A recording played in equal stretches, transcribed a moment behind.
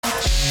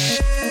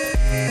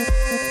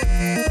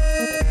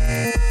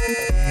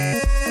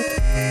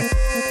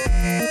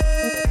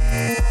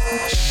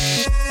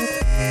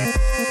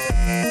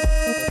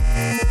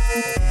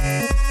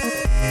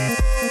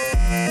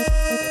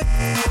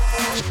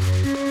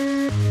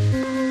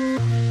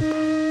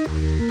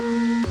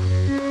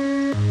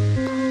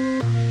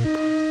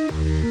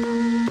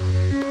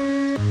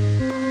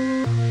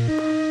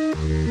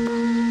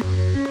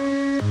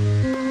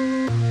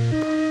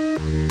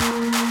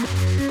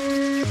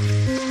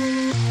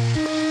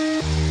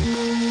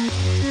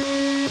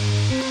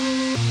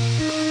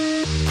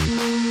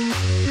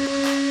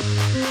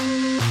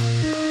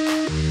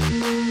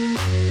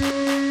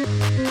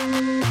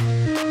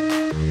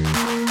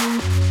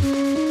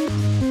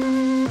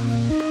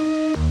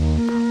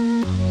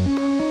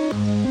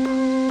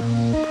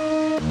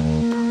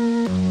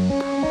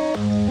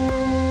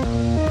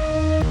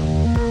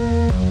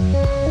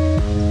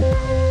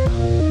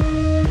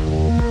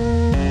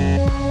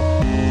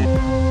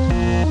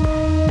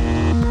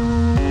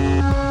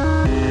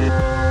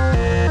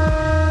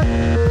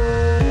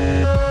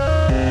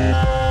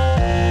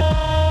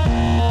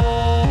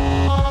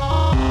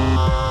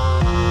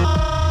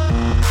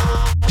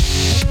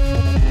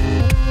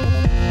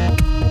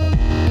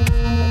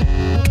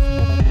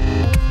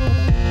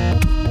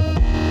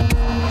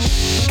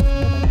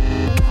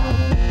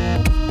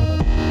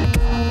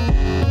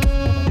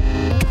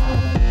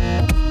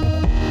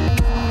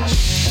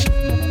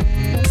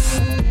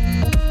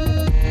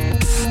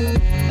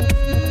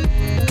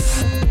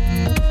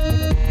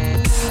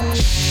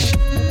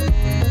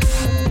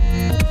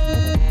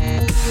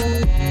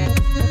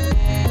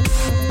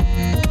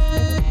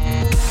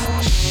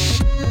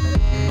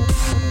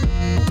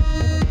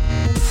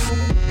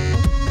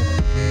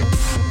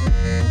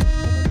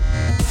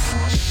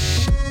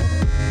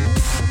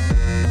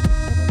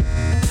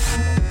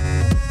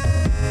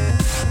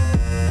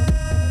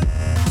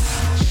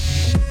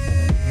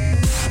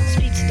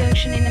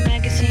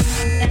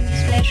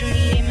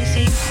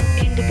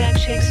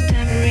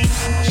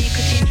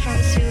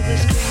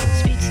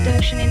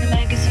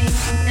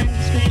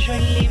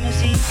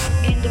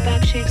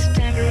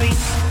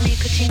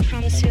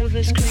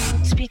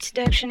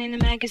seduction in the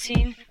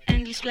magazine,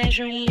 endless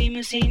pleasure in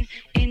limousine.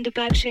 In the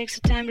back shakes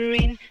a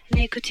tambourine,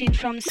 nicotine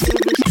from the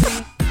silver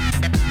screen.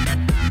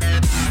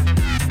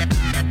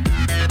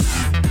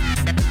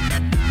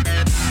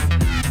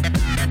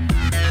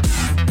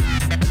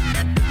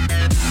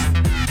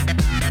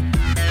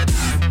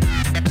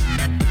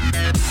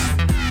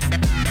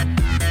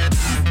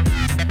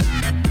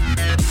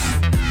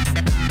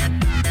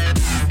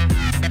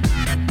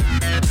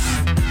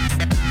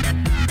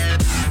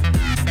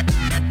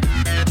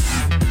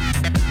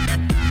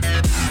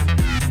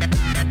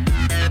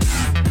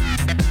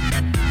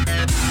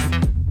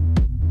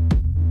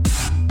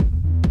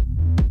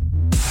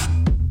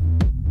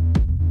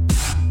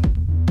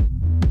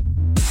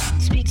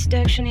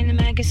 Seduction in the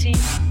magazine,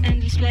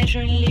 endless pleasure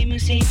in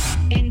limousine.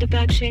 In the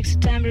back shakes a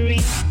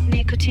tambourine,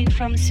 nicotine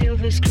from a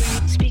silver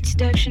screen. Speed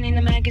seduction in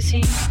the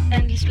magazine,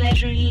 endless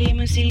pleasure in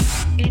limousine.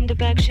 In the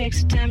back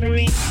shakes a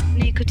tambourine,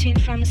 nicotine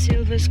from a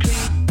silver screen.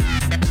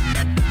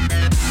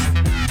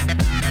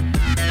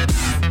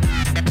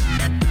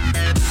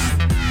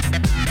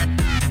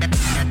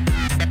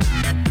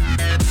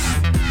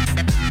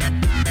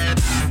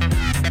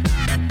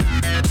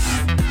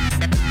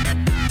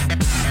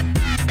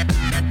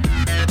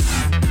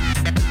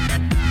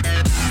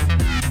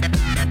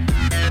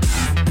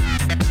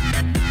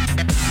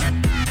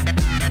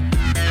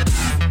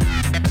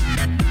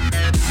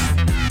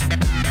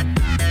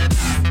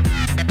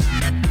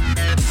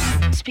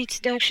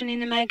 Seduction in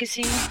the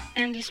magazine,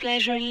 endless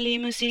pleasure in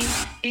limousine.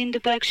 In the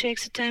back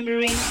shakes a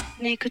tambourine,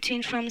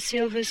 nicotine from a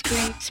silver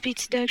screen. Speed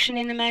seduction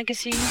in the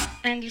magazine,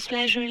 endless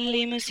pleasure in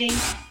limousine.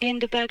 In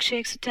the back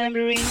shakes a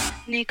tambourine,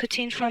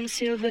 nicotine from a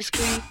silver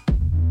screen.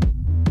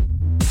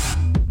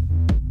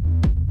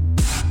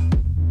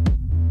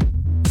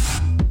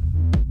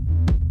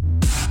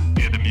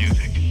 Hear the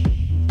music,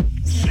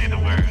 say the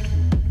word,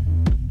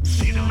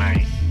 see the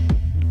light,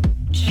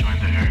 join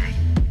the herd,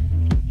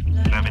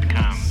 love it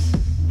comes.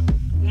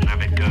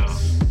 Love it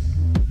goes,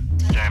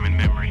 diamond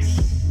memories,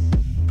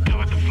 go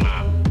with the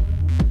flow.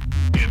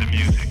 Hear the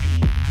music,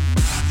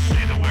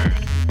 say the word,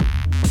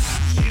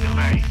 see the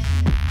light,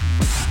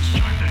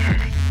 join the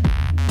herd.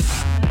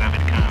 Love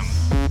it comes,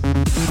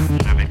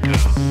 love it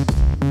goes,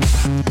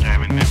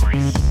 diamond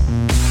memories,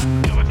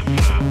 go with the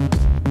flow.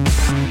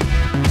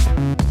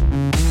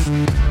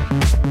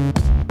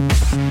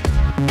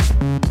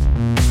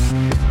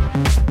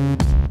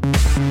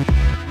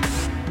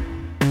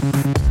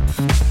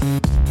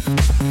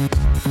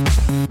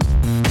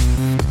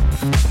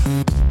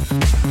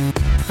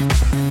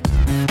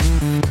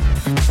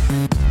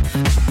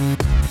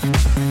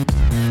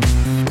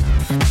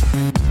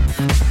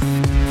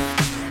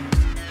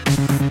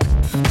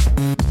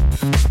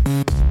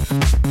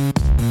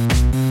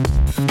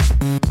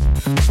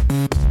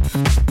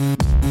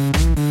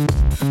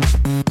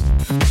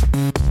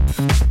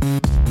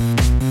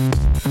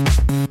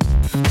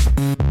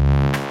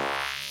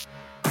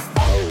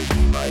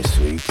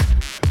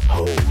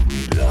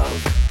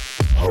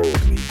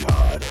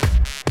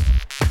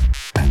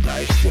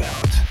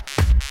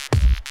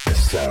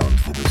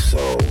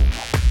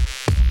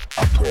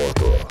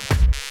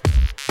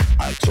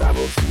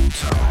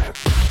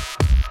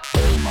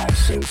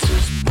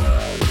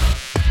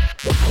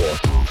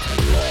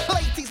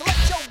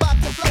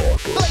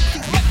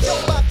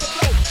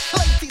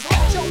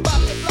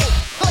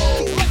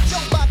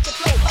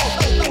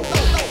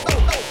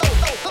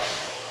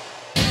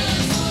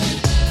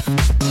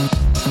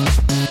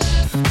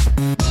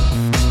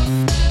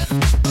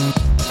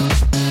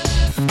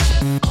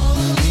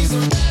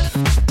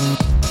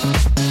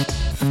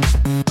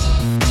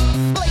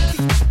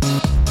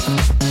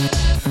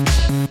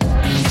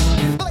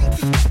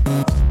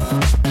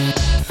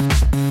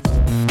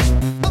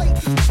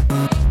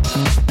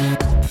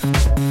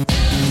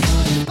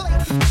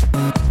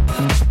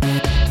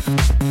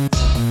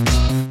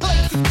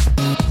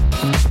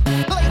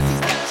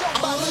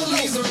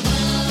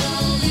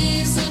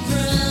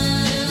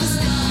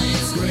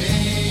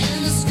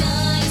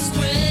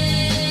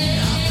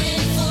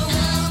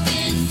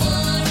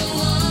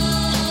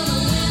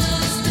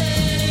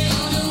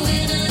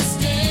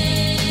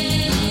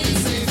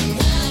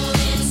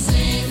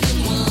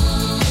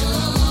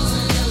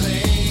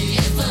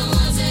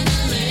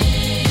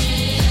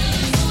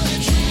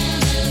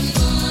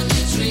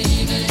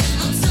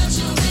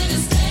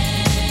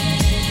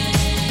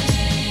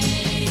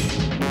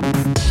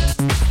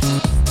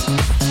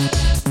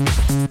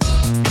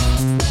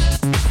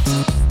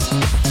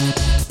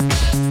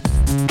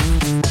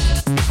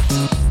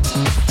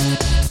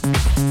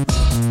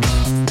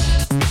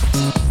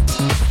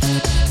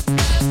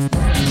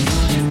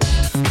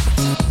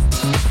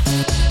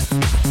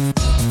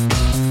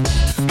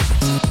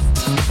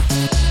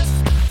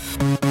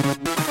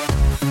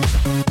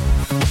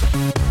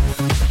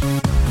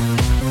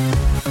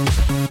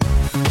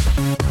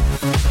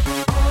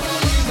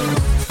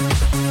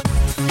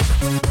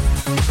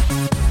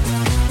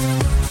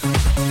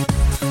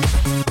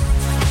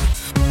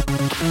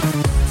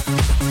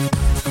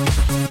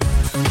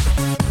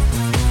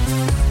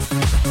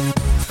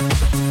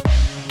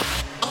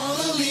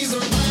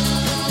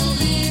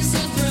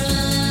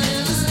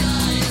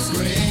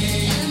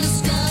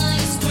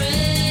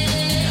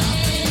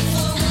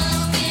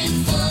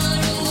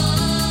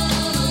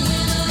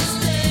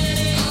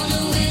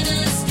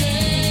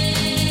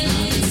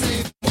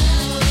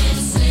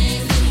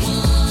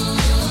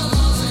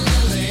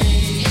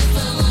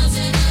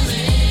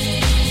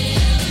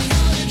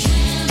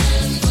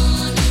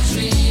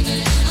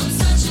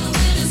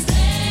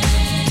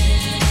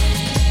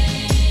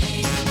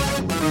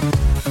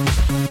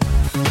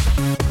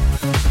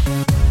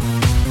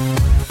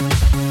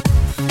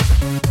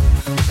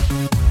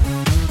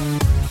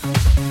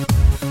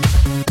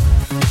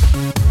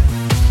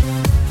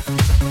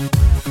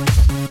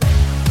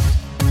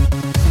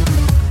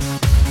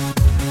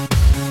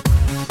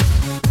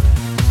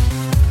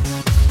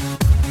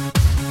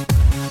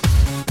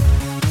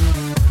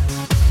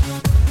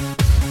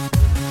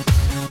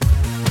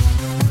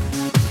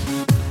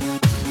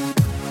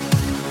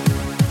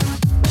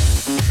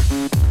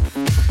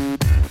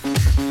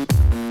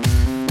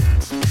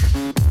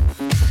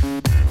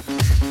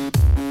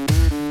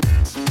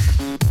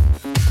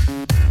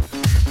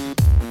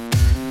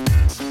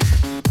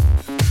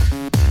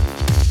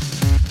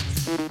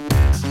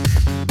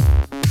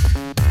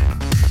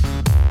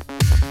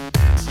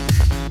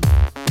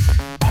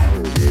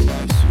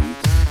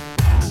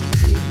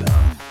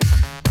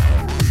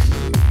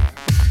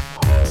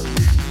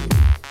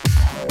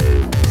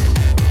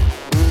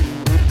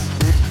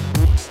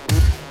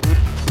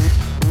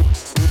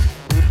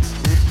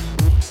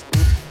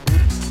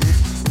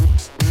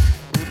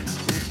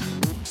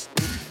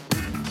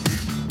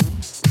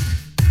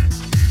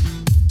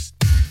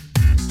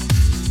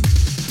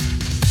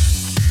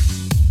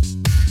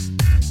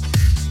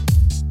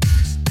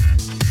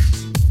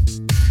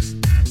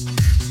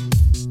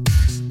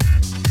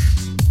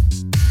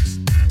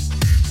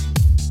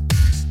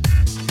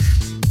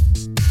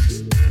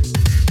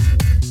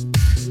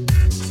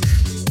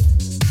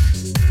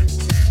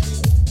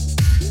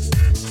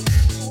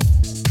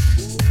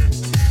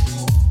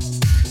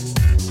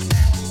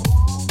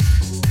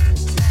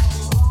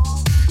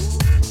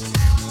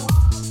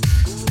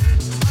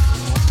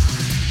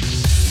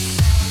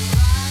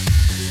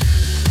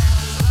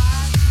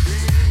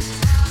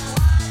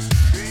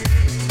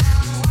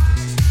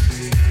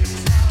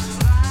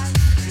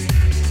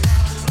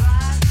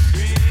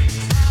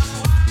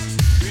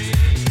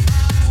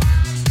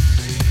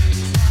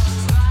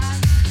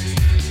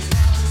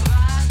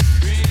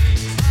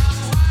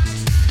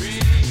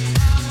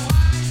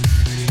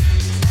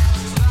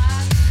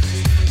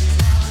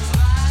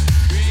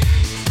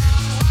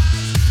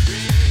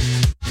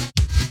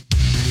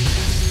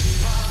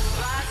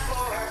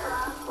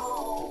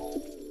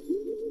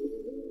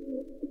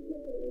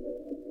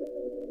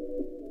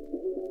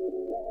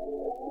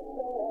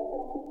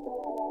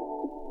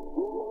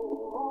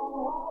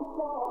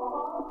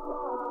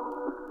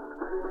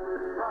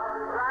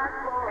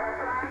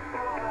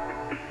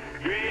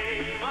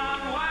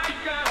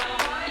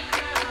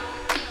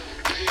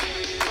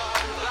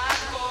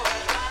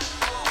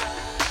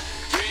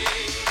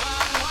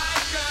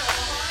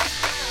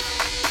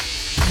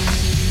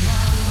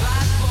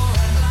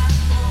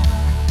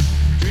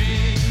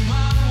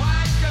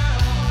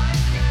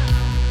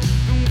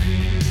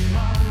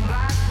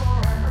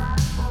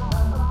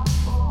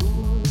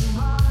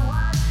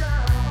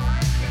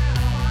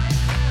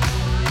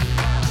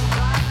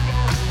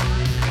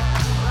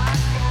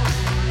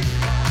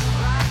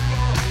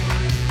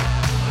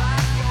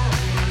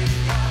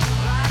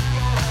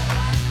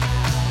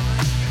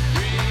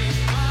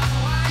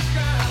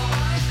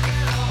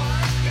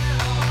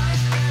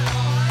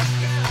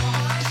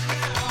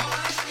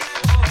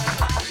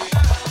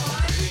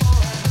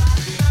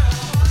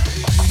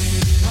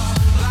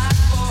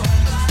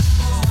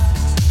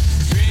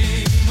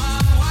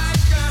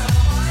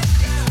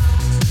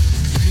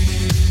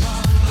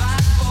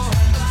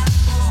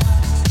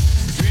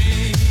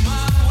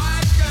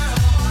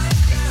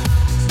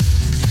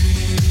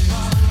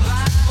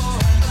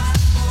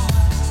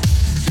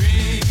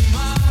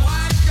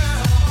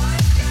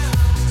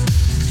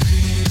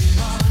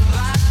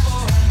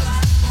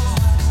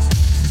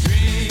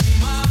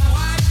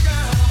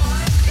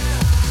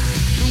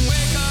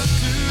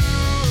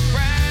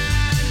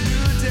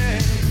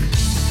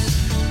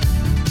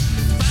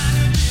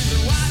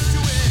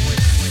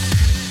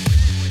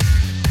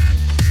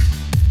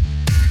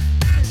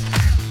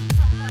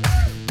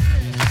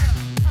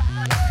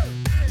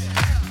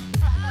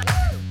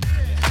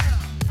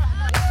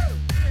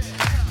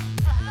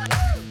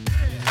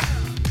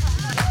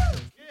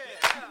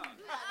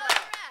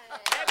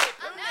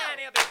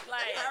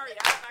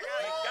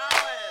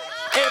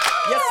 If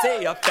you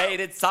see a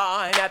faded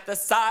sign at the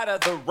side of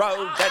the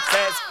road that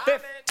says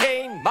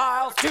 15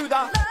 miles to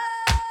the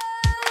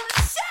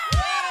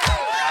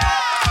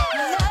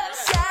Love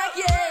Shack,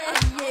 yeah,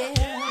 yeah.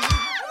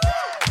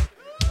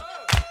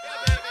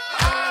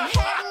 I'm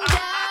heading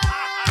down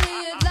the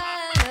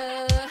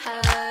Atlanta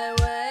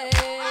highway,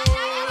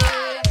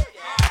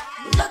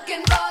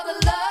 looking for the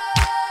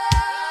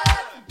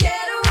love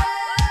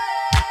getaway,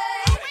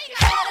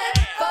 headed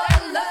for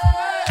the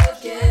love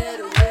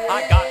getaway. I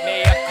got me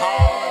a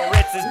car,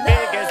 it's as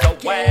big as a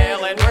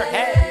whale, and we're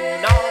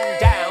heading on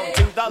down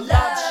to the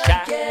Love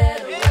Shack.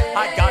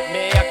 I got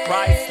me a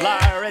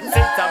Chrysler, it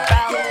seats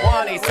about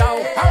 20, so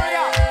hurry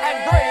up and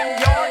bring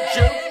your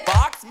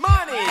jukebox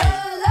money. The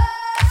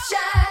Love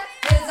Shack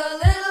is a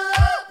little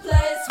old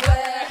place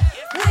where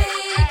we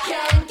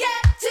can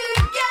get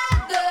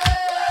together.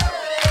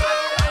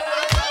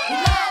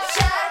 Love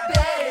Shack,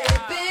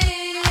 baby.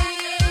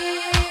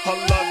 A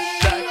Love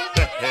Shack,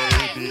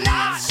 baby.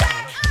 Love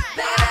Shack,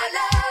 better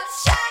Love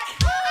Shack.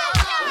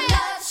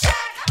 Love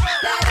Shack,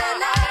 better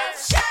Love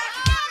Shack.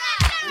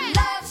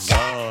 Love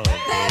Shack,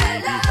 better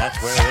Love That's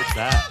where it's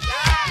at.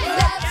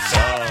 Love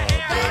Shack,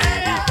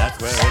 Baby, that's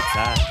where it's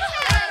at.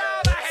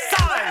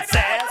 Sign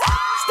says,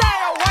 stay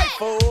away,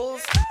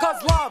 fools, 'cause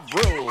love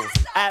rules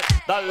at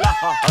the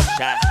Love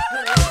Shack.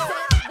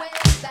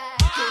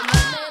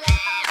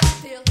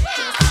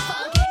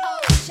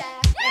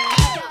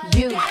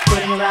 You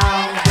fooling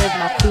around with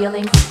my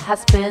feelings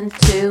has been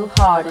too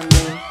hard on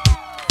me.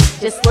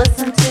 Just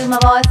listen to my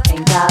voice,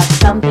 ain't got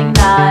something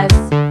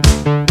nice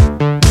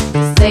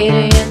to say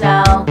to you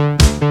now.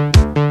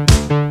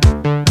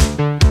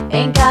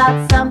 Ain't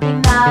got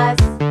something nice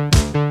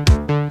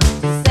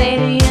to say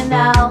to you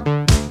now.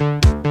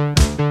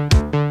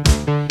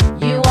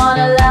 You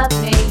wanna love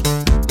me,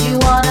 you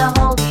wanna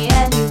hold me,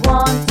 and you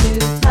want to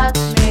touch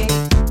me,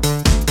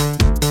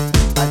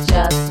 but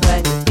just when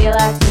you feel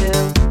like to,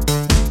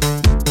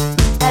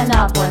 and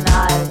not when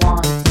I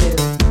want to.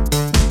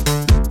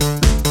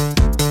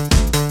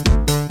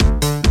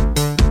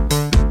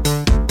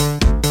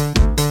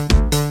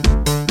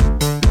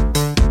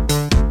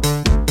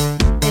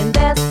 In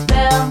this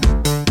film,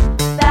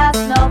 that's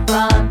no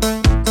fun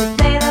to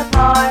play the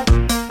part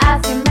as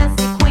your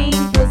messy queen,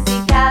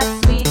 pussycat,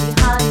 sweetie,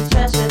 honey,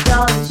 treasure,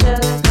 darling,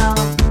 sugar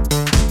come.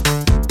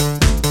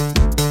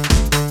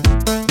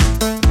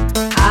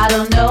 I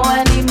don't know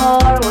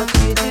anymore what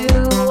you do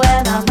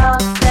when I'm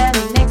not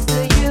standing next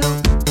to you.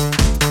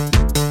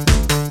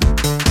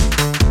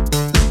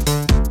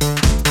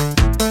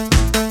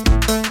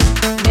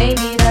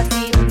 Maybe that's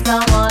even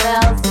someone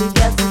else who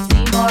gets to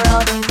see more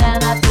of me than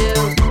I do.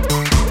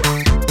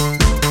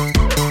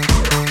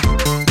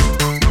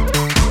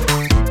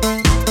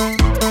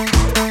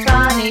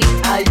 Funny,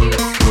 I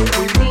used to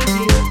believe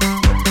you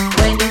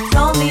when you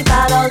told me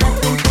about all the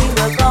things we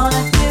were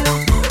gonna do.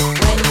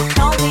 When you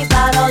told me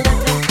about all the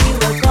things we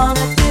were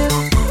gonna do.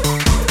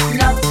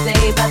 Not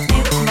today, but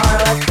maybe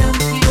tomorrow as soon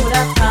as you would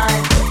have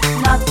time.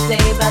 Not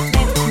today, but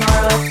maybe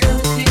tomorrow as soon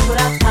as you would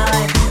have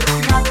time.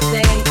 Not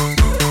today.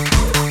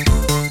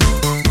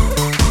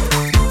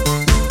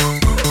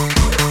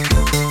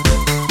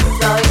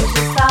 So you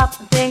should stop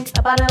and think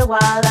about it a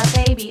while. That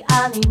baby,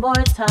 I need more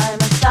time.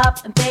 And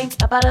stop and think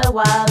about it a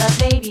while. That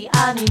baby,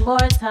 I need more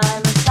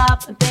time. And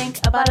stop and think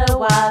about it a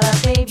while.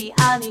 That baby,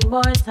 I need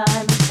more time.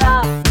 And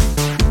stop.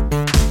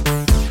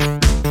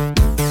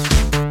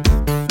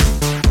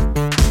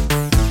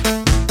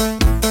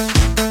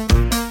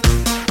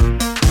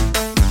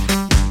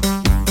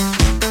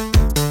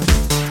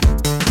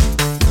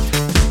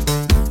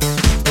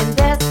 In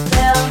this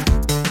film,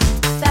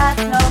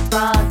 that's no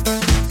fun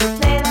to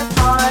play the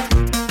part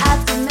as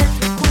the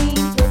Mr.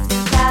 Queen,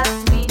 pussycat,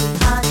 sweetie,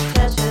 honey,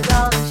 treasure,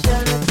 darling,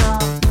 sugar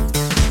plum.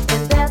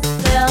 In this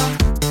film,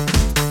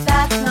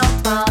 that's no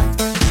fun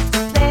to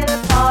play the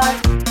part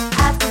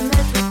as the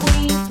Mr. Queen.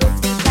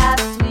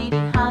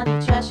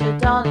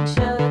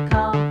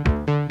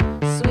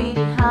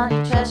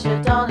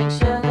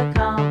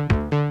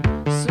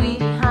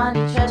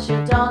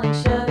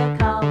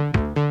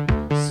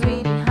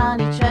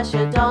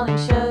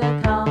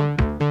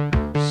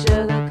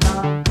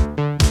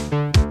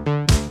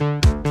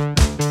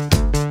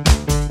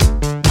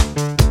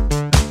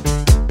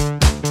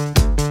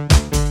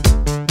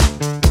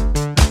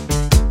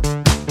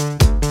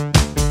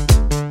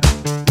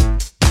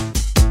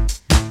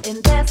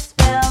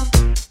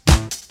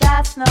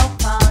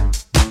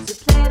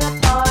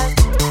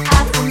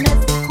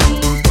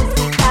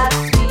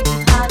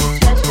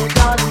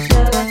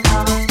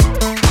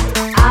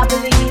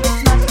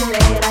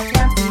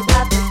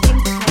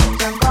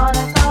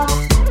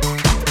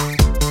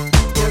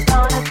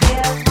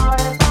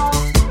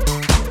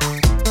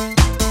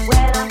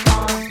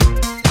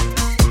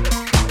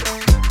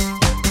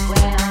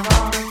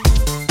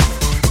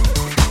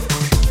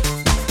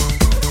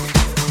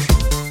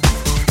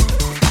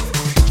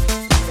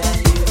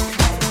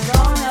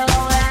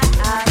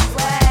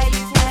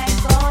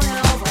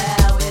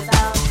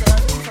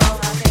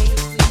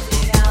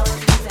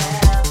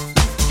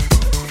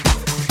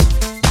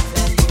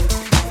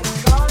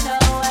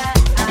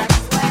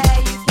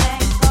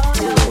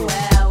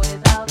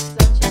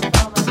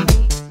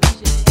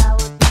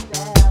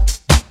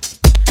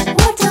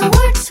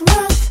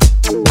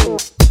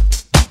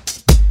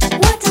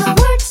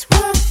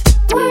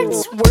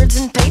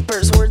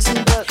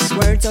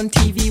 on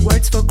TV.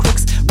 Words for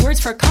crooks, words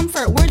for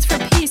comfort, words for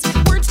peace,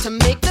 words to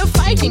make the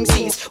fighting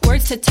cease,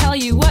 words to tell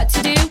you what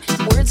to do.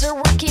 Words are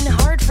working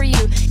hard for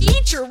you.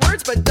 Eat your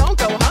words, but don't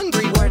go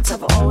hungry. Words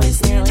have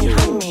always nearly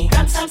hung me.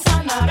 Ram sam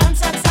sam, ram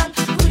sam sam,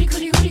 goody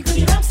goody goody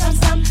goody, ram sam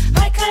sam.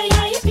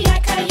 Hi-ka-ya,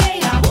 yippee-hi-ka-ya,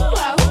 ya,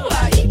 hoo-ah,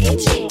 hoo-ah,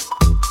 iki-chi.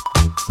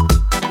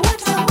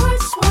 What are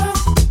words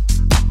worth?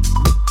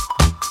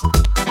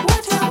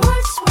 What are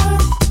words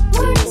worth?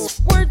 Words.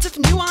 Words of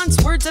nuance,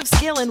 words of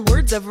skill, and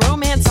words of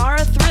romance are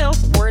a thrill.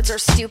 Words are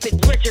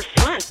stupid, words are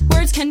fun.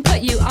 Words can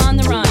put you on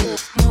the run.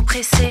 Mots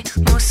pressés,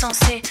 mots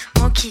sensés,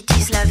 mots qui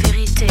disent la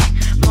vérité.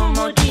 Mots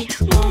maudits,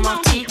 mots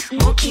mentis,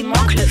 mots qui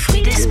manquent le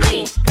fruit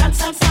d'esprit. Ram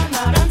sam sam,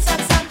 ram sam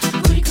sam,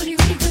 goody goody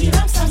goody goody,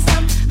 ram sam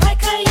sam.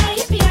 Hi-ka-ya,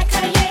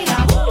 yippee-hi-ka-ya, ya,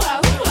 hoo-ah,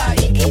 hoo-ah,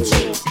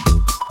 iki-chi.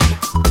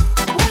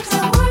 What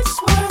are words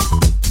worth?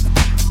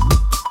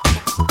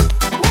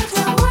 What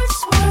are words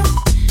worth?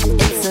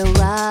 It's a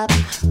rap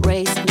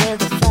race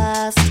with a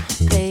fast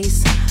pace.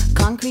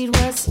 Concrete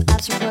words,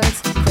 abstract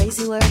words,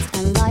 crazy words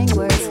and lying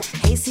words,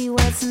 hazy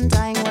words and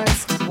dying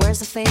words,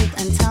 words of faith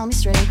and tell me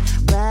straight,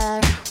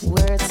 rare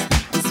words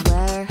and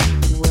swear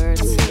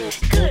words,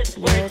 good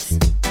words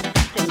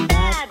and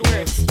bad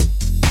words.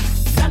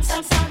 Ram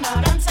sam sam,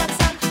 ram sam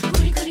sam,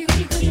 goody goody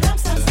goody goody, ram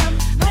sam sam.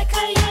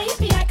 Hi-ka-ya,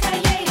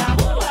 yippee-hi-ka-ya, ya,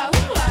 hoo-ah,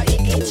 hoo-ah,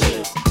 iki-chi.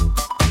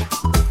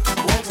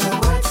 What are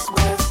words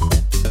worth?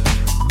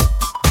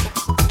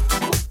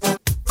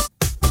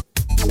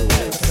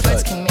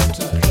 Words can make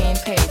you pay and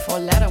pay for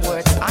letter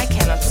words I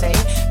cannot say.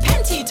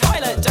 Panty,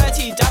 toilet,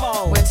 dirty,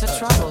 double. Words are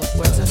trouble,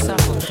 words are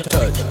subtle.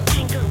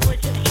 Anger,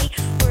 words of hate,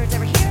 words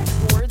over here,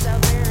 words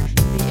out there,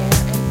 in the air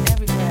and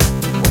everywhere.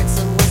 Words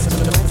of wisdom,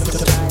 words of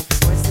strife,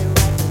 words that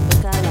write the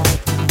book I like,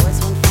 words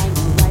won't find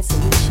the right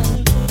solution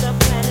to the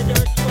planet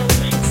Earth's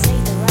pollution. Say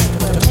the right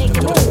word, make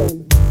a move.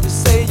 You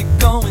say you're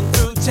going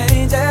through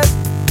changes.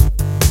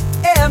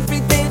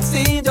 Every day it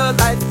seems your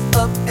life is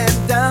up and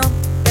down.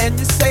 And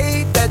you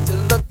say that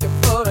you're looking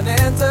for an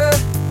answer.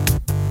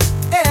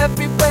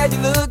 Everywhere you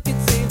look it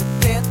seems it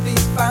can't be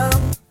found.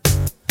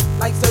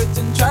 Like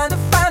searching, trying to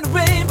find a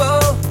rainbow.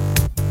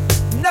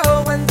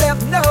 No one's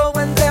ever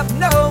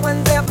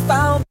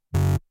found.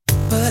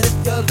 But if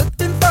you're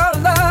looking for a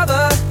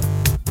lover,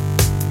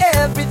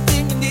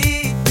 everything you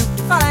need you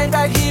can find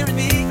right here in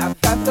me. I've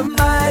got the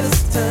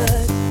Midas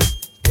touch.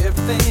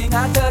 Everything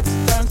I touch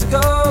turns to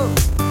gold.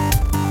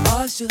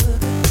 Oh sugar,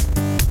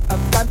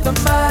 I've got the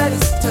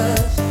Midas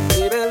touch.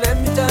 Baby, let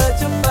me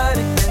touch your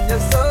body and your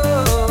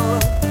soul.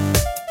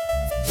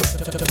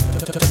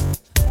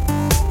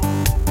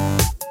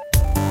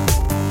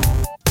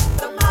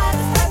 The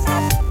Midas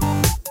touch.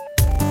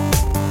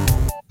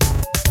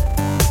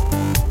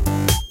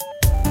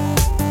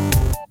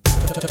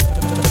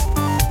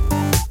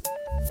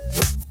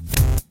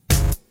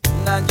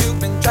 Now you've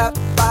been trapped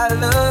by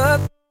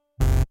love.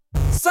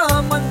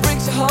 Someone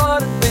breaks your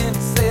heart and then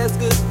says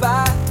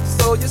goodbye.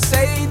 So you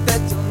say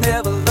that you'll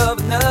never love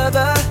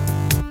another.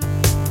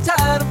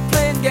 Tired of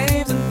playing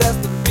games and that's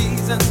the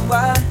reason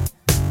why.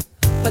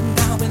 But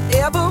now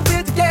whenever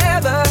we're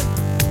together,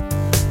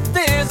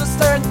 there's a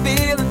certain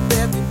feeling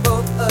that we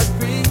both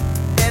agree.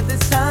 And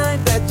it's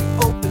time that you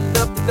open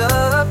up the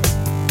love.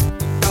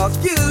 Cause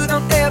you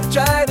don't ever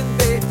try it,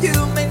 babe,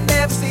 you may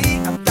never see.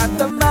 I've got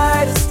the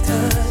Midas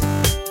touch.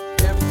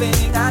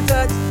 Everything I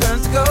touch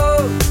turns to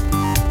gold.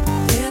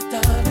 Yeah,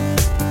 darling,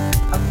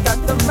 I've got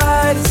the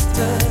Midas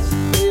touch.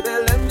 Baby,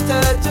 let me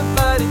touch your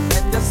body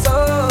and your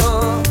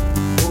soul.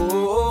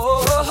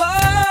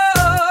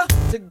 Oh,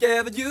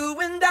 together you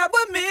and I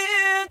were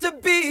meant to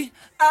be.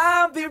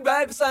 I'll be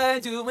right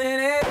beside you in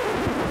it.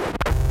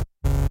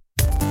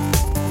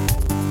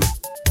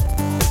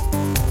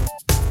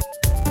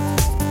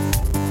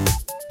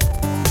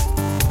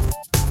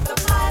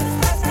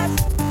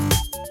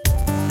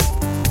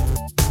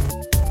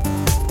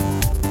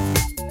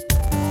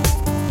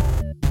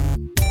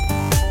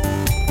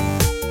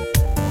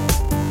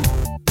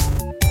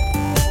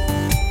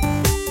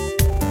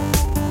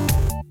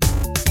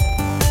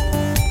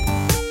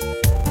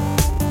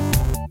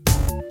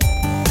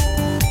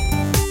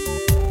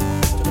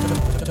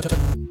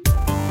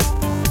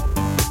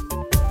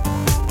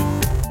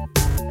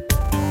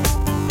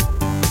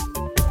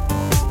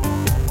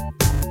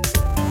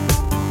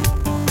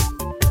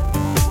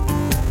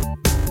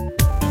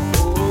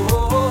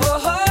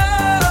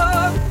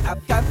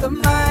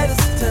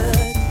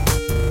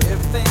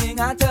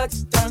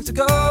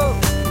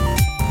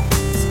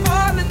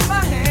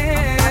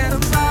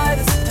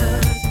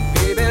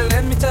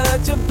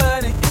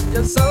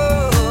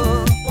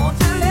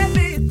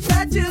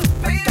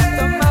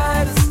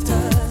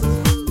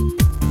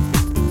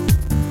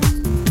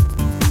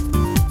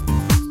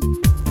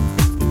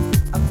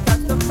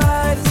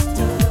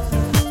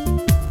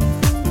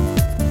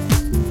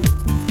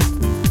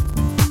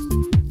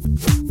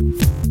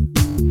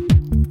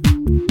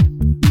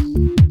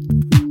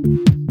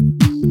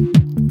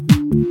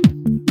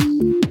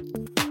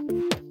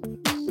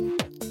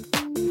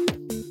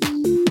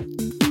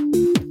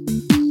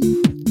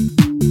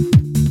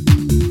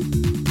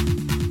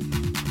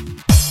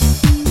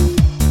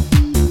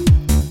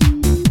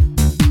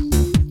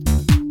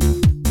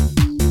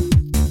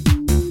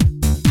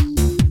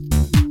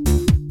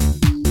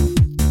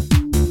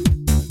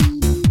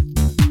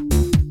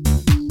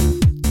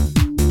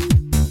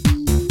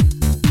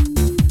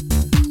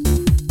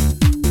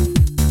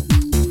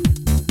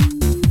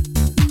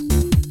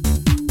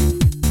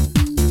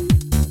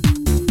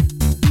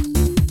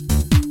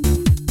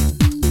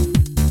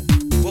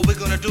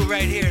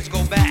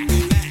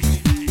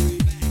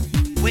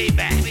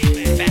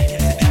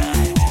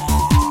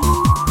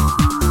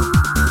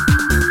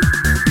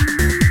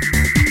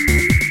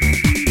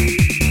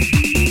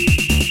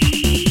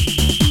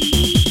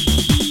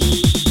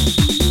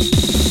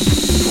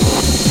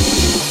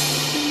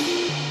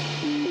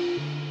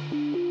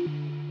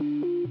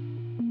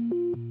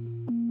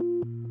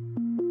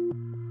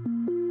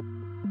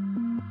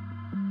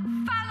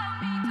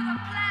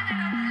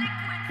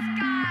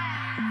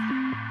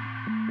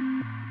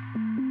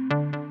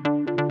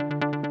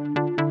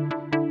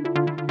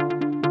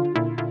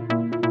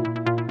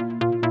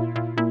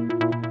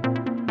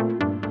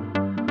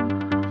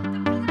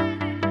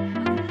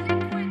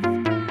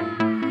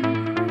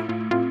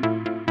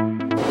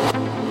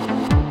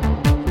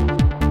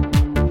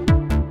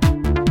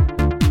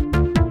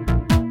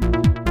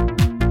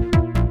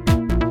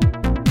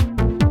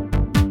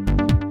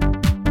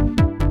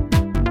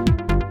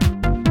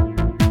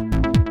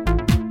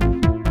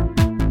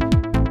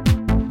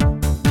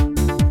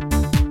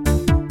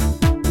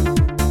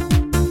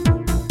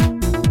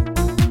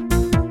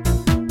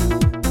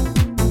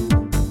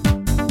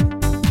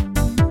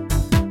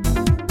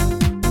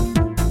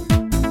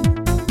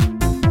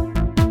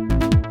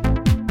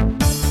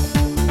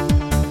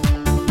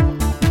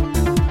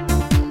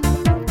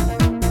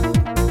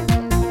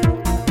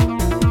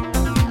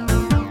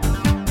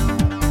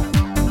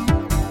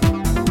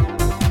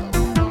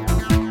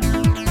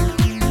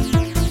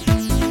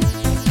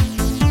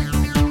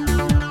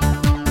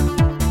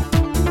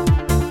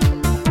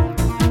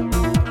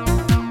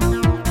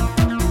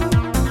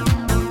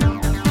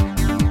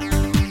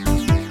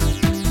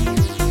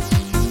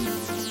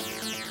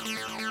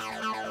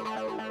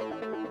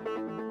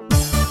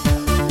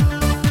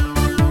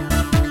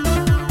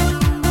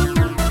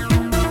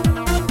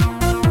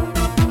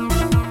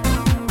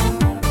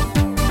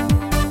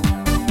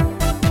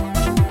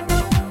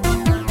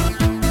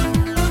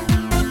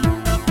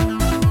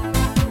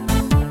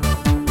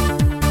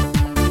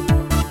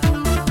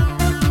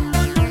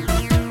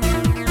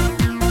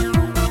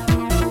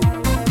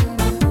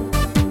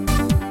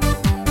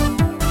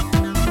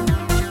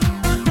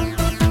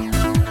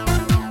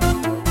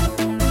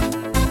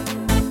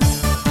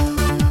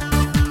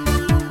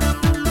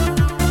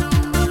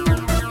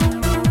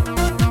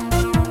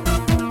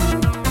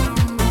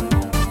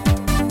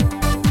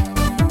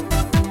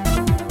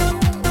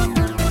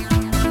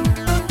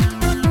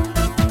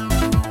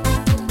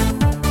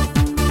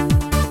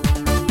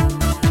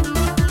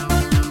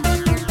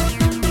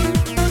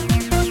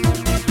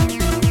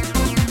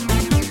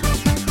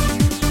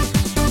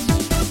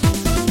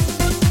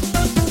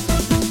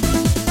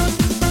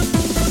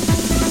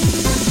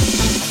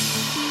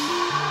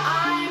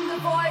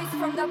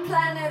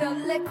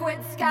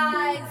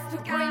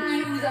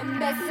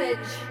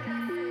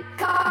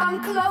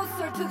 Come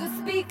closer to the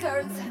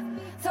speakers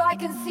so I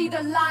can see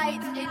the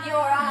light in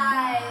your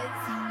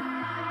eyes.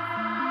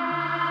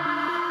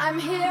 I'm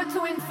here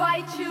to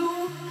invite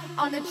you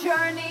on a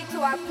journey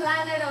to our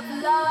planet of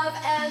love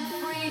and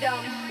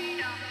freedom.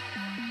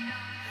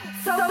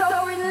 So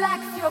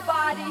relax your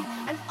body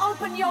and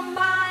open your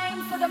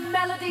mind for the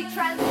melody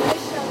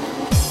transmission.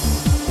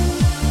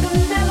 The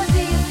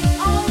melody is the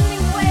only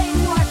way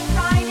to our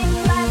shining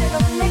planet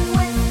of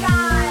liquid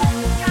sky.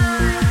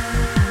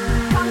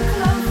 Come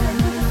closer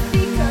to the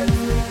speakers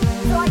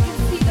so I can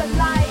see the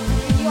light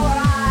in your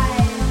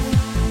eyes.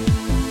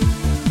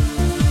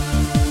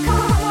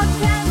 Come on,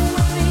 dance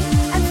with me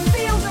and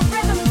feel the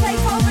rhythm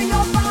take over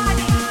your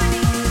body.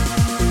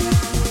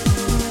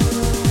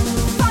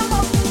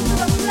 Follow me to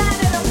the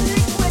planet of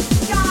liquid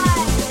sky.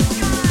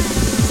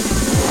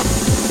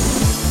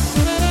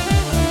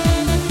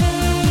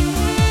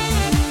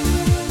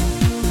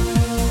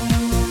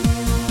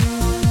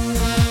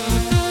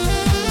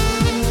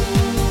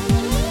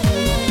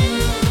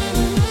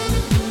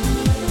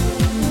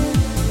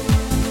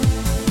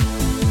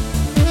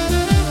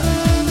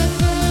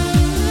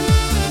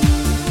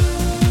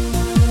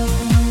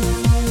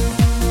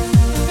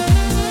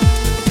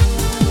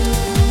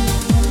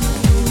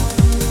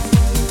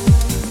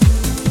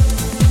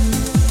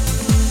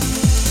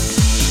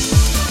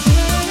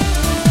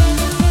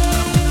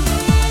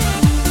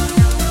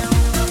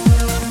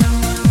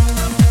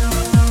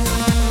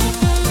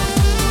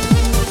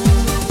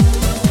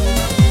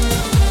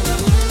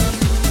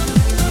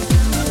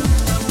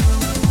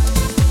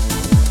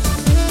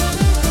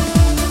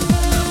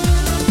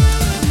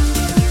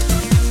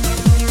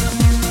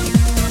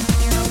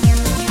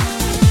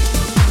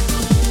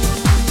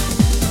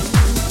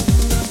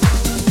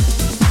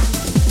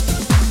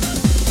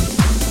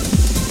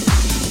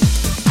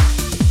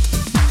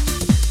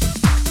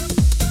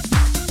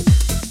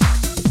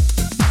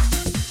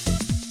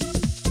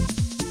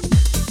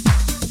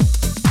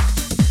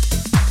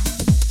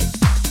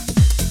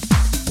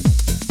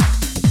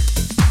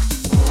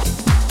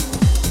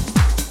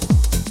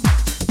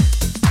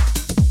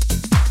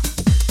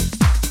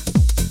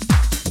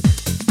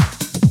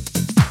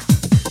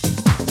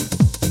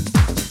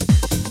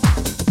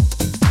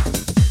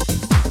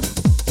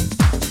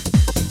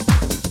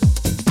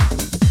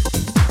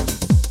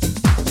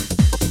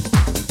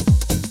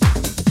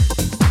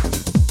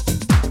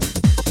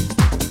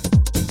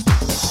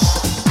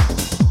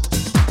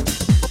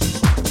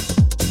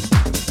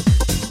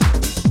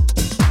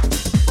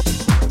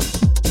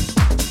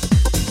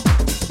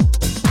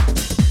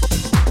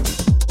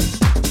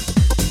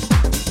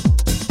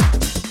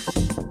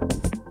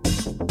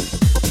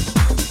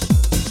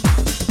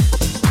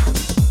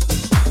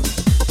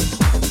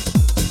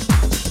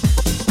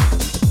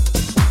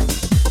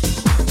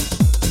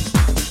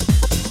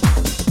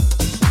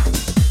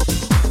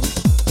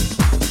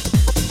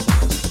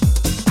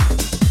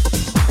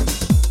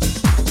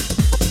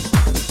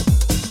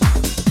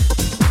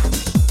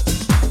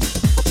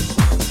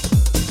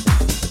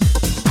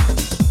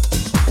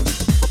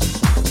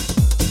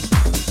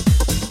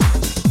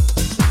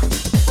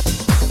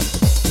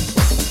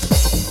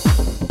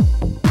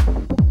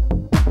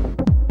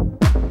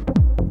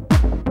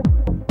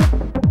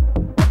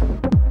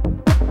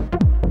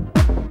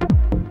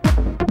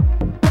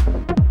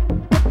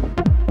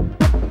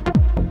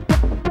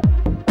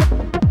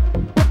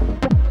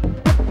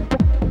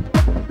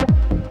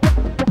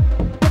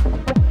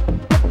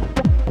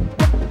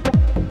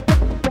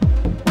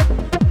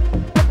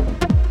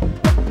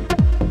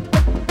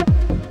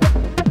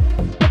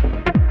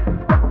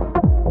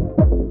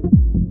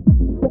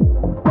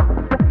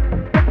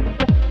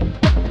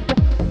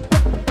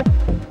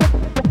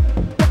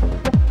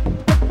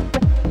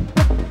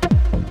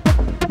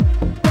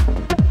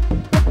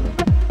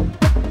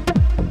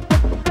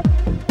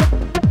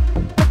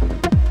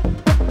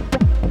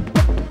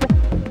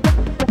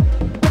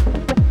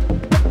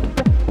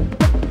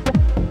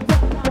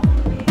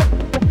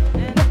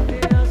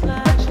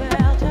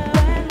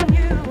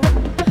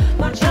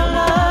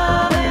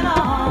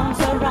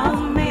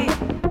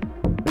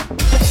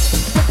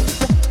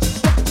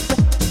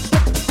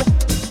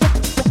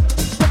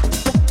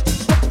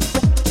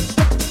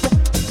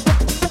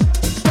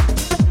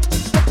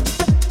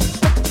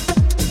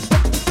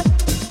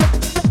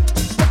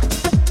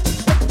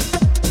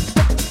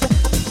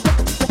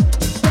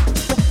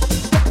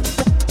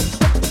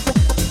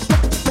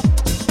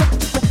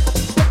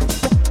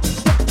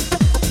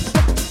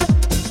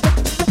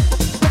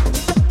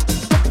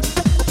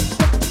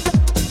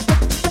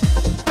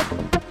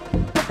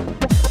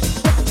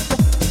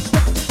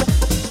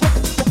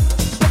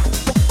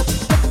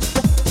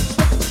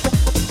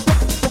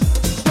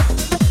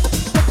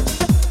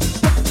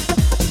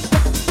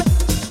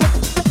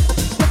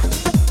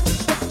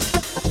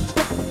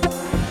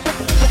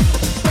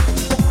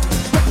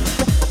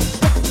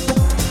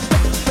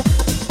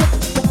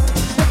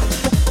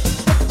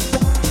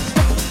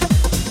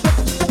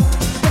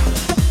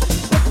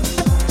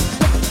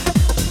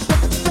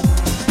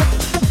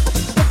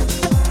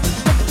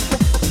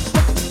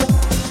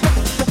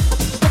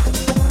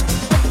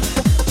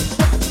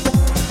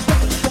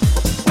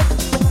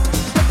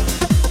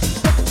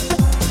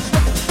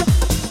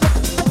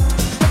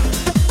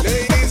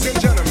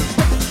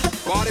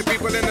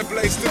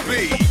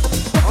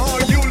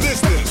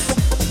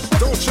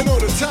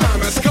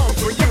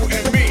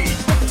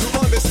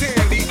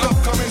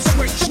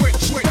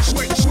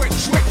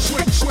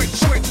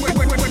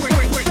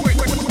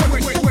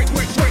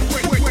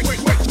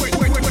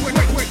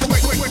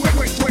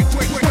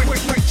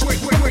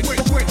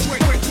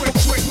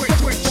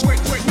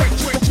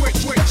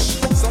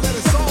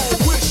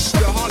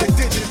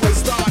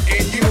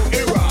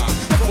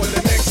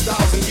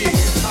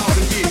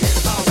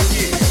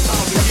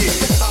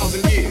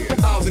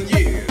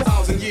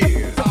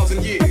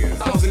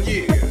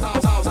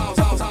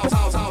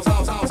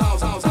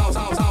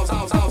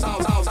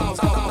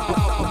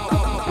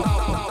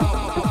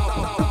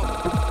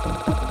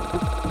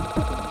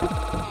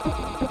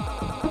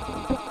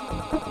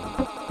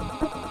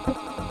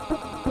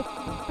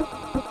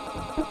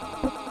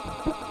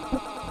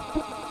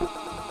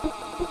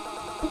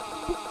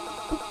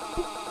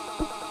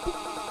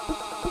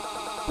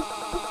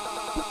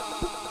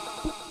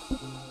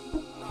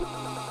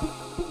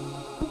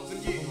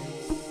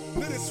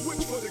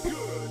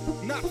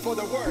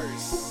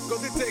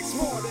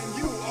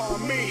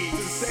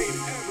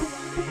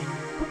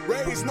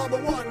 Raise number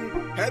one,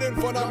 heading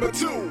for number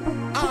two.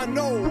 I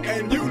know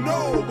and you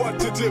know what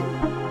to do.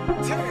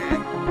 10,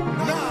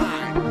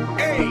 9,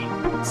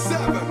 8,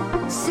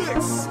 7,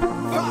 6,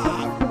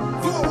 5,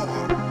 4,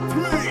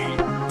 3,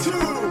 2.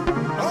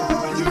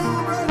 Are you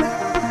ready?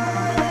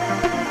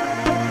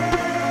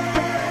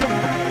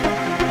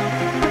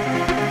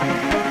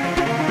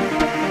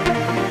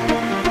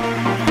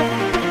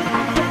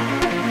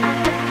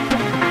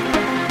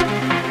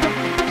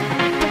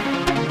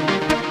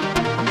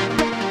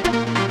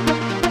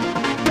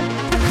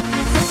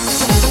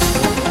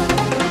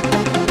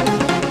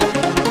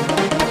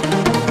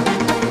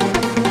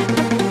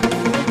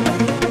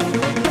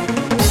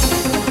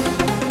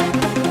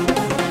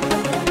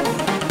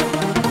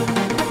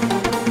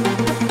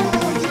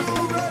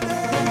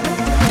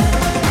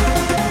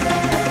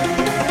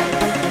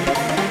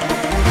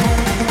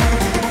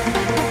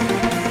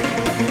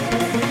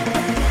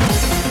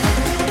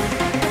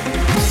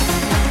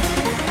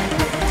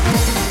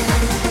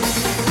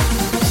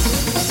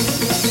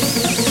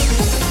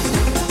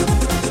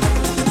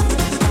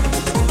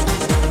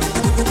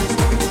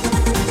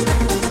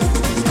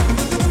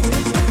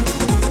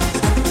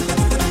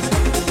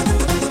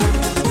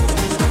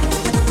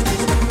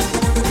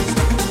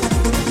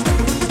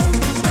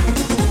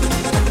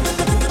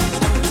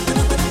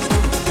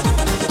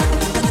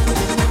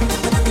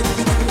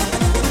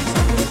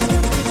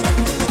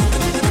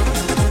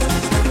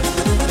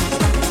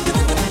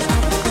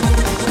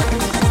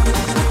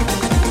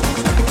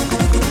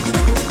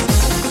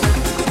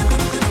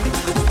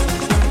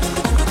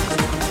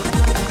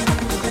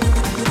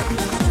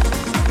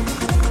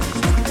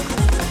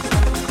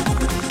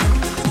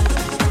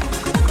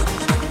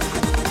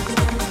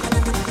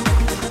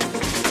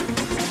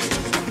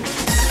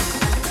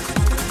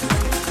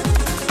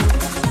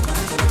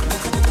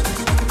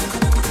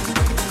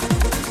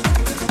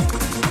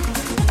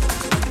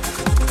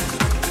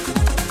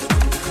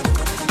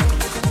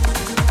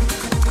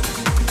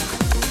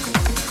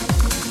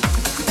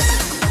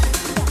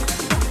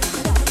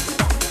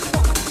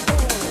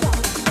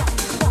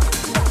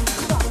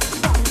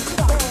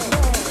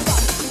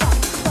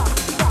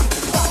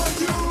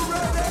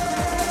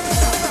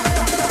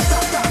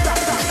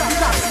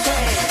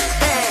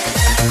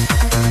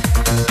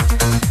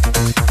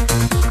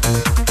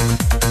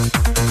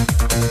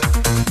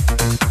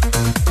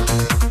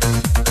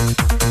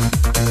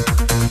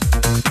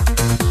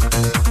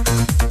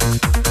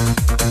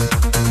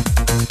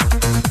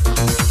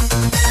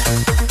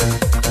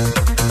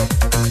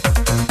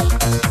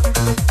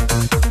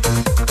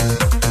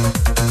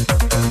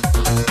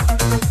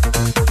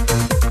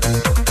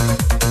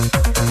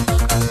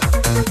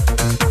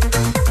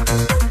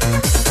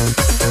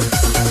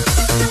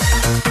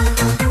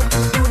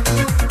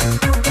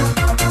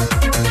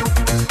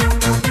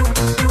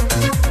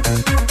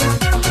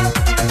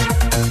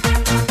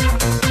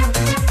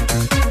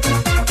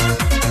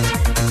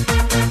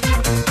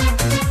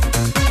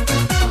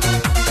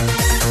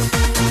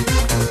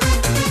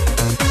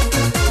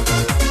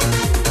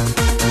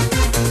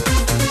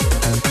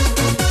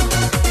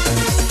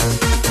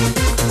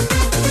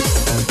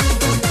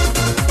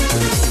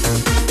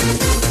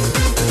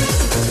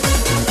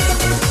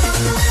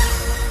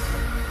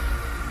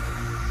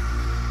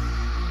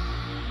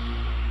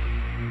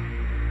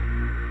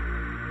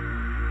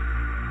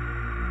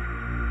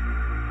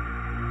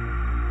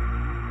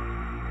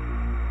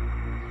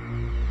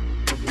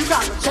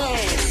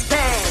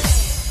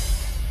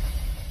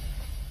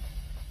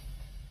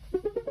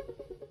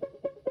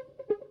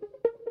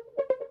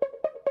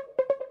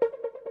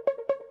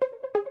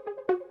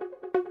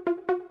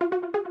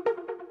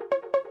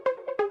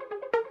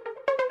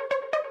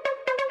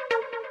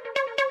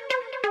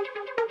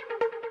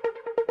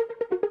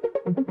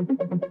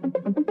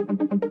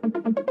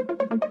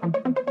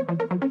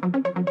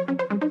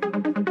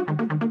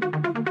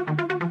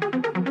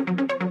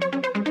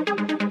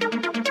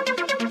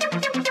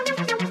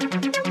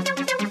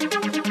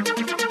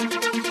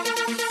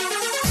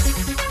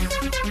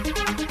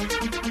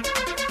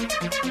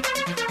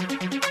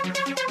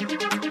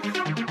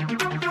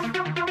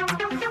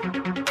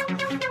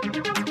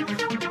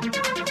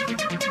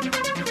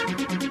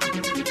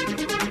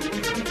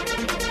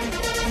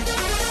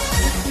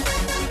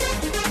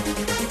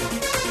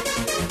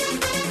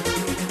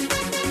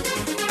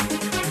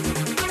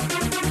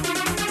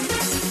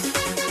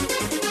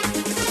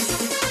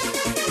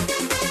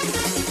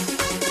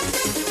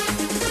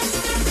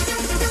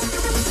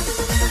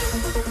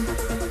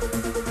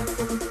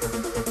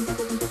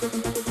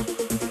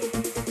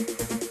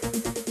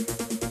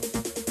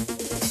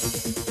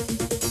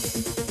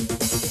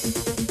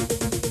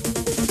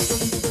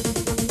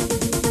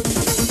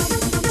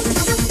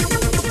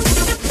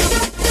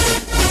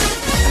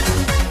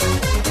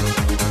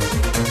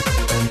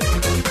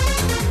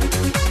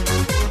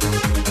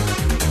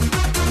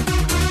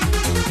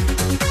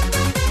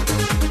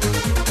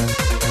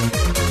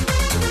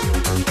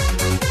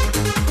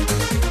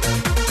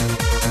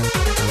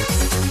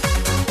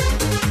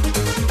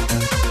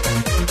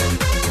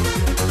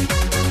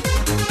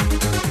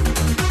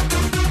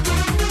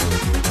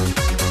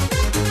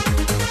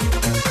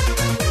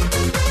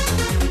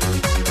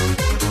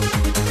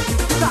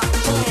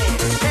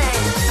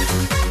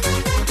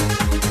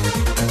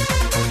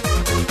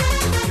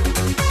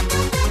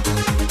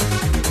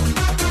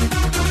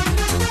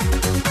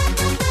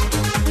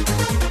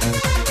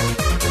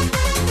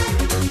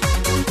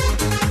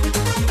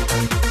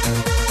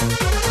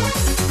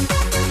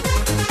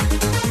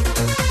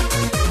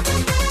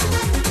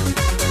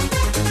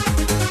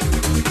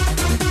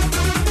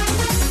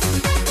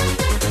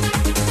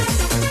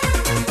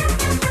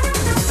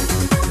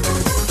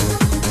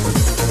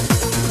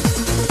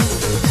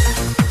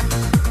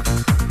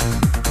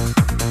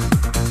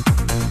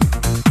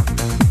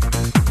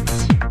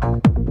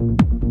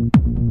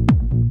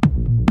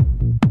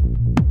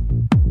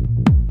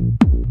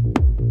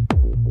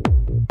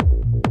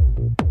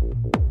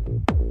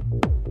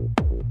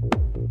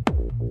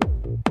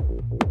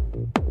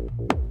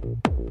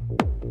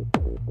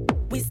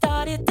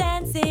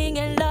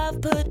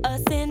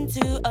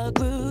 into a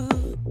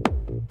groove.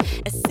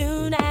 As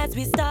soon as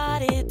we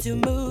started to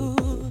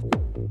move,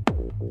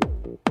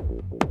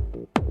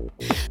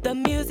 the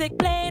music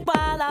played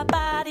while our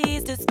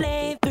bodies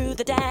displayed through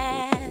the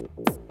dance.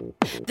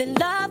 Then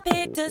love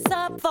picked us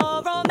up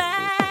for romance.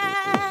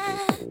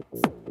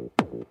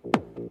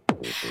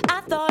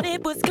 I thought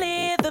it was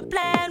clear the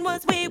plan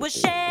was we would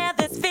share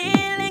this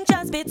feeling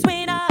just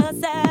between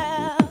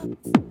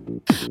ourselves.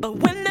 But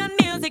when the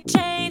music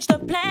changed, the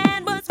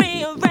plan was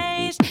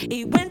rearranged.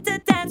 He went to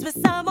dance with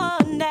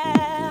someone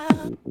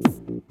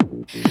else.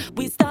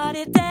 We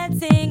started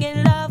dancing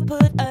and love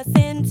put us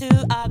into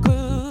our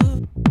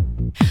groove.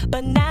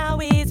 But now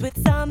he's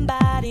with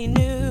somebody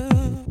new.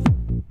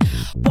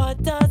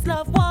 What does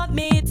love want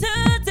me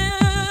to do?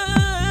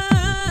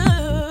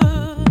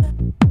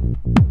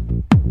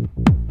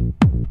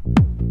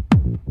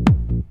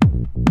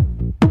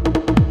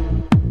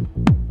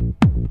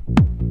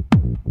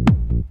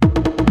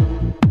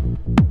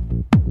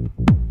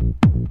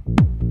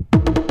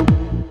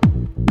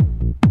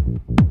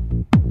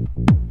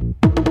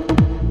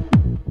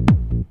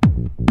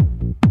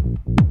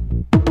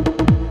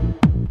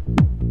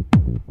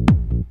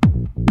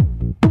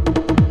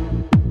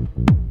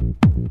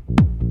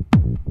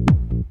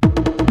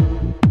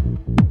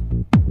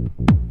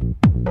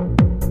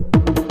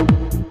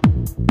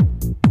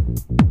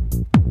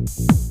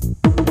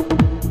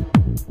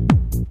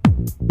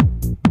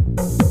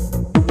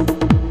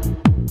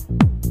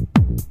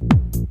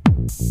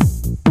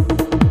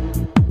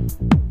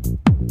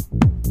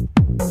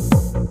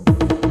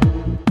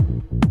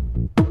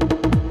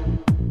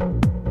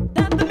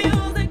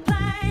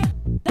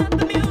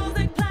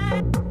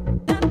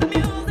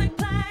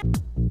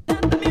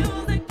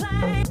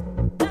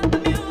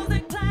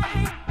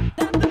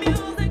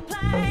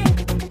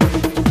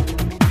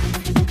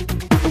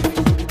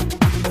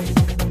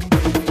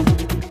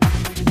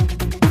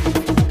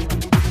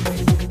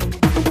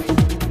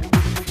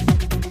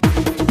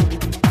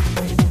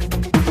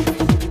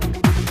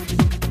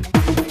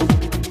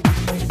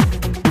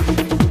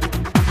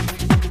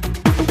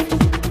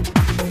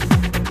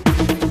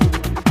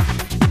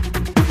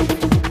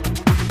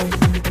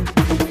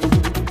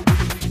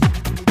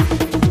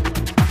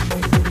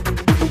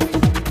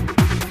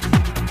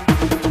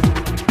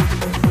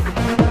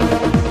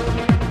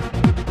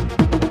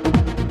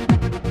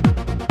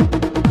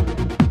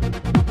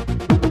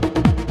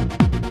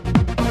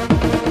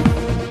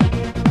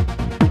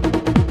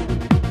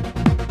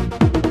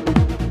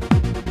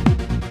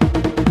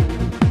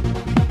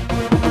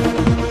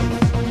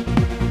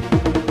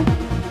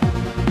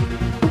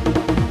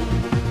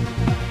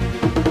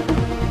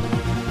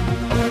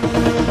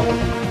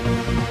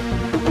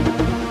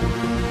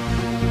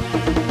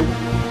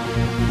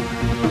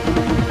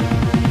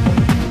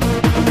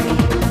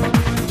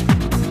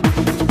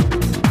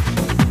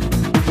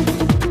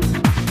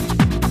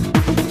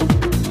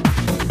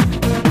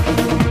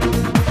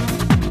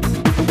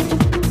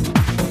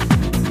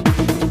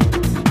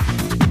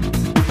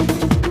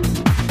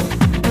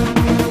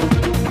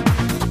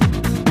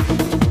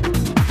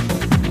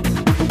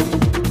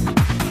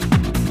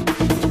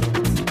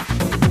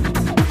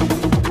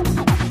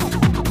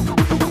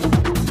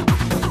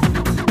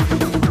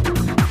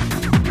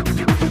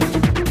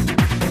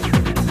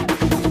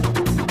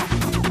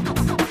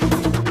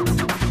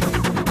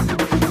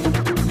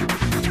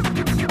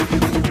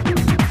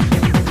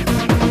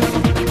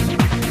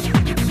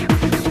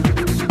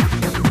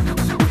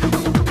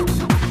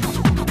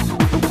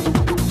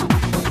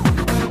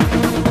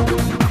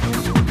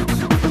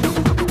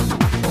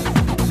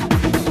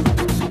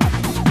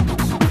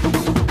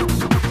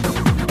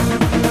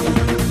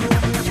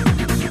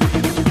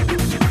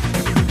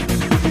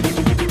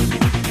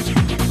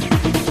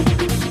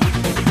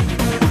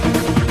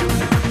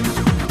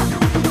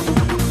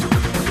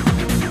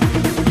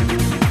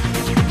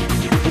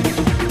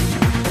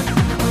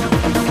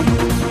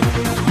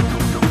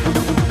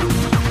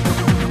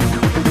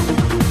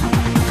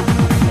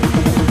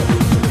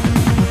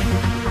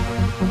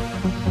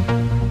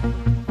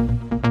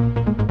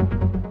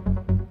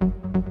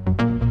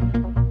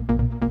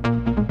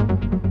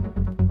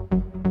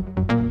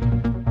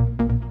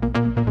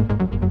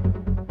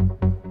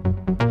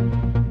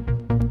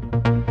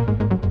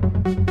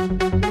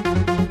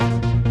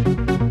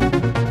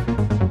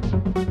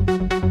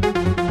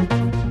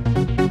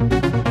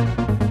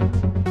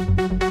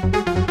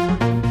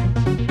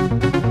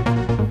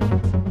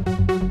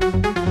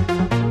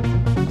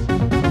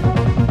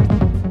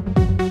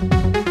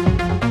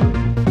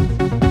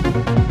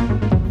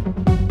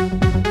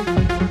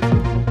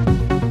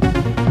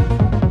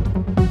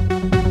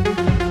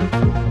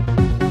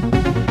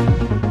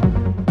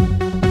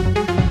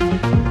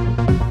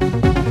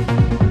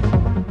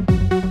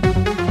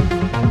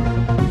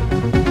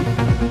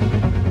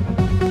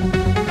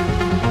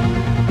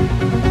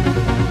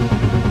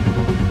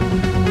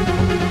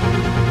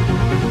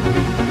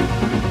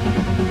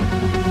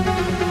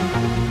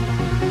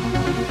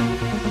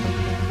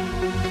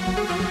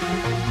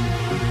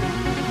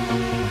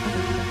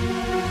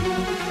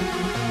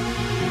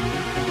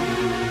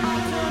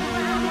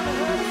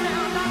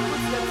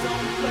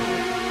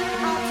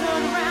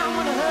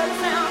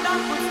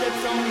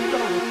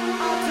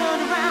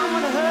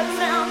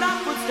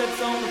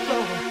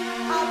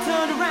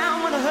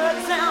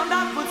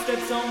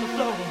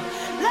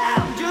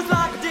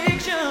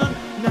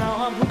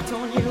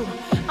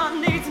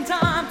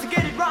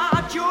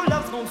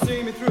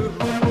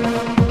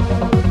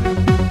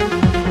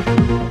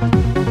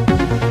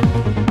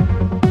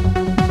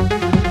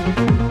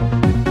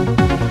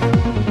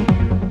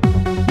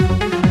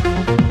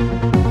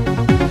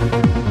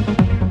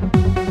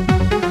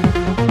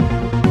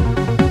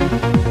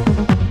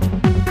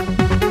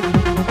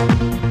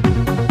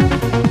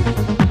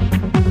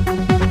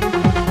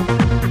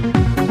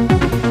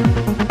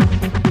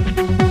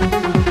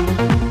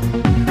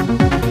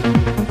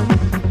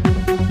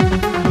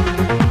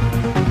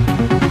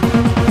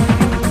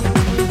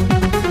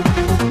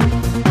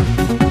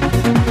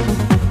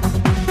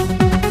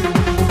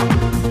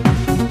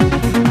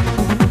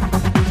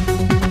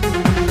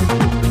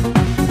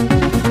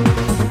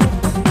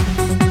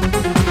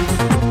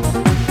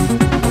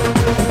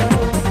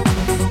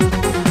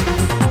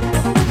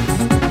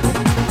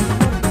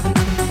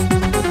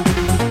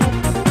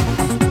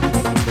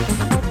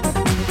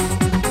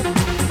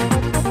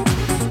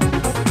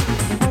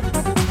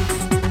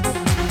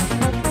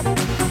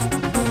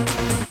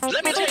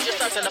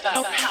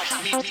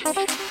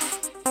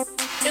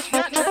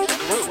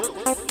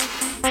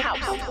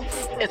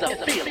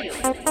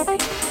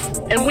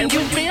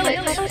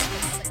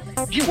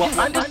 you will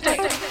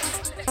understand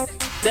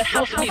that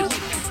house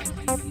music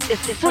is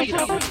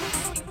freedom.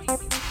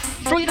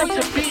 Freedom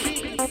to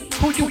be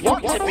who you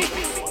want to be.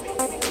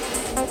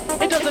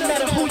 It doesn't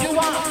matter who you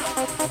are.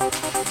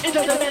 It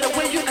doesn't matter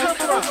where you come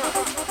from.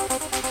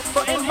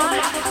 For in my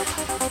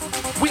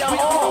house, we are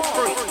all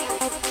free.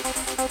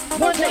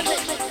 One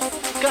nation,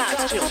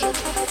 God's children,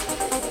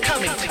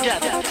 coming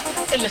together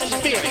in the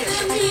spirit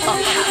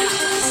of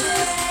house.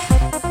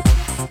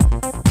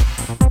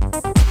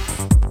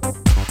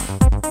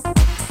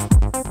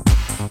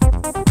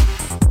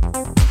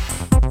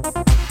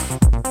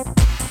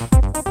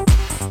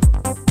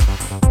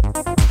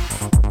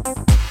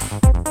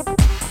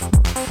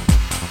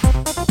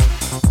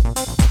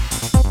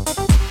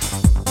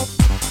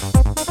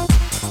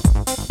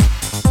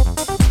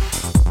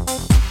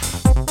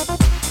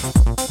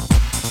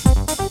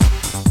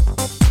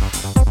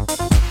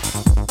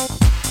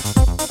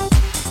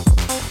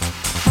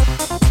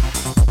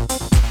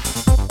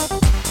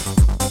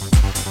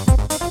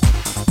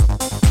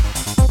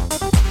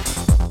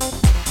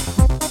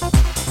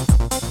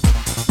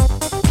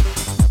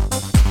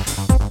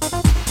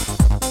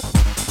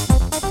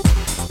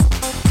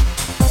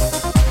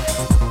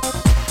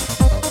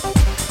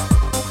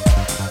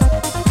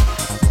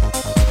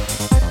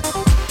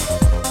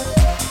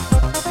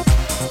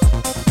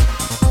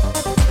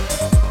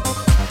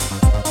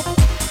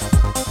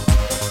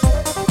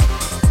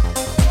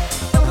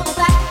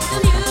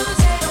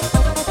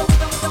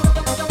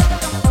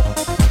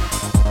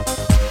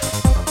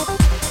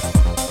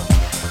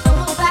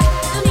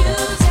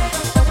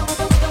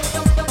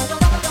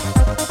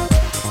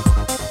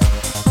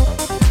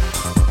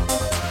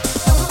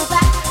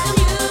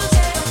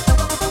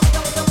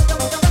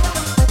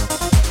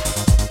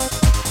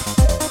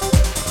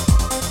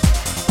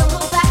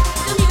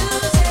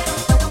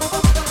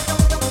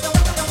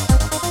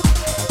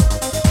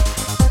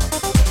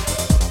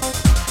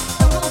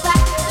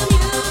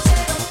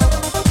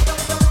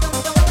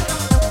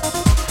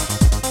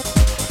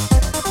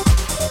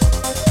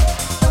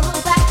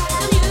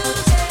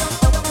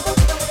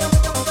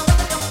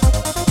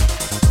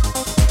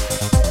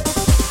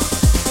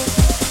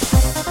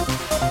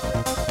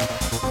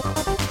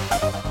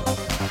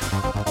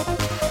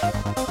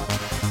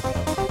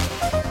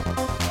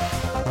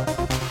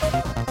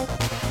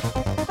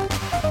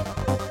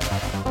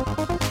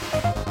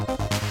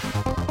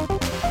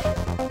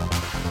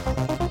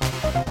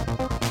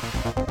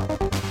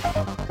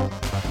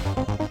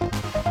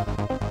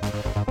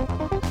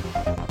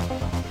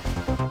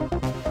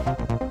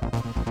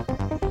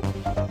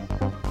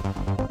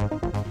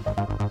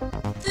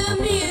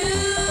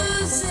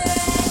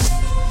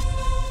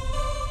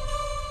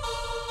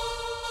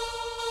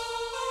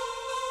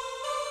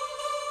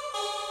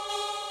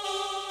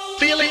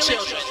 Feel it,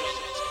 children.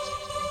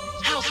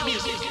 House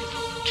music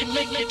can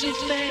make you do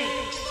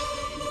things.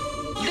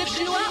 Lifts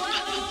you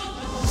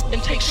up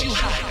and takes you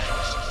higher.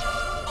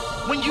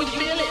 When you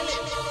feel it,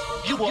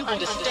 you will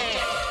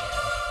understand.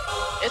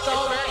 It's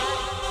alright.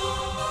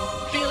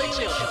 Feel it,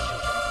 children.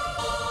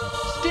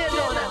 Stand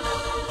on up.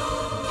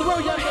 Throw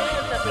your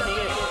hands up in the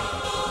air.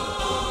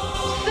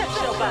 Set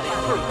your body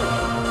free.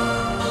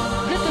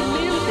 Let the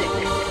music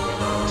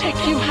take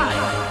you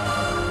higher.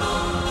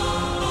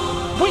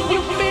 When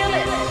you feel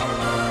it,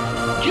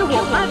 you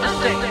will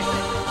understand.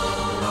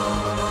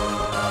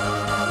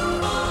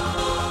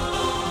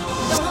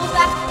 Don't hold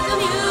back the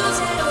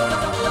music.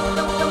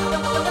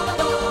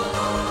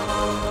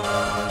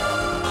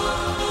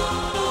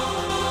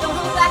 Don't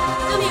hold back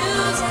the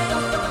music.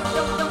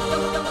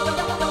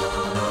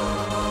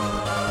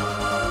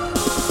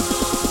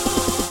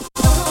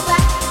 Don't hold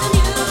back the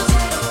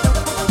music.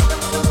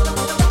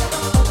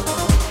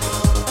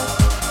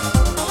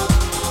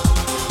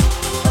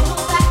 Don't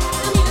hold back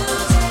the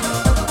music.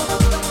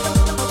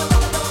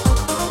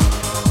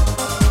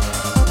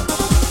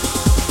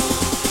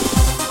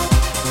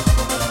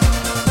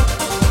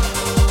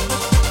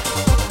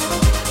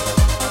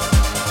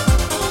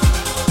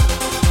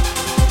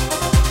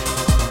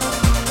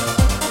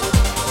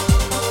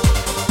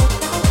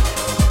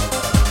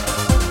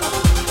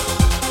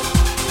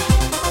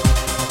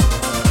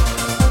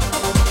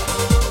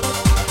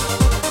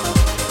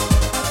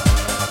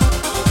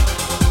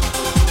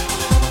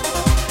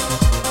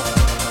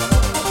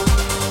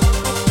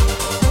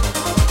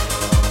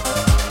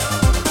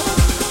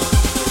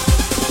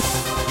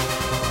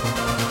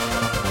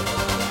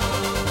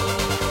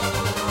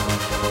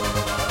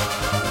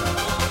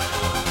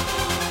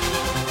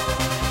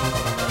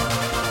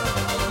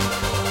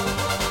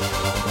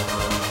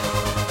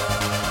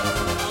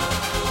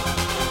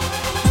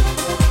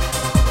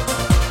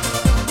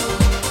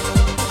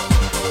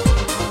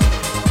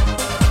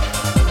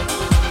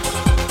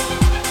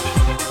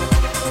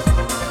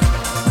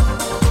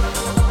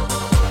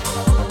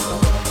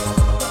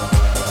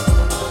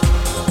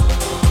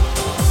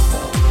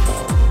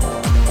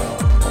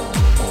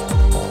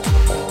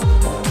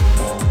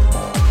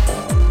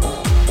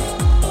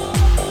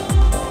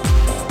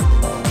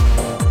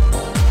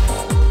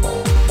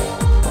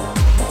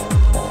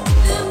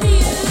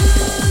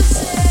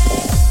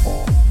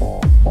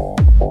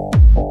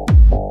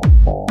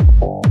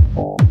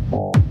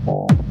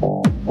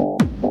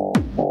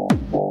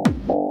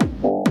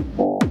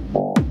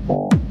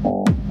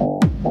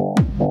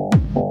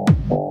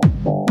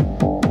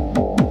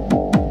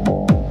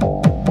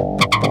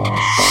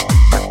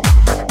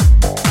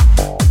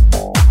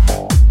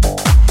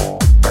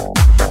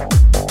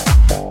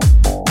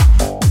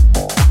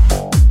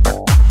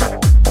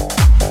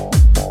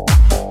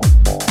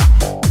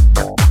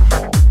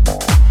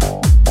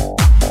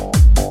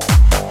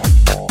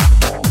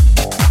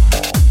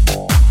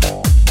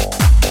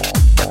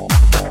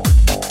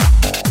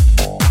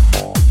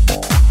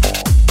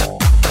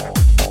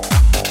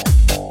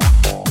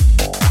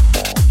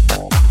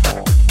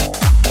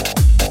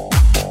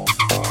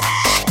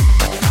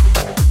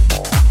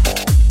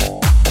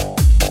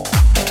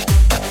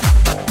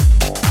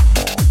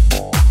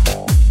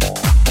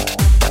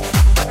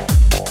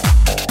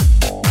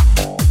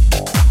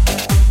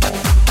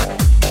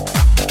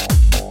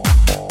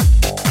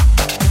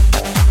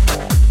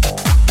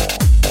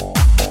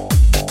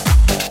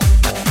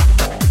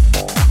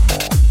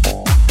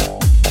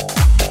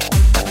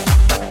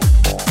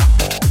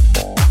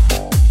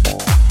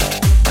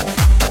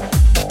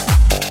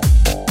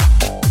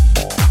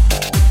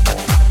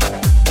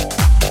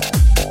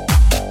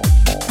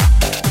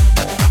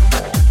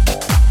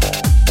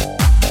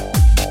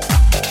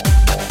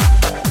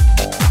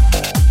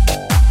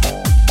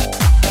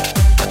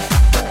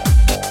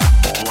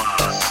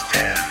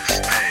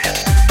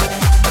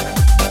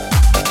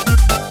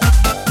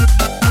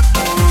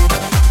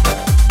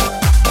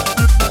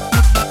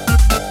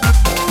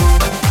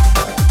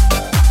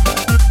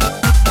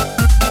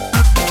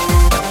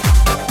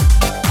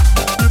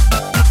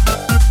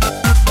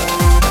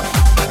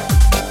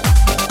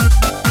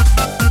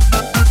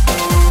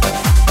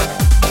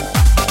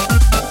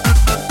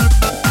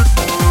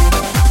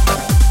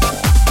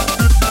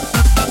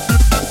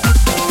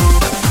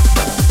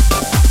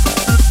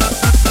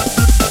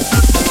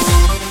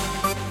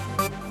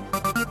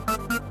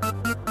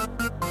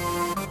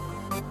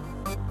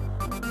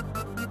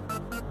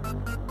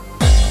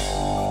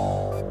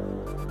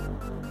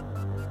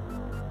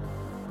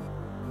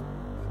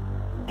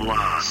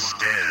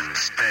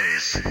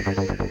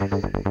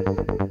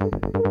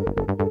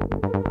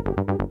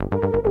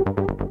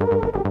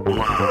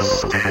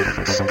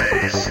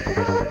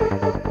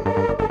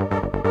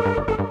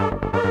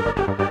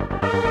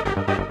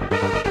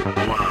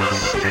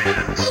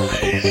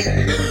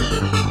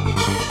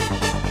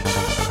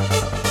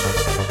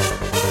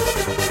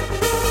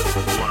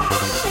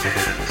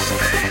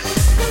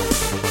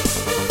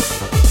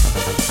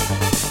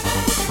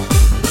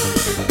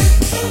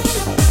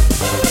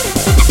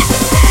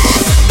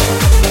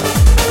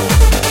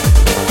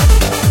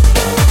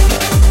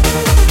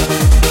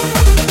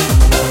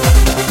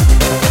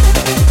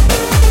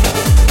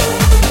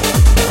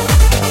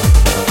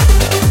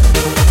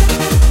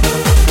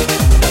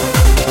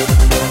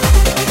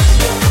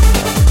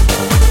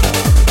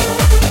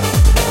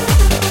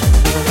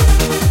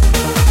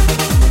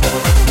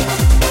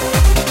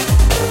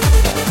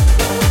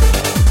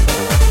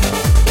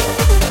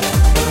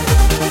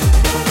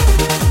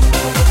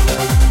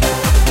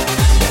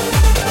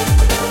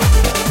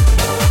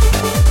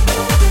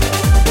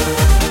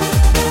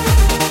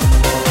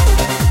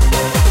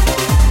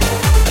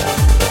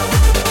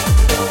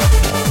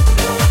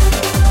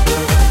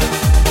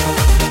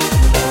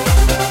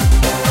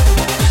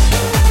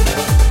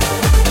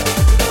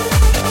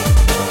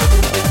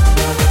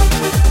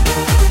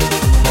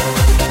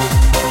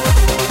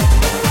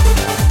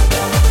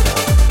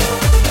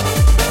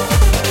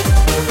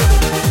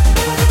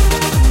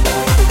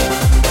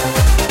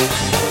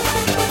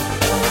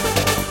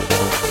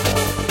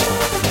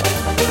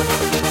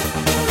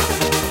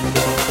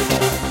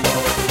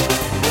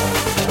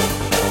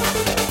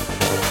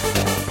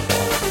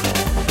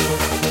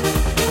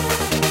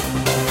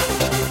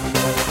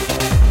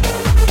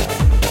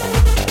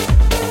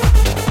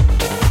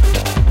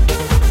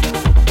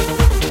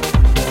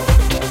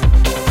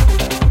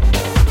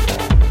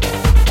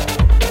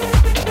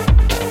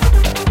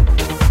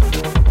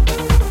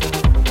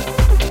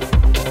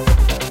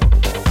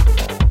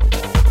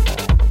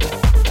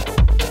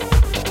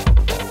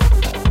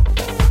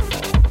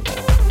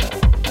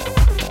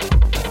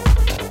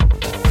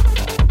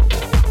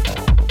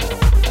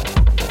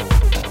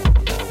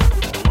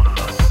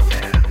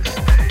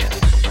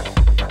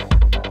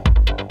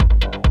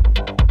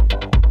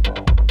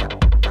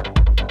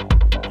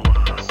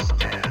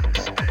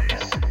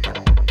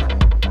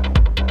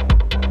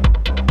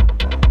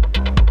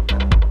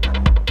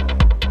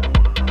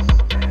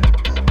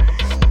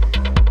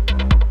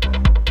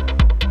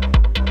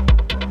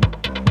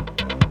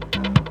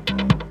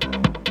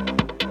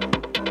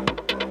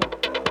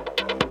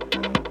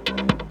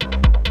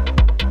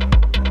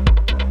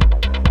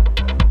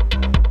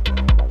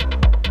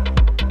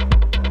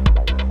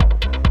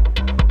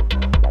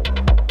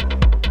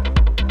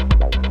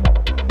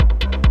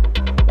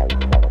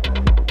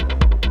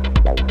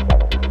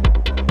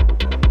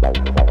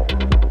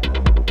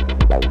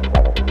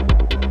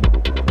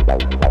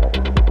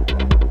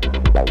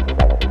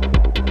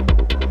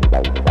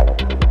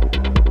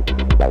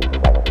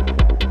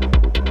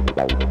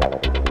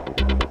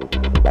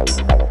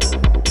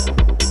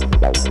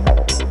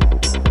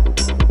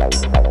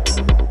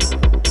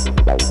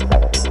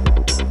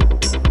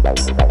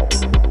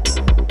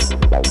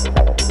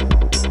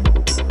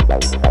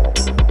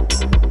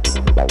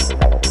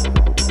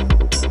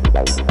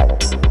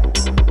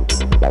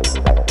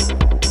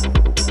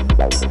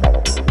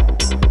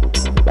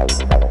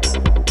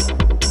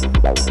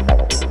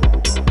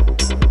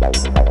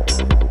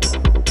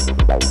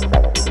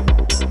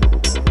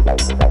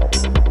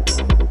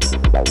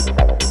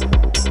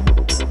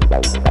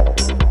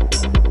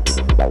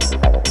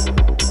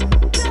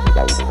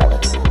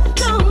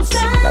 Don't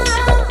stop.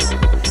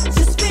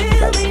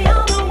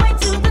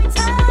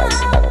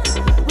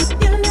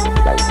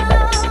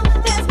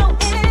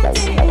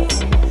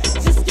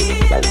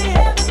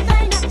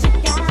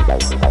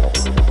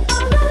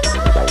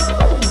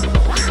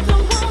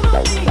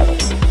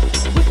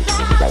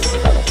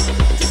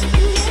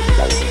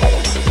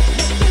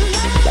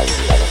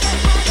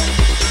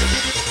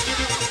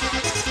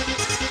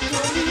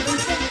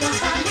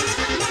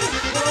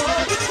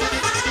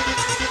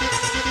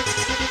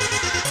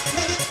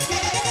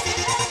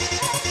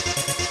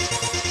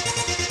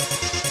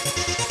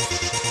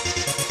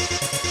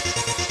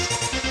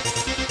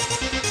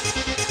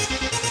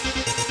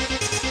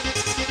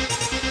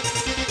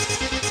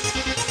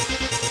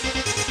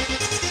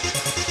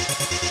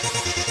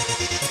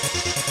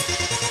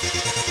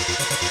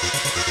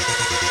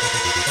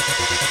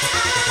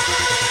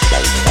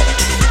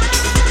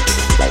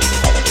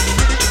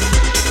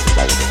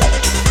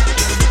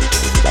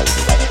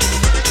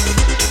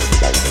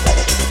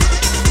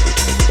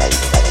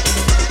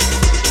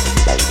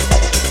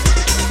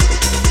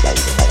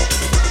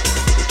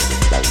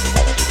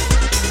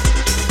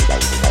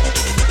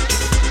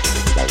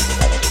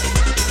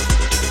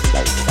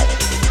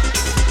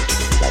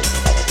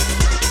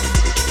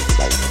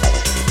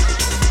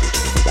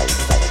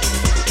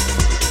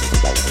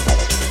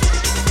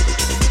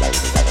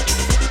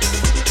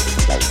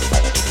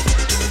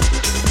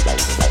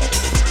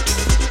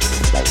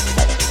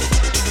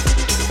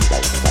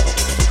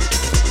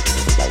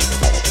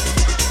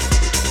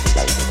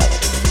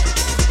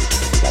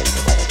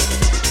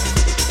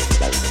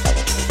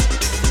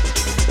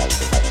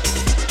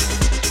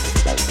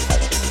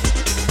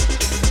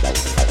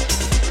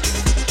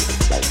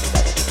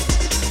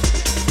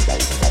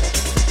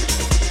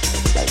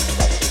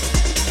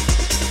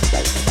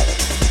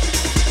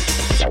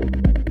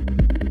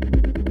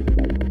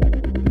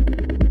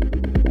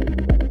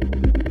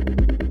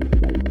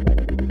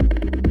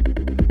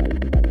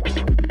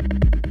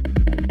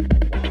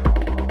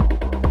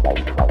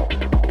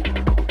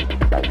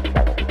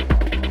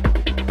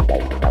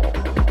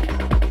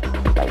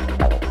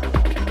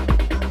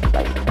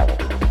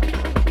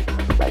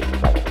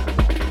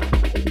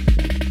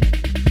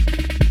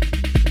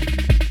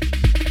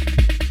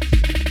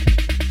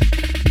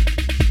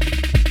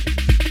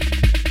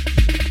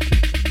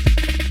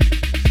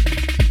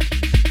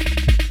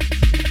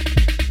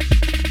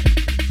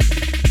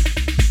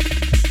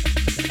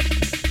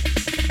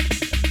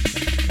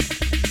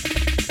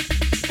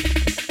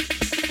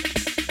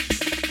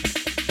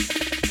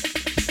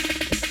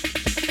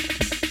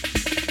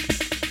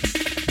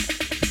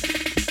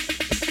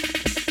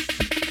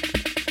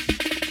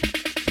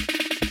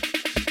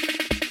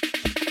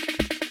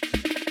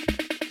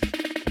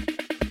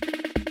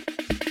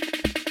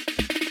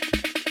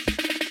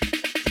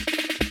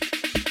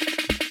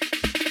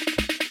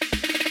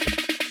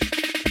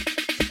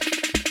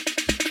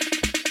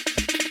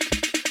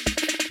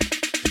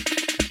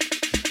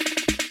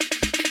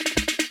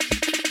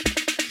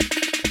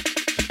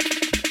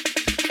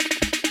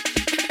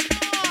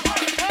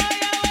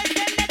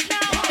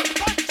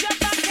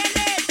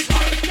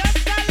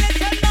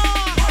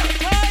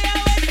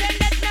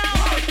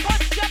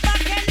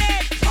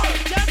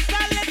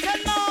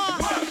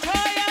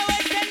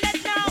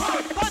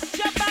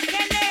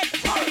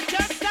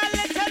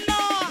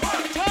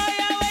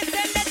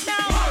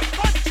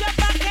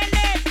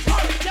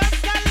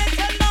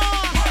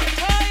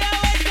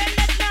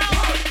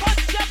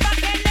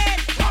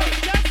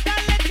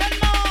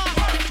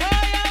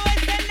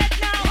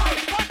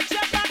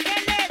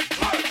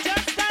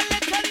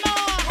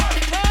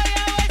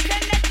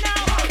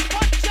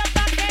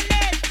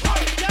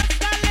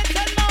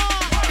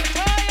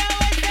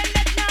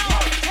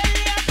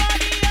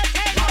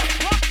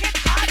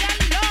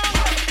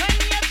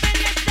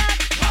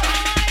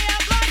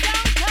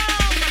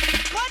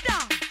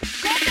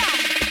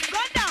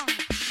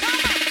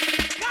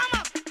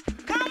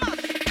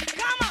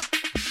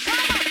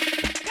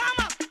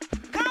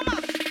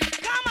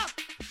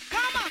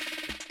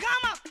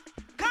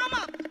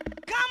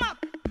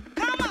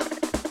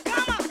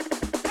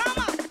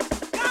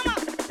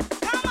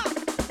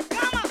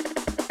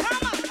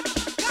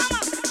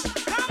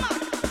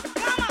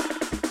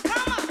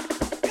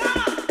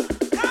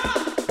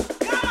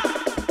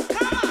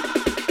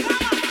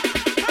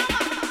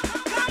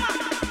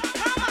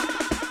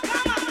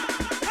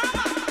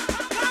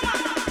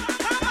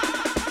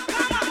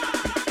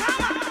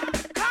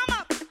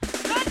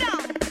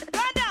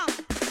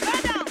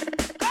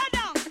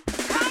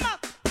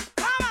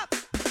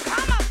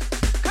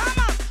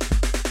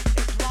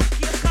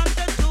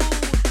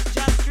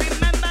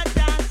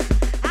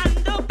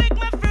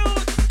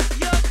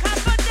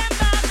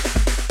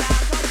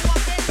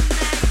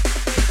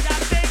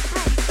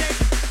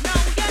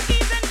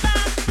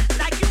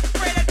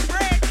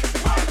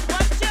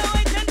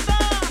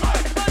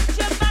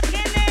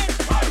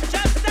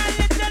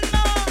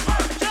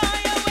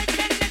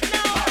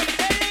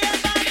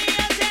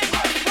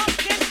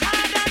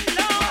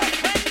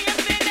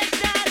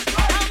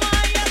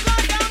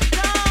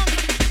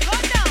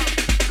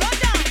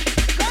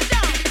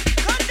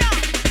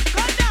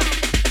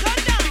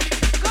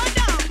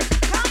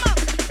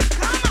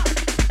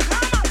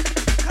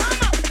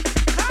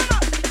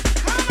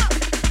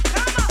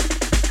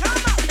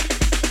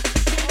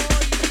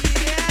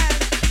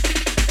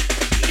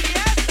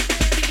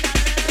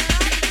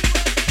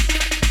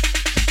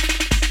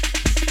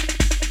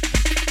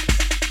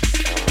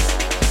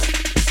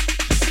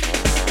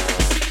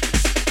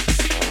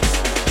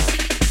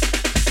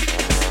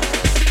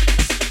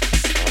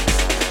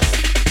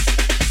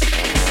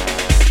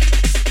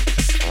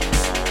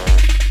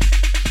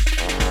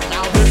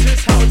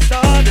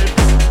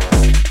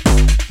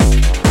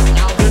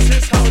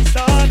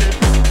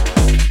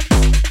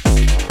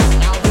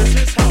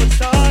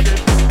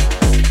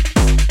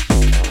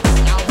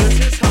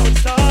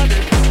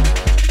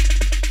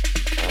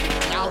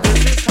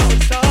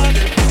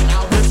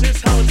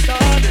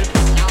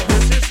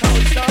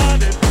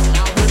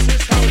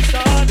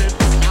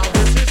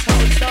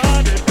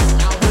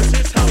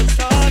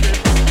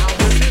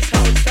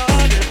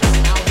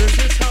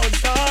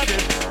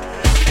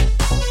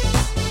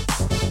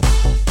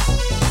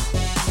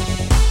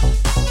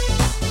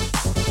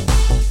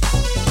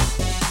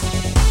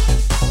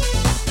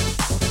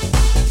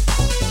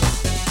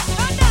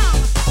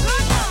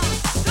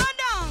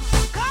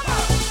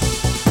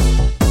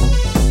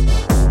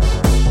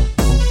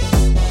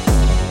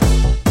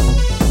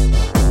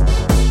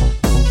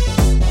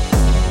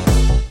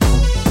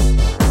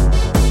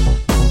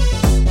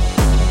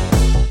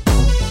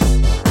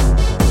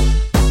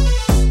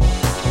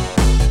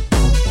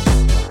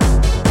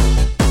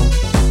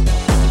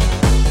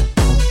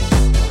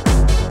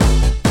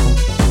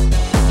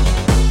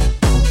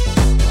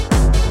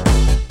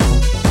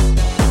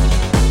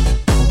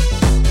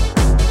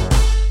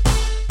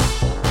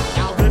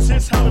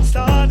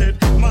 started.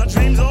 My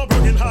dreams are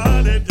broken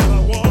hearted. Yeah, I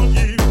want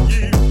you.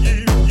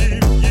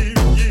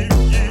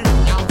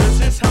 This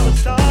is how it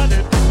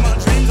started. My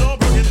dreams are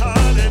broken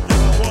hearted.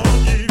 Yeah, I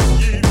want you.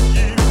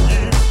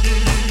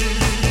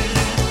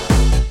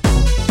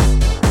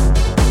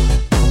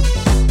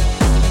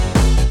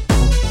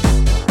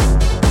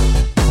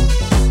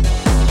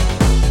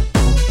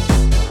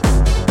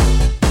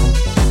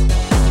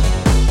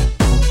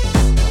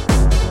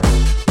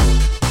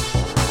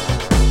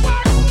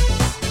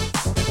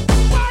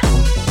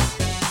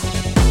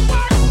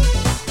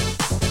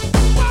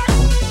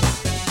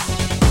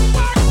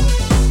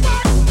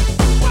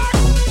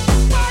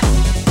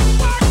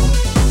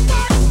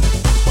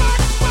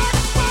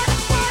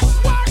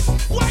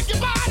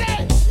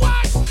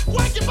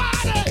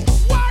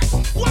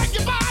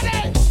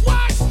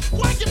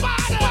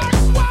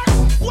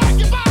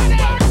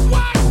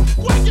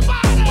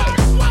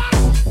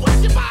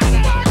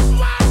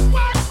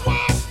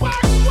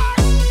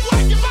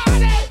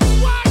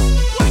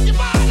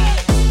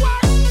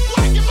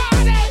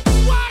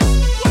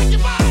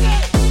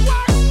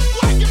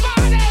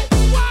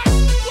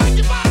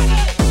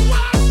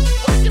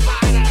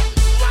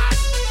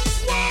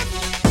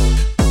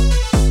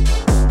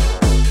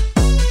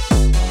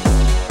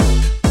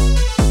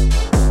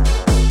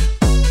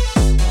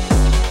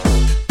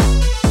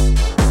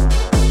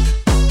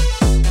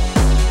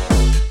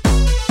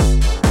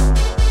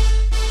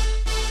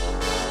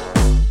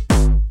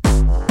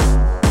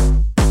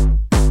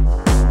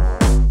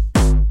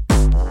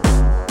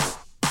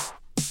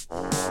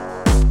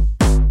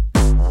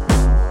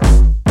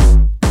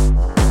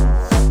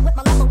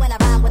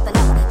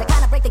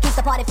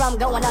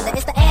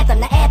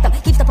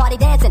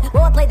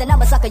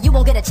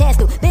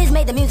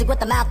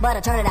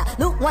 Turn it out.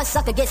 Loot one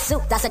sucker, get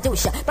soup, that's a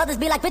douche. Brothers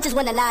be like bitches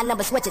when the 9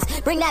 number switches.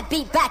 Bring that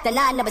beat back, the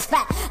 9 numbers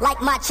fat.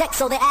 Like my check,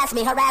 so they ask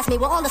me, harass me.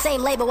 We're on the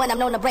same label when I'm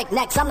known to break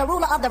necks. I'm the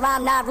ruler of the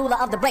rhyme, not ruler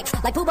of the breaks.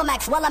 Like Pooba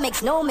Max, well I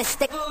makes no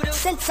mistake.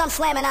 Since I'm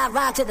slamming, I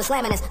rhyme to the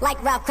slammingest.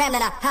 Like Ralph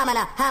Cramden, I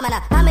hamina.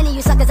 How many of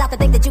you suckers out there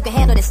think that you can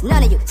handle this?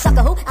 None of you.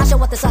 Sucker who? I'll show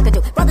what the sucker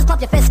do. Brothers pump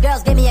your fists,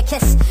 girls give me a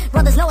kiss.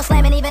 Brothers know it's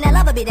slamming, even their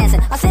lover be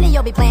dancing.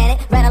 Arsenio be playing it,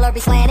 Red Alert be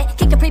slaying it.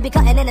 Kick Capri be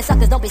cutting in, the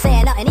suckers don't be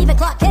saying nothing. Even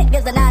Clark Kent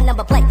gives the 9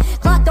 number play.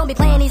 Clark don't be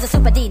playing, he's a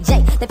super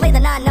DJ. They play the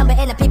 9 number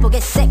and the people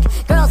get sick.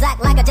 Girls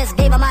act like I just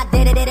gave them my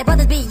day-to-day.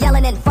 Brothers be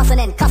yelling and fussing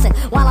and cussing.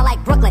 While I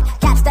like Brooklyn,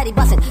 cats steady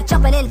bussin'.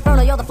 Jumping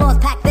inferno, yo, the floor's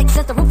packed thick.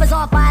 Since the roof is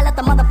on fire, let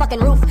the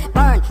motherfucking roof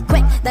burn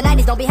quick. The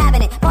 90s don't be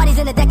having it. Parties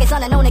in the decades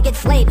unknown to get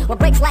slayed. With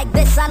breaks like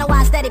this, I know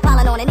I steady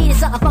piling on. It needed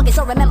something funky,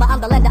 so remember I'm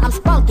the lender, I'm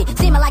spunky.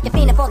 Seeming like you're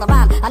fiending for the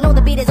rhyme. I know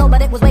the beat is over,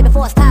 but it was way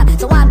before its time.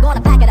 So I'm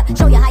gonna pack it up,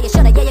 show you how you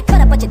shoulda. Yeah, you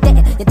coulda, but you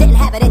didn't. You didn't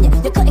have it in you.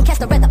 You couldn't catch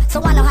the rhythm,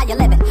 so I know how you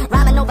living.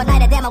 Rhyming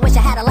overnight, damn, I wish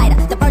I had a lighter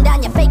to burn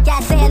down your fake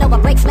ass saying over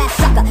break smash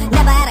sucker.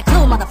 Never had a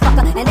clue,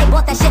 motherfucker. And they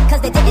bought that shit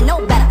cause they didn't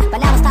know better.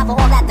 But now it's time for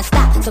all that to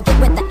stop. So get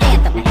with the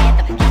anthem. The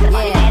anthem, keep the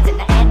party dancing.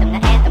 The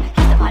anthem,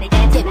 keep the party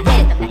dancing. Get with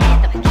it. The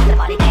anthem, keep the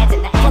party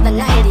dancing. For the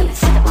 90s,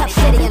 tough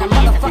city in a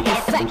motherfucking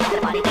effect. You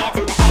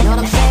know what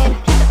I'm saying?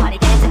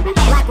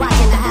 Black Rock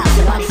in the house,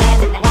 you know what I'm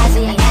saying?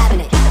 Wazzy ain't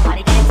having it.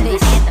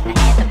 Peace.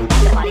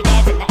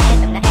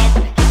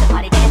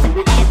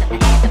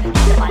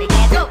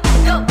 Go,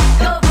 go,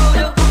 go,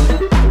 voodoo.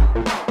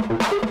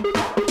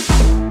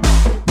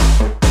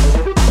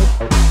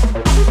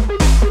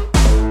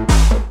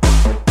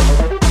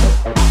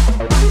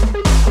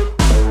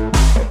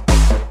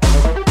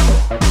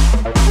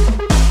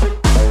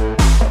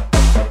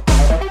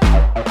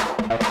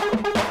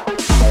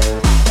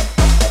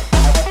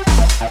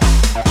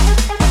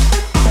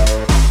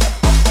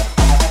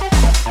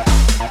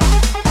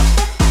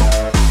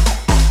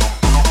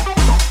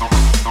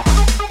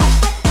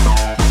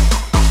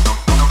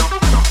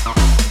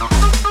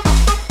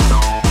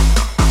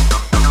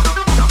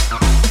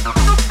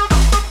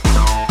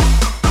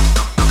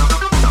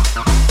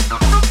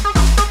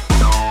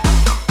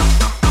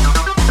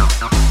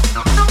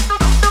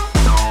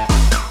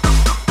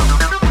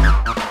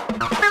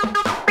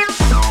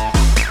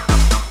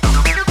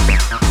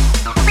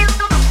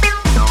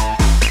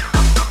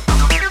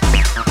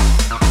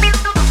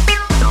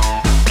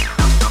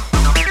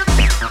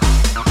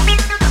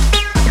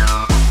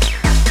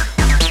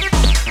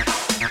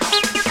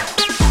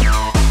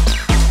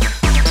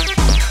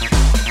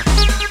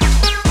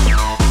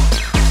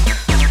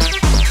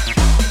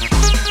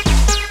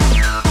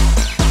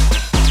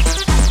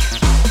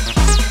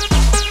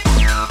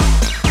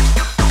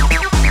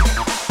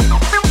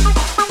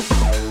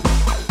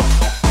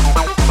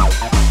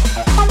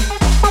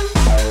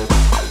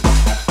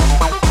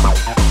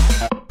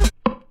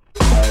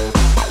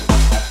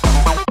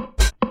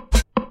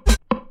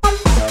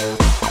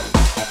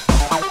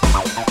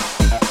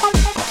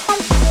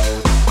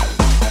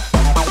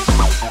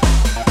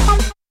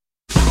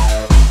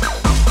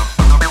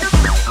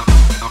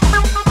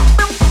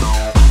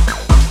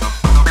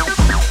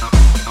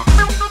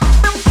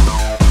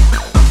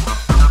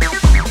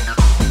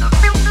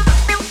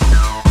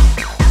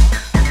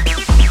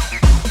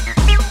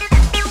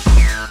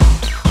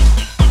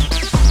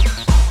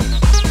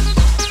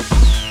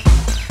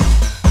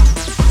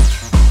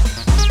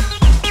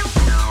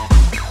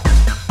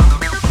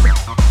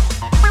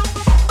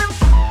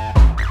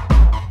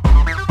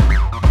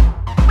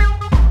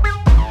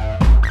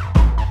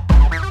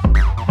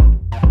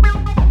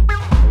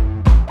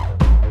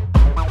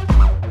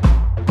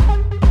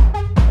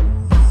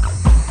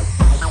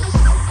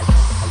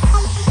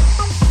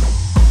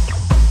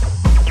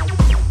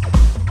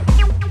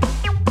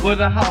 with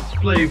a house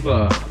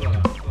flavor.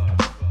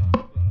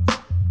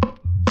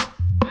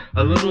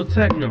 A little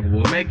techno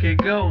will make it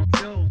go.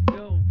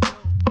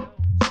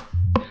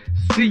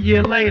 See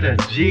you later,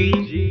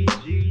 G.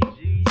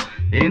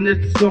 In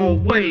its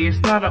own way, it's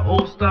not an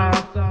old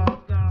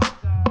style.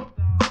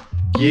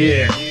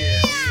 Yeah.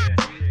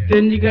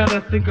 Then you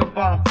gotta think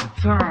about the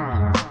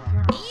time,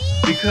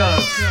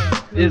 because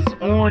it's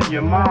on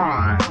your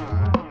mind.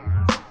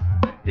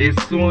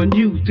 It's on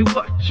you, do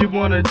what you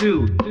wanna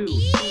do.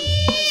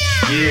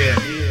 Yeah,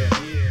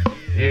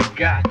 it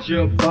got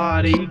your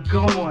body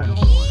going.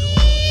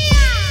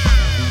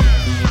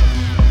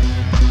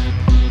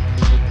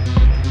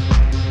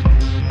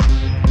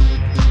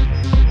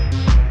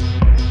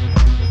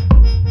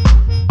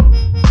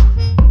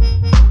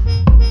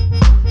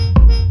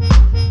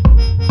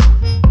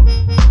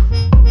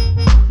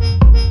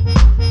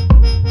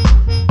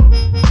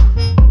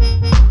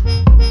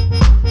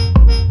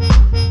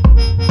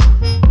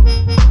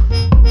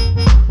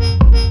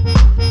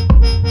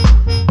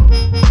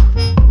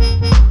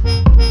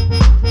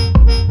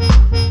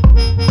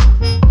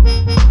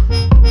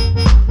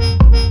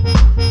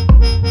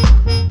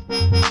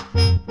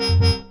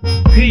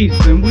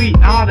 And we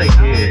outta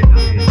here.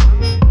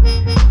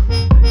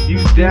 You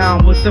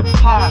down with the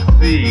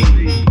posse.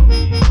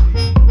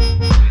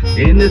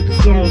 In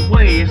its own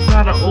way, it's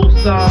not an old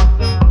style.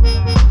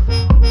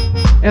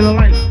 And I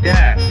like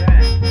that.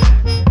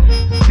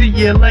 See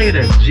you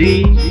later,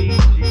 G.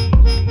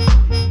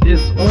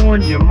 It's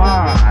on your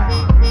mind.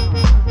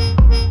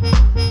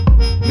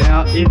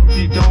 Now if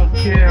you don't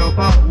care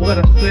about what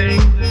I say,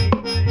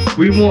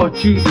 we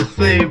want you to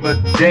save a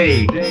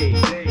day.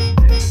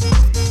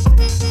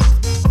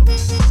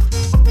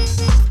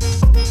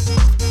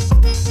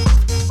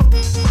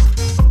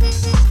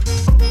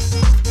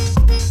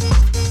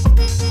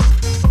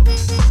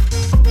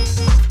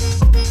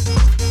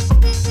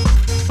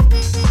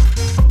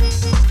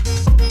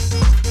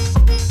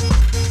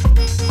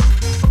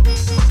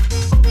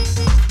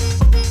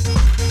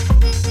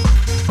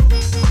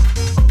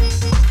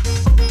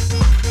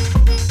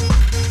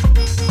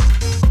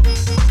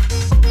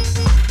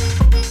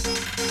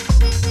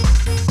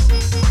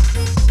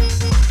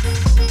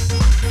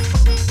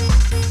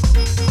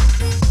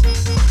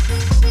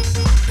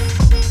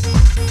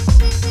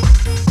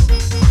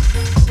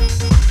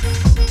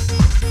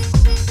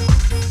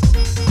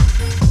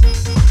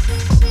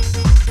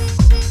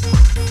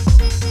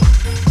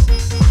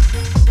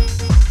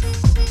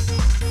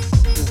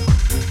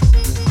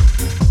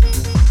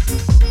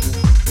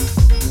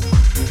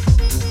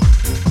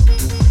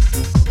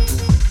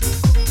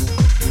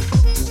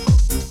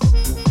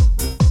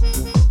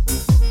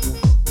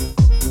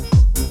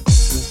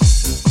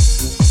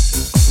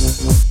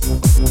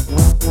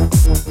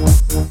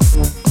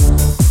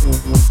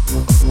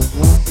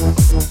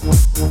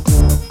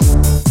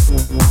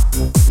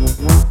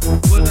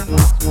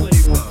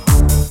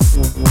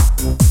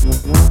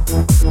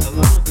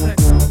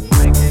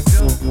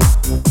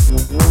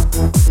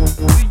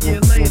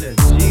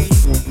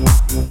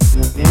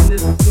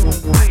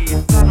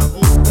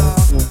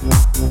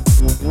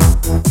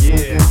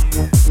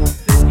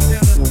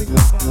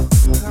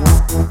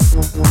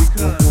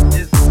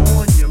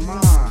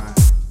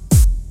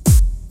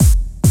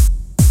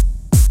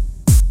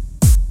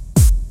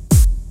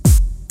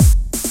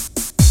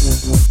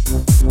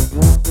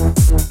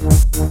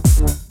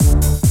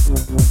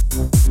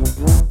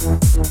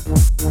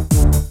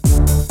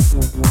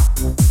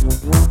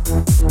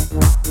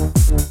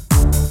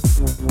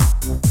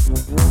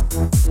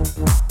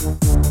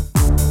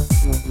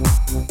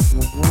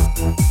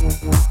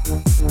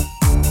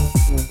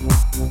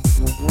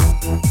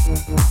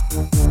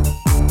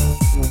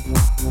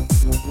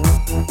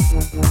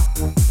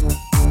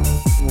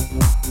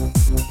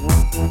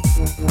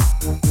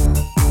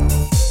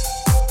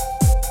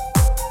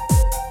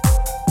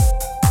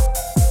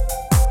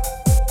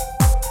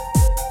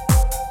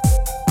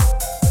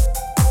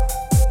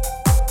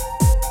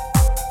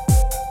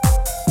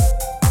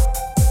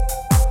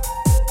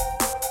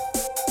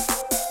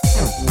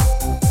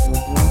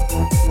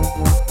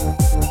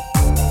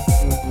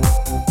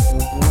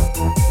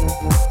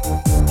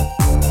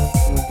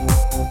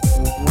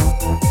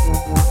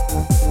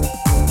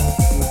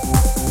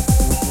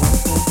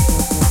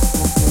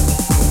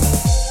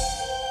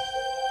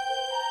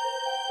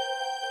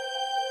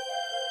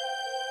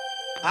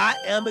 I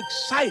am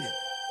excited.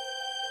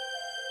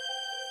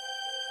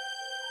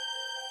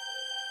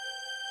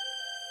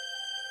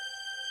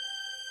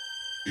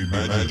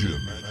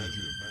 Imagine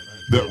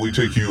that we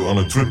take you on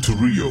a trip to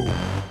Rio,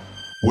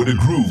 where the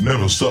groove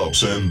never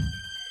stops and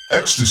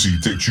ecstasy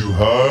takes you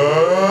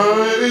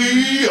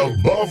high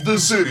above the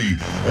city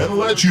and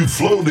lets you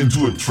float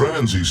into a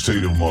trancy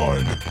state of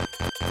mind.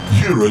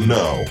 Here and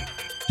now,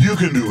 you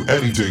can do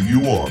anything you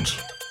want.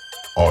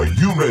 Are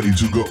you ready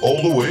to go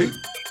all the way?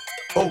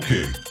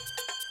 Okay,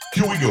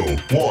 here we go.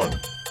 1,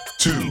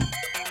 2,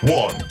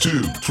 1,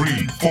 2,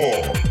 3,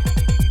 4.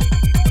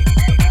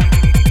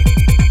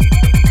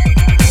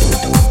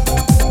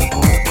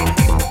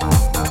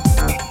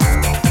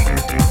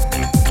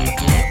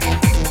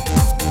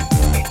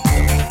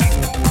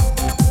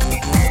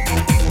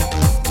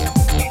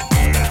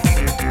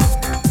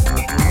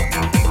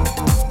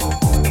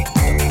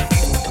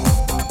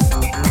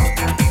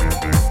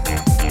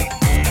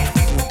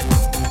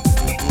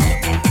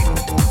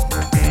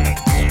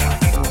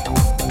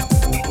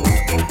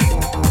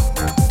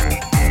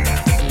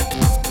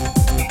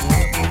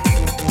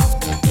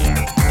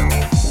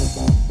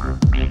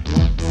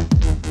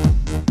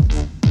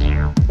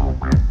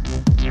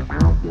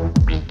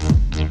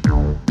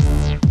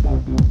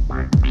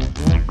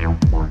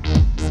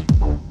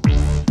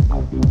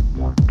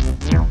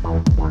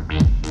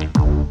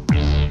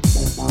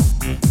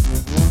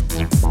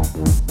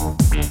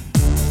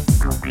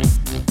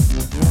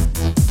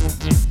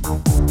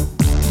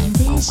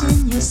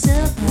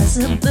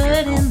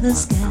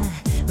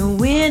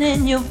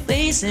 your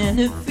face and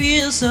it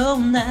feels so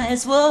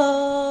nice. Whoa,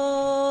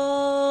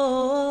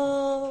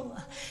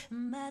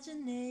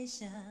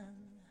 imagination.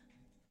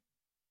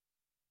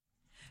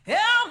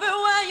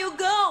 Everywhere you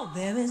go,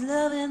 there is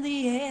love in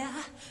the air.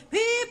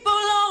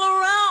 People all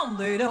around,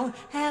 they don't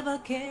have a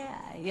care.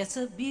 It's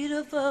a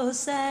beautiful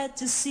sight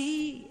to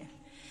see.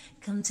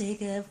 Come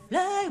take a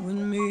flight with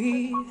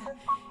me.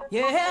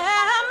 Yeah,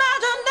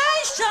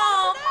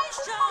 imagination.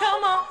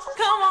 Come on,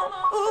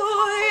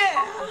 ooh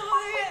yeah.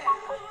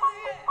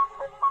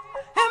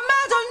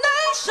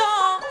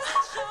 Imagination.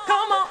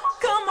 Come on,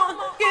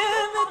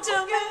 give it to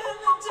me.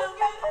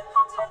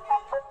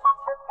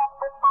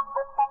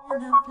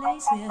 In a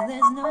place where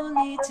there's no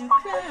need to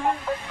cry,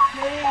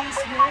 place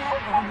where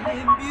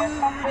only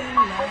beauty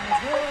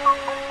lies.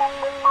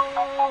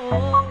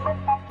 Oh.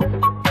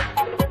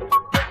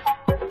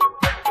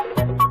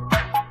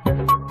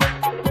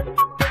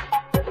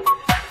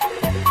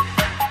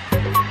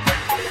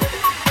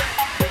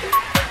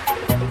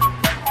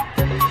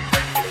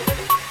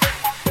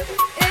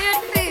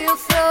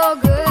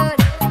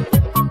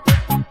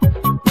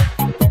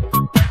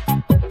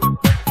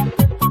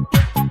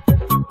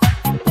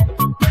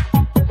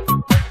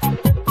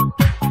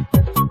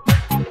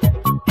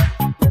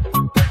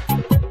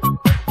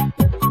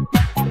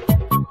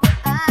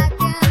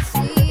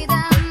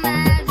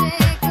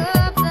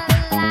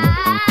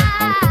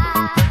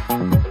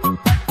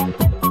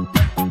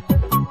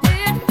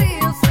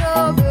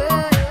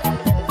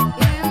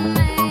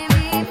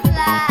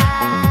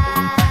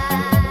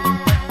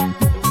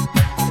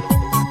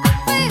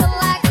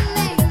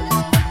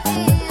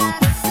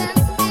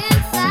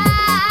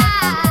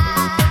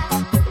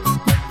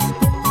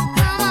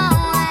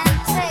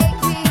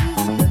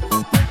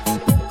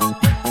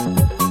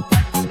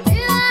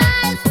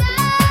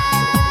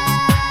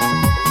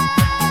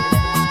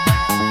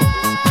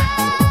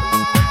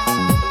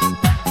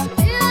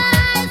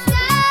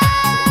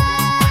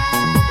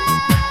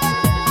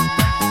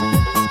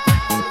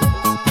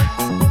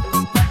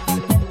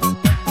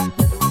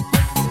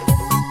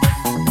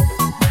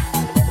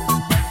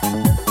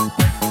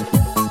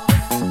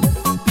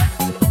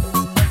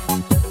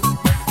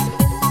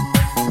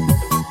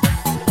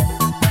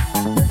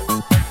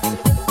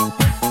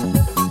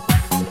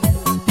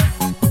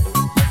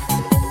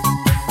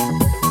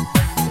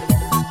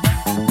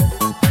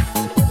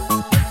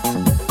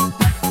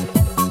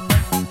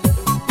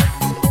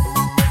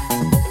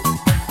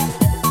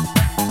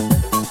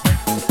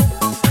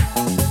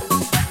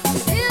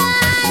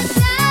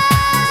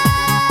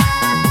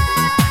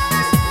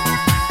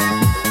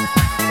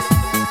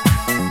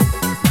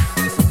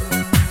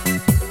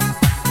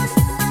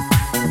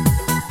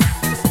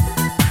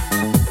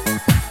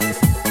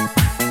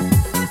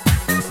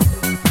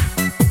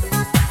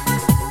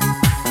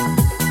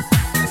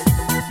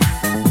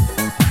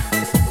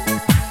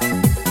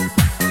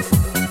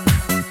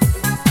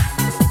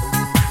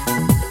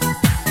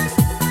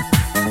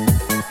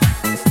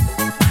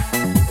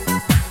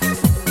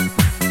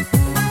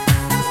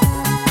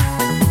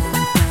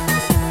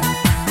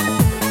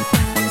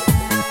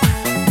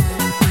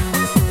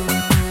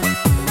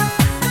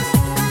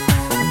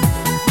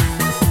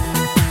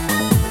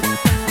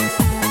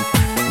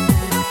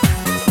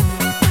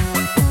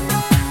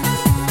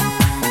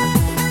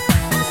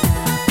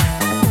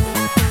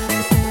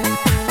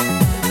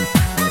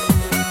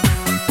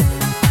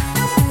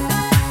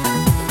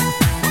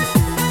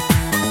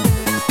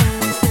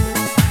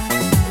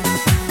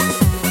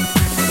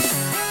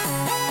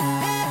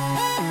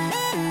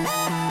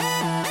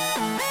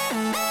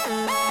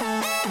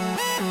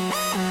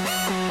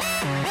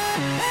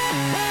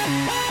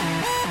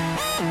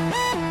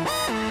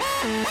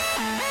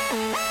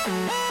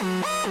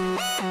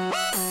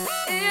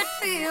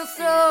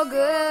 so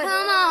good.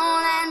 Come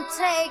on and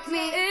take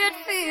me. It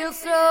feels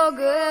so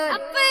good. I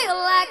feel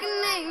like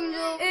an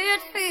angel.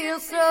 It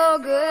feels so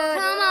good.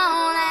 Come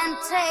on and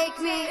take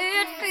me.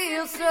 It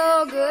feels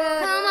so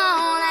good. Come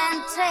on and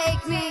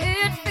take me.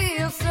 It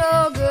feels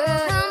so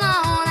good. Come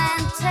on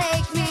and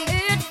take me.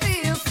 It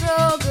feels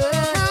so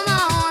good. Come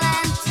on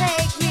and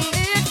take me.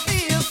 It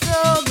feels so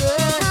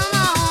good.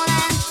 Come on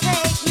and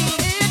take me.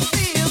 It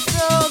feels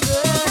so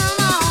good. Come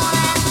on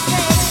and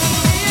take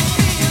me. It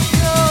feels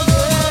so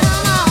good.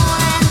 Come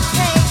on and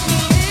take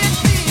me. It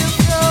feels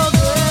so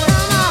good.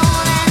 Come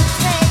on and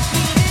take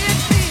me. It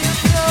feels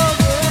so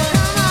good.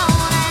 Come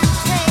on and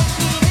take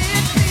me.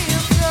 It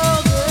feels so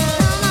good.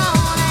 Come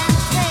on and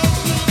take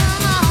me.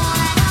 Come on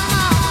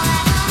and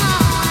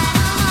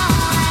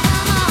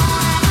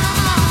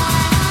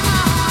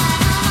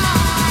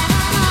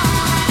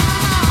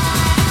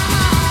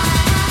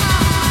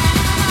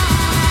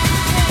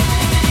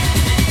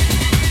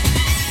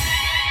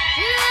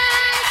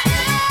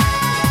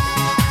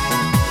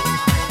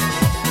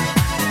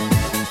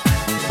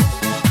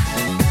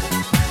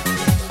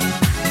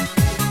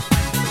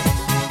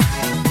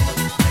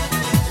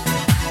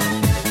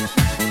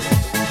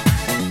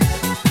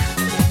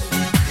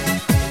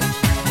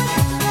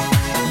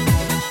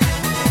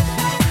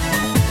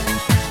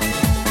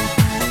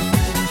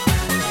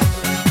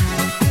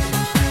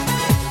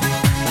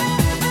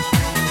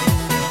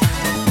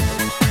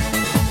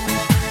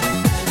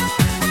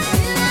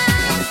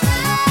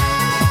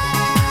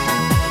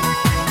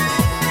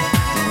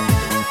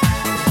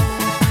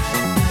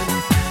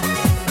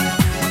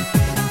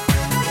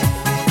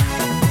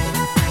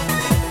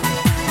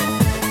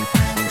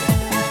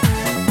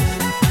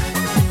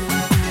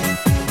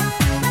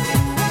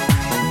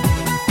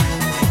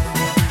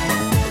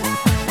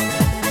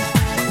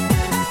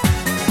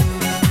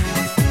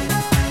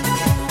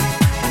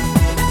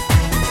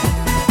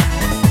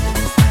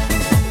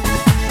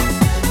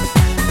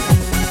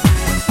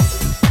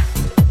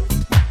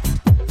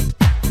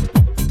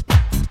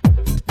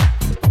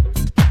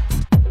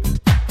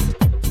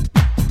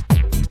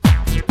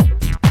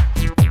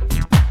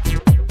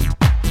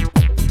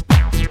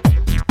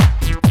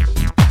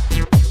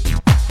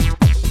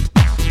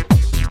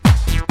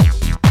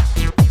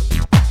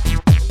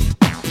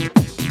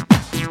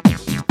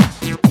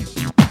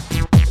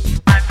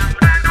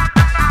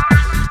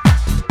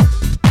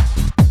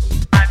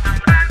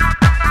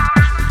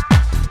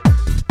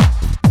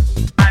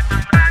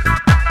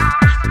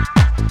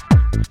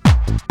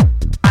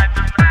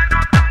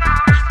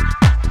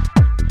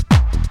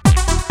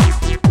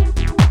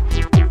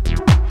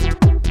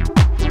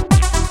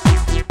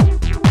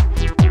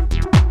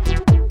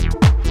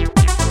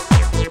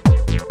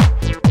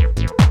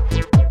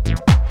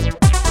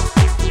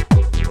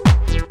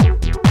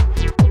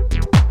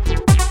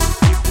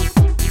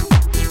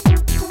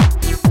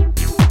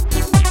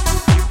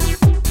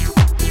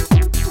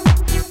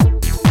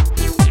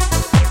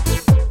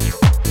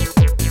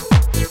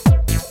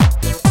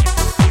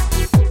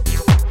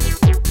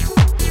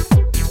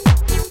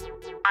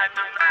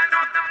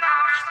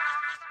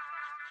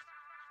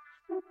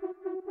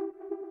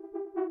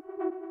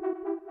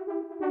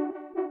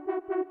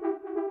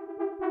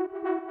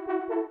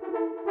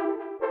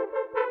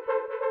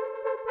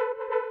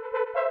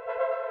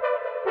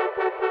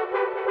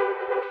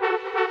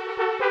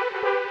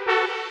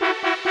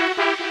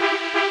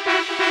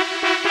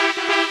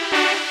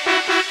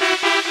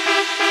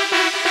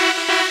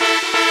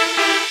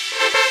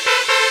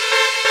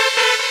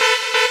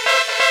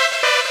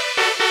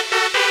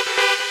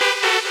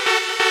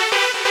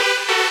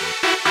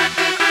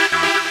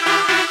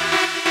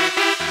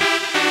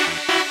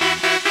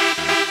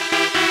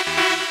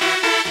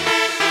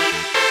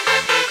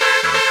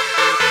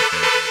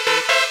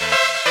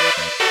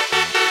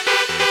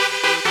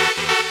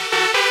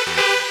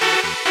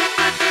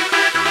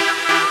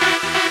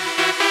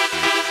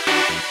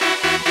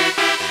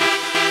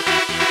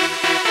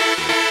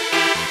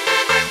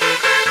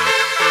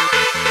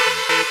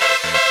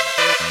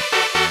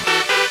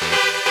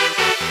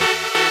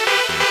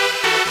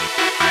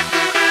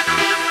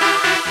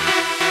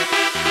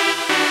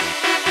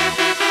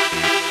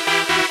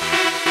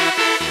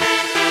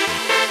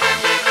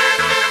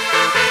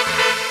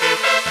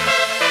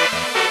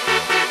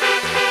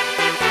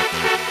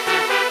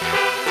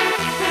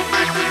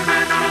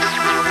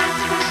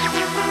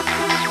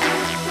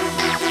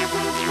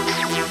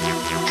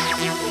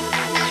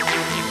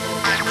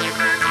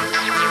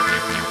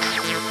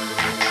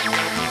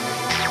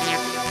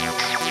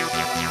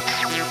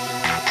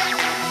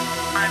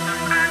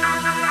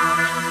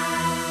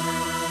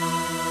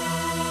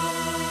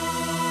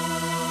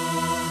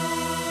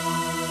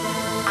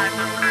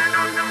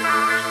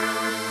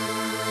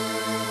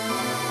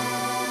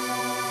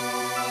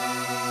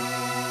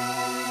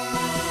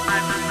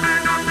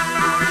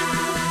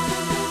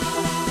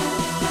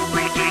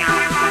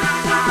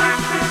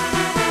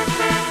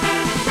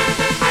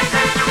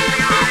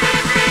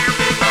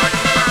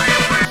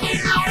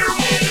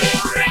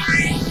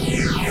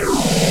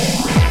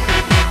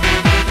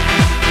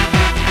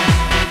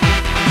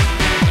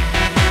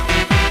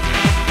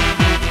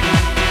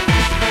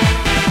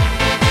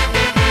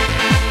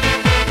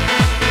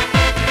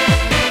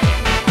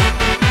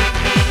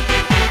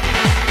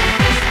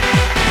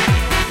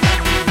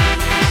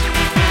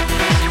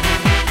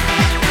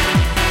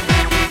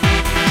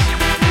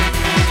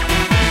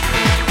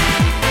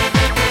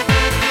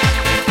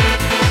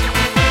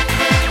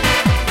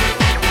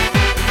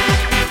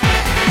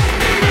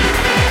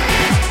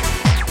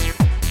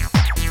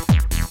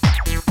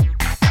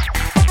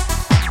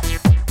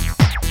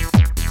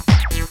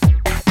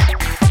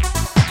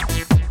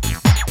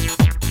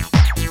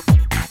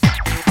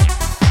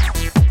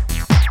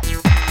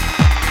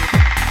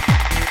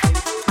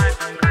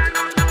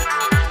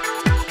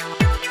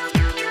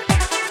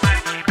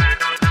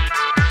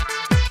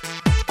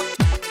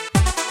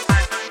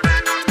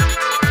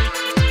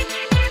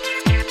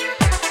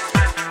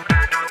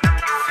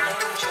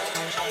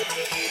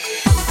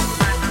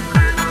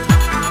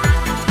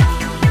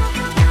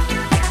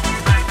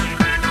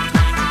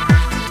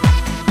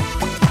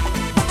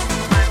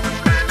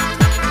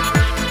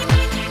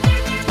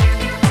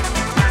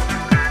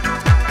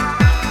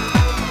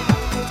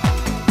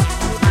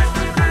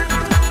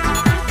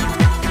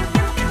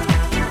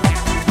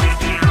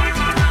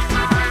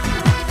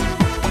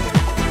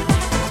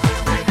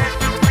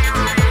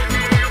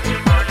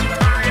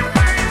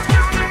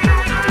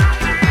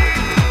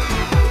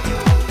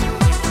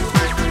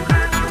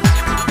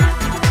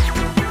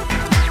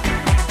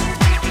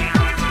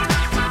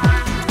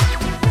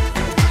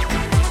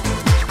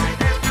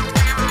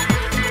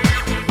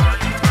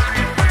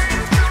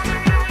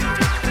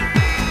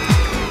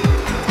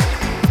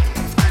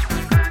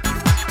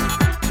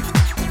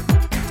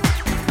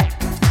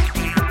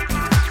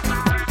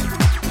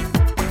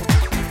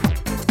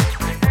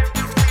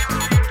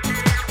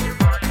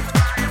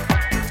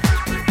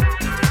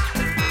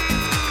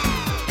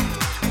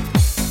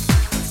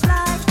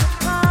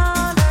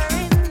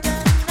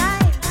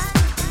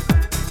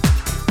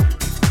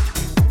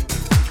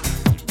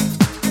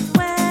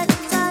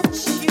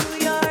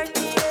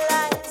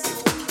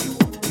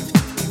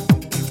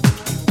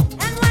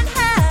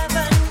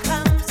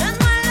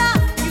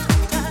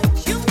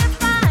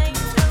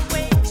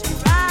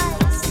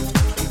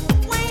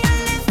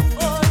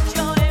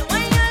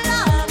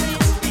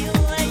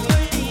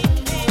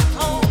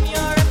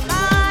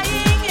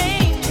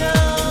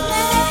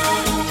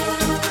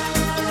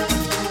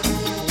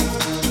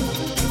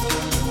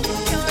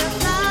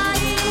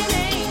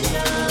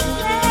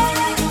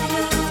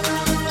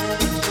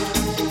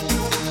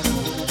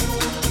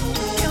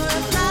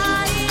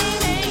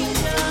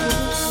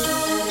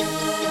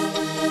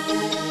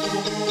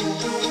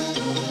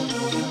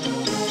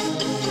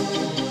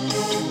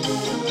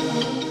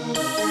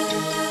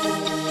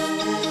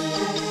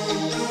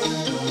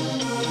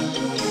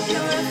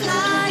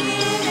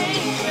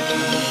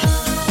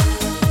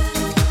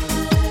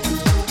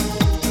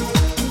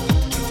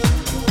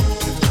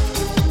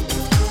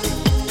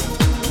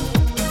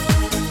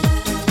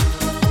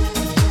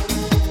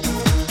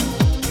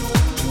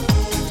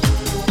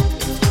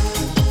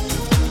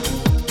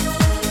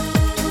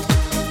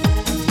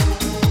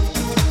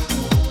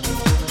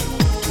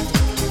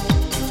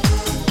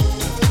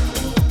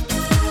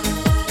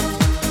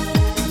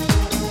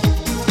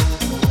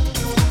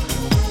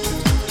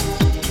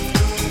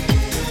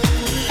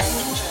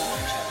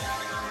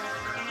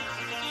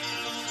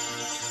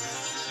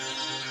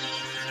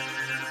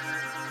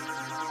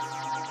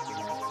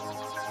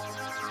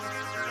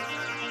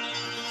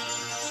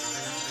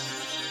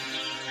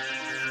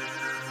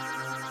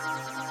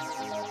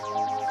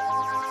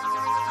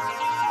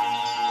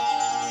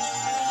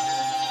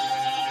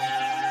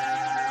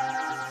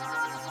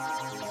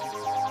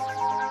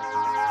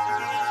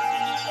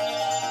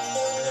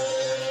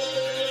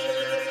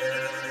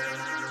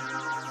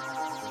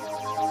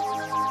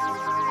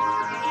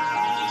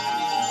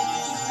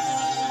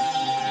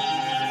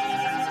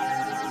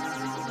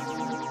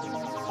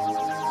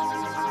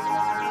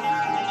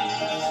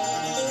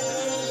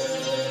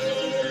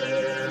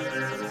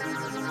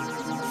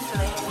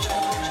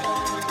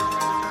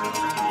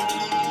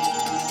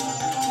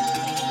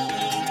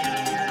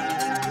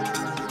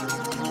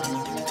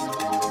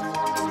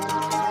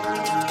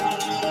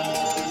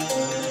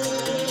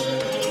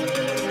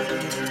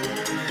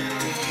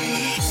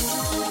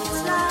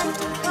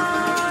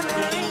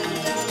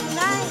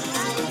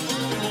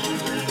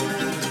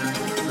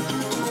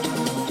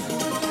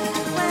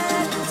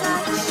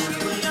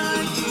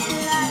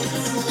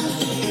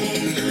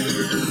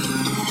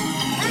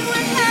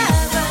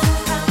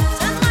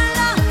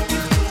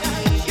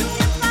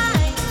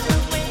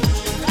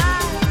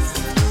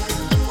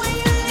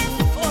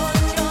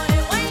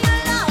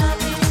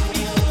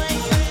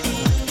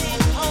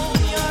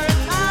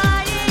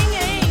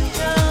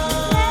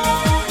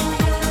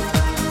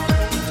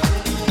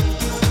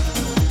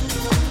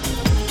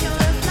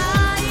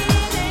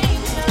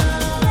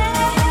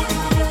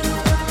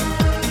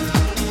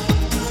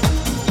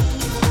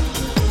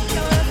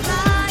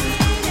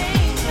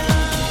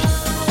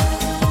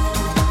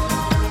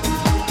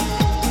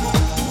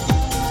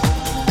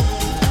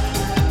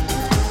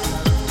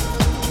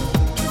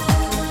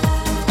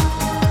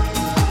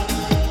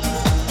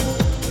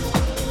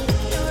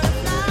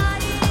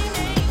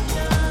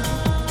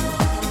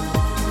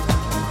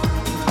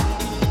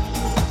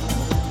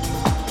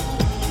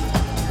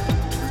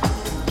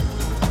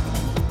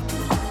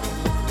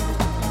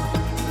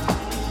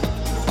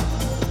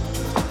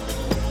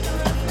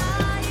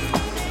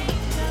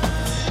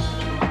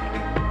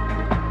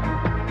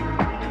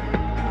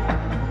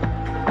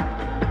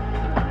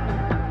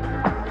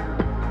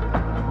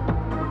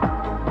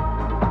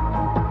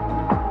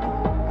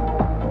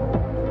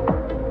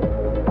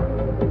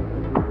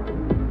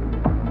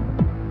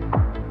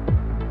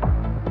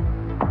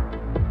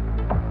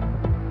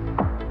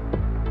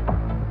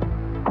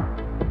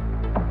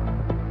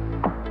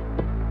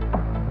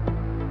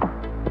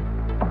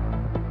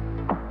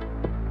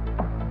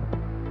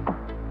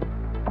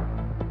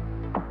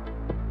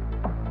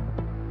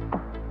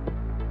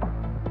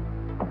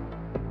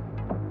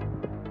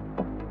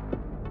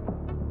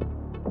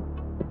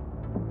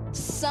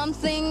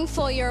something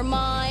for your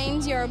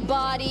mind, your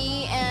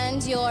body,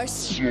 and your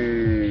soul.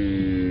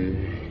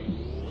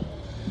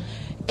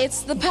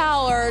 It's the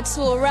power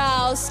to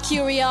arouse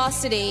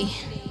curiosity,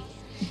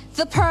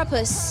 the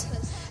purpose,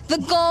 the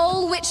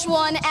goal which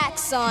one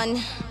acts on.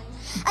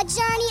 A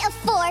journey of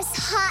force,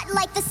 hot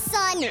like the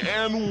sun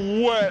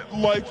and wet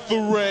like the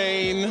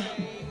rain.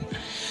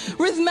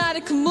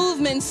 Rhythmic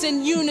movements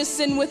in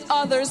unison with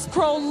others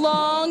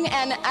prolong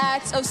an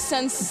act of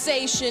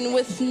sensation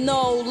with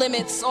no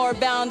limits or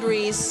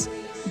boundaries.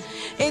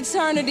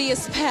 Eternity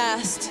is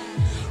past,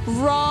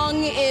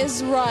 wrong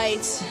is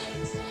right.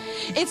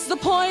 It's the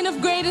point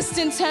of greatest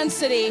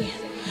intensity,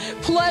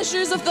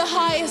 pleasures of the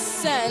highest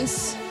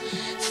sense,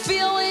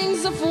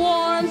 feelings of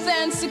warmth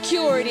and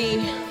security.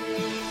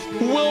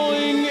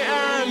 Willing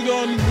and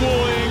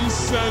unwilling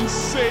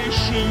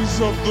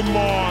sensations of the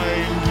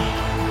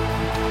mind.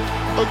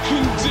 A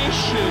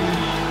condition,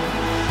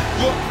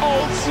 the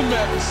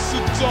ultimate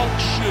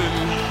seduction,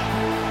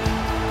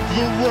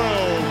 the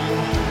realm.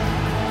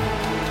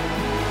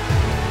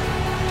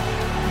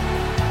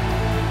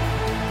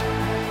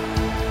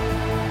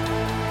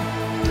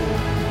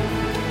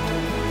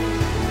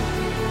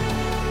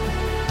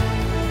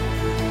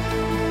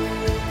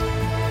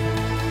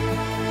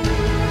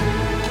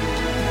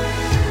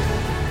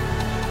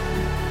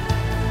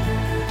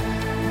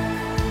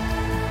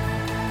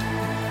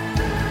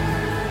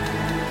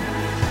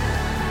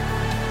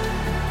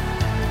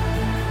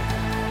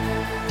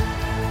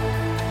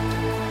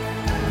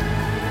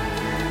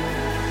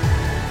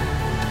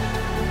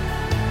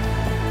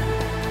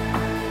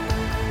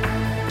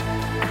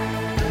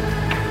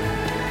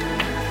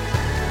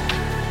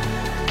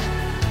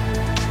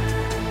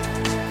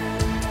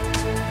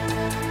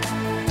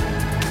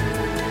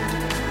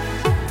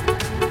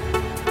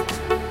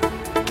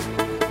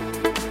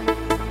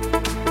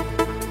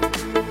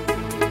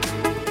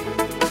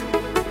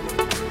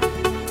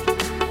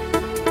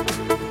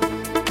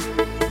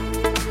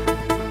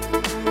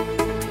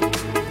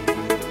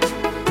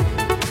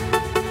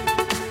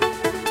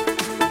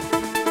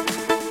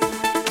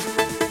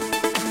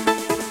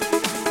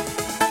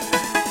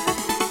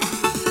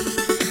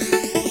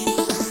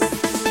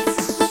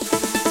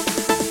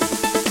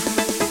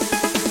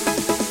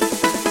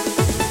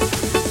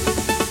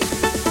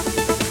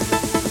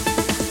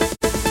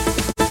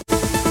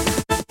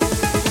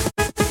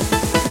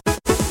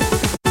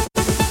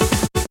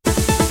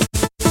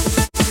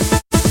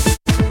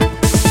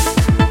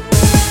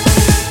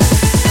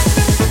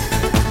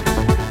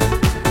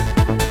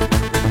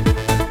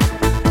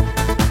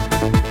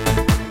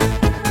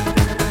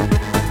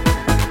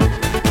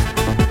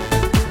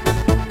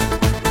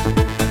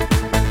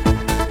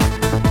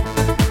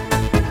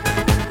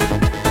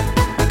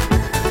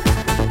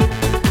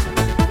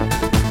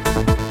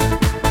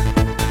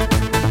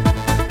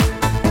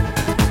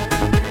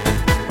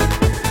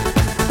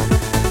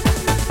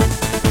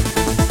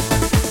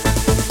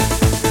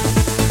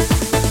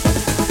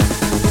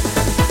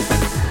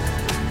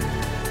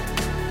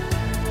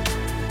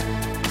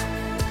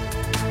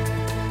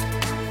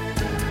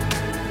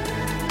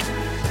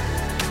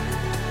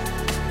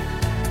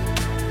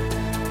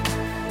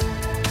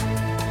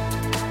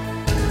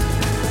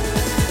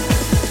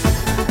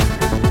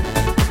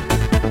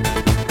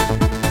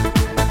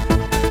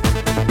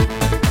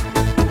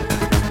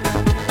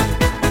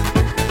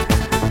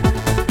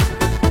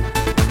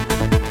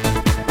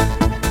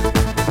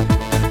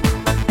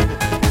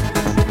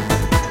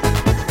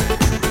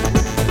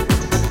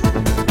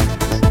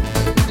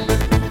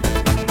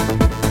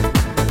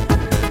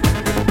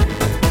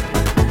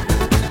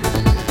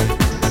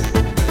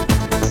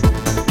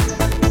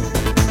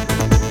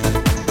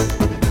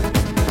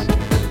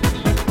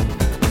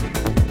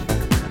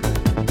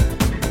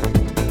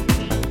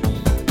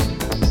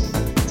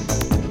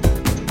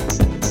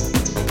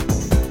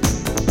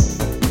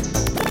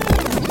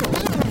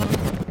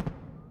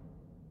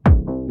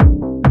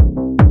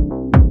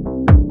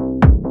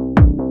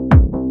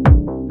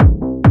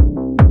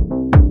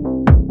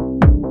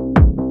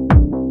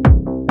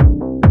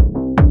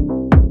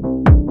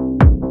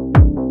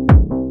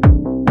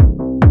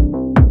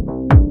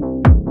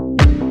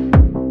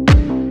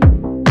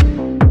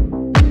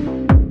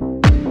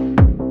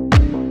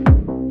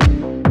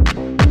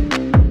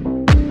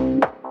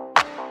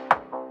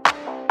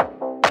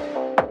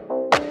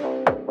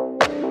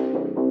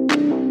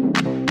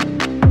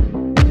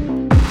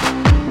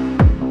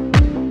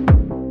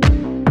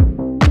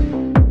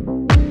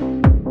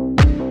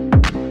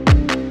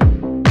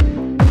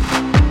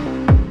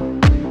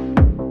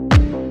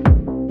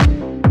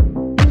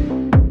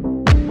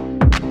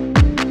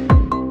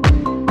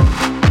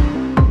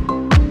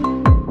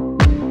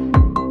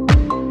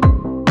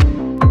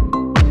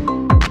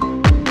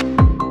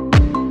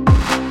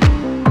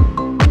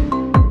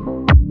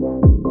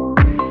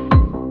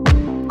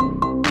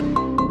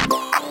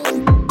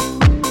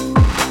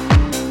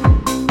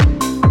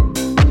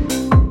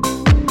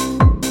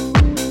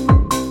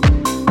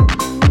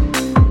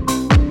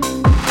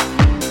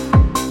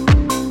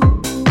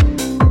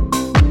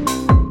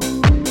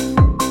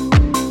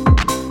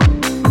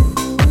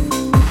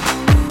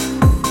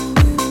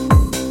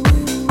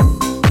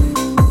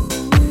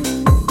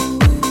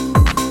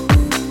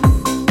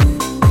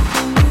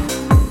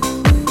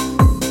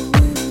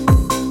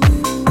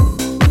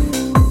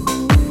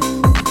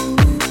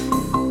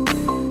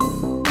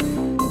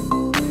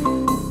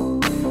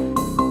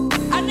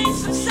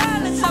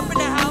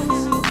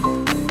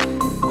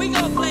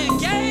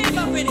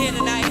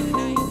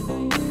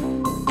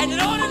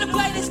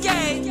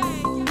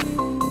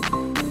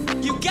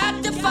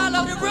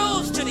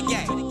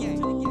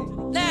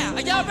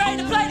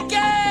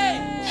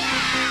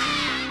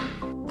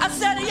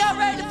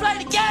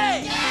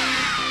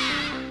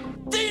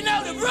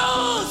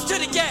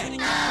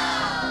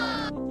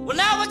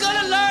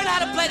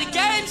 the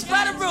games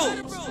by the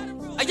rules.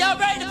 Are y'all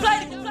ready to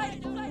play?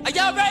 Are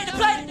y'all ready to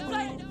play?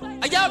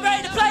 Are y'all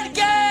ready to play the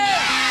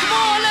game? Come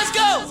on, let's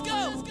go.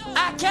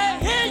 I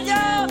can't hear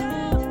y'all.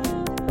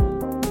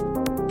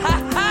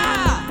 Ha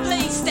ha!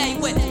 Please stay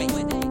with me.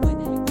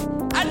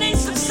 I need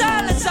some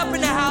silence up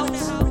in the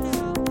house.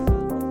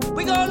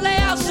 We gonna lay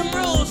out some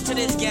rules to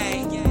this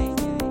game.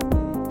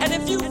 And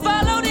if you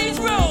follow these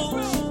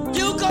rules,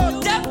 you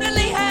gonna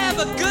definitely have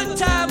a good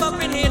time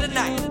up in here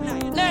tonight.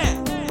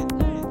 Now,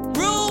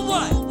 rule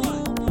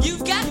 1,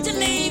 you've got to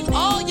leave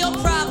all your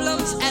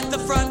problems at the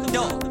front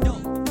door.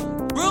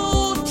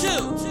 Rule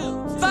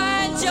 2,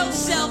 find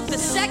yourself the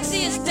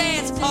sexiest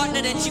dance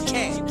partner that you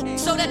can,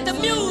 so that the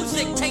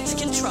music takes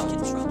control.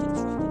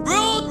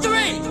 Rule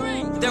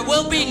 3, there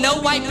will be no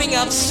wiping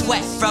up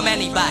sweat from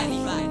anybody.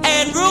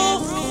 And rule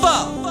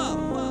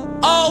 4,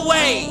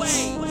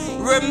 always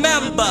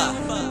remember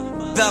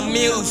the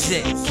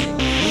music.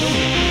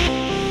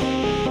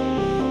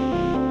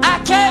 I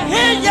can't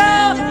hear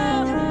y'all.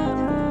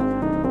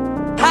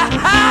 Ha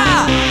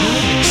ha!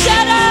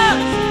 Shut up!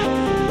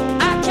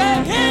 I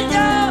can't hear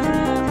y'all.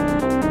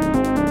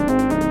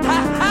 Ha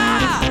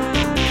ha!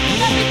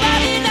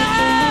 Everybody in the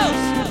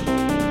house.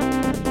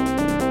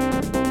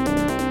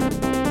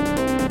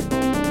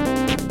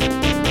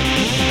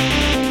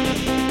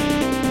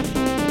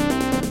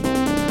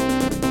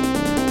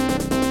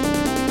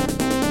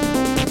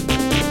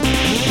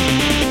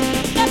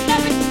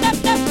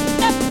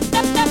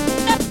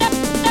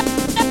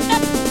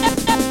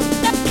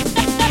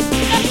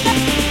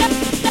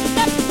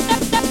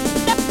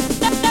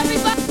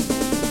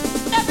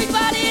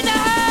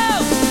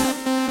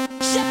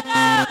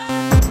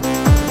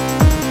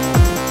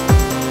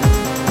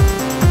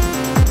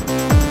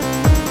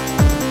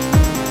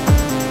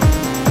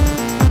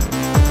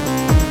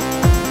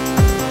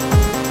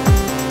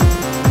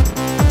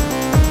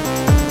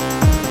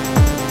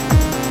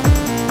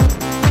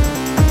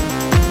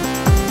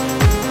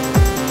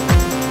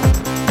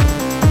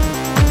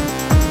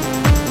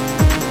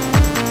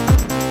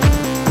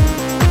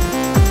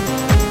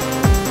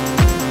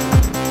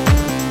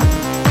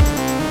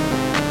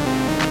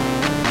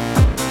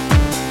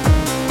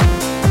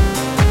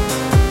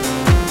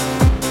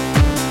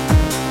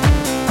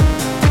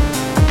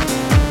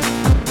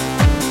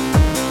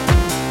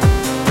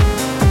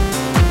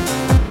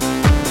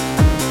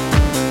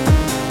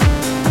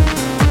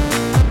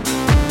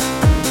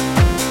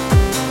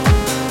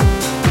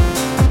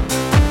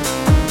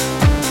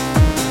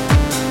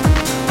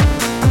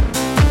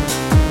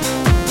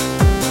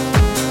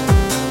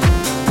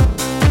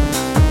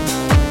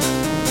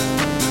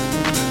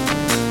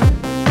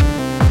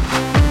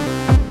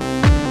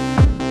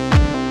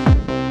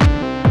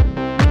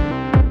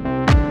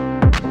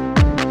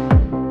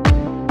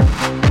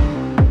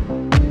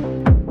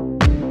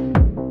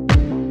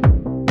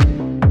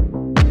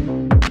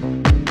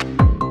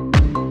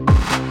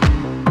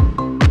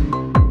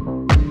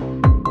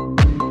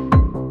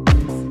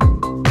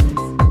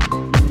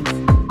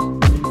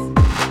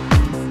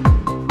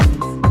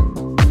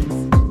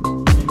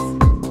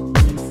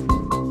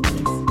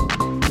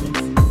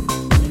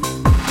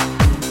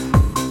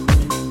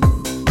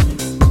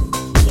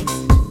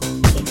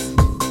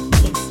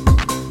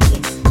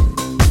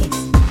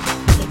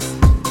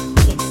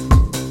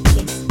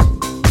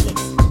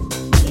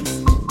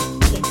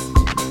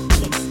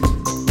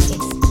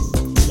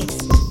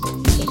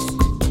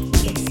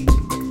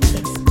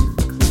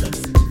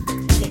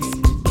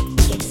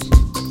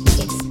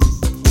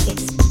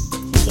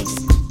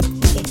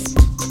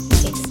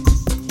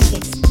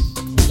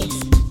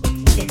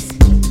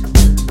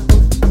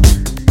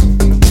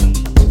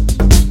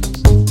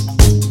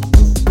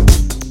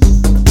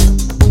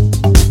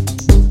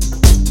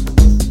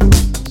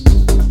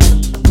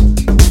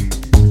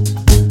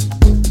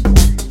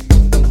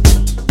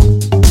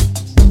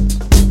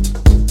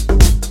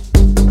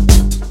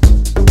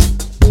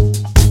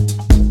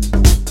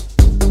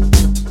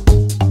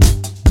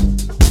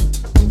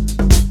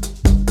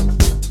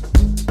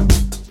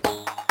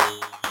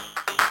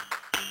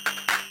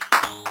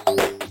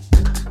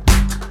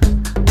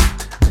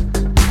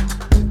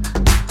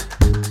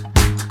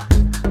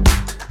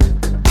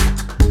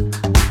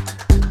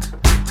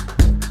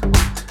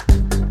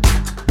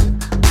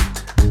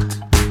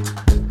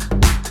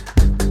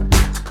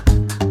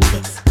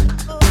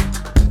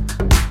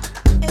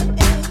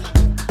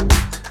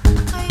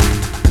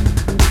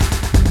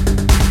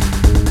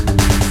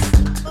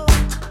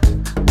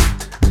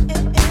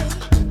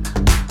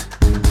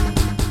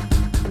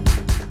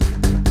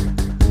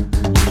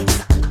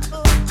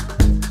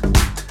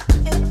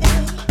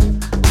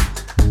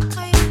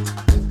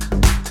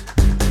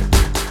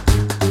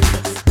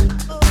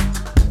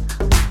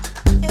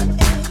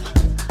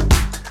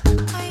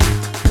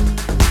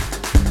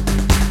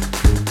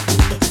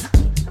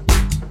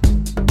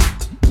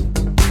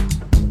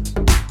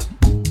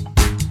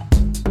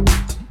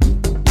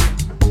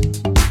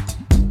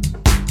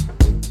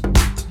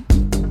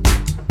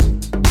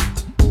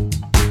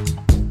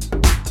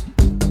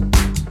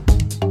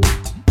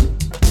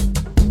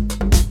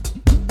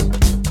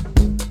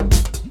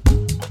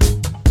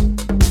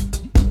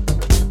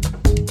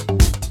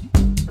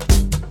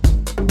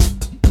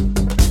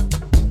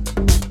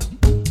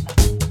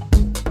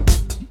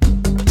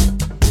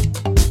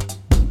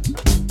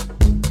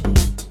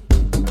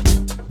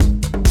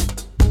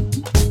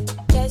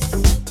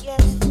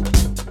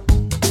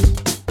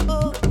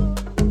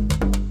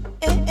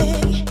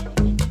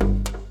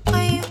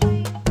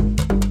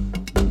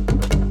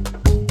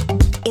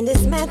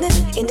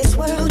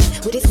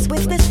 with its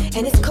swiftness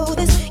and its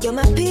coldness. You're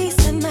my peace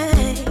of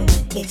mind.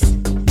 Yes.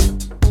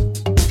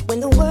 When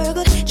the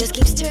world just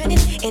keeps turning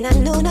and I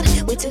know not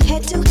where to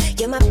head to,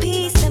 you're my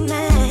peace of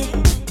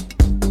mind.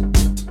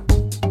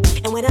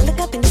 And when I look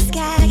up in the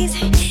skies,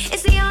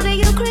 it's the only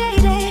you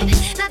created,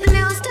 nothing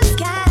else to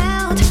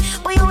count.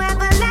 When you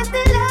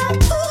everlasting love,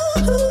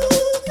 ooh.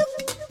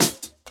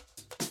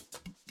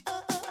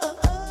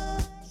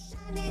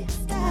 Shining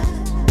star,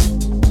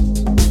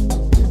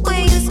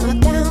 when you smile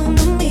down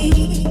on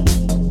me.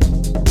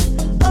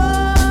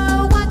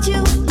 Oh, what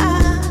you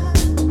are,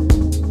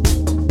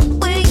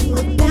 when you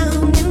look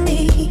down at me.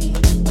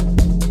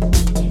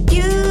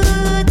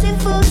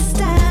 Beautiful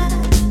star,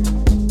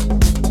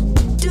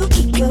 do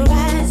keep your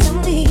eyes on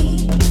me.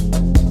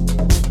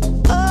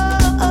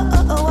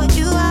 Oh, what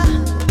you are,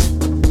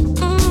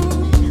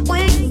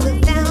 when you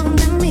look down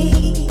at me.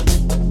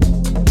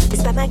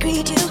 Despite my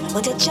greed, you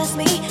won't adjust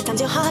me. Times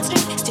your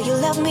heartstrings, still you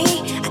love me.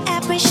 I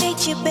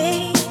appreciate you,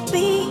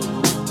 baby.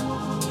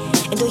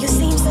 And though you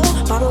seem so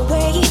far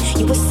away,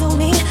 you were so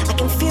near, I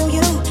can feel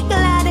you. Your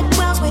light that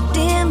dwells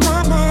within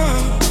my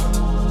mind.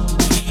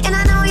 And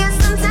I know you're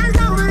sometimes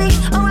lonely.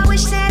 Oh, I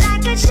wish that I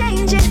could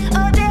change it.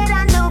 Oh, that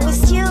I know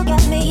it's you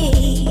got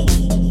me.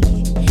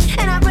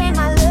 And I pray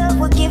my love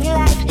will give you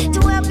life to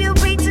help you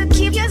breathe, to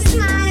keep your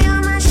smile.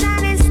 You're my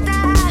shining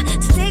star,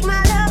 so take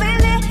my love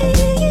and live.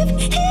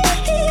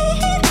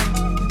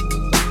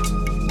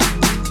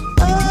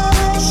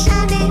 Oh,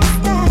 shining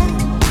star,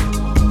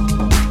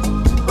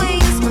 when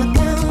you smile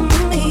down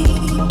on me.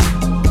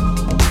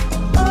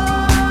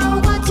 Oh,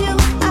 what you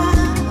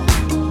are,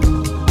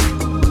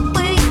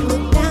 when you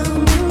look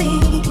down at me.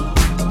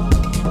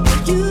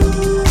 You,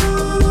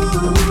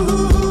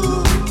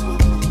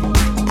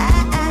 I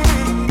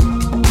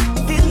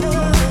feel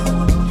love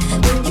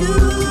when you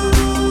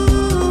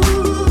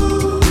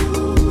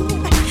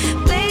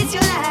place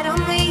your light on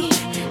me.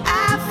 I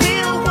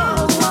feel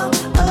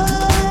oh,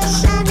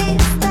 shining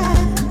star,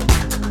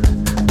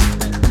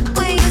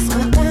 when you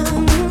smile down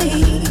on me.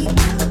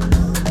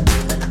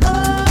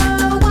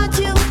 Oh, what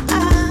you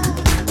are,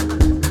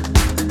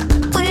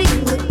 when you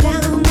look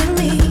down at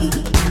me.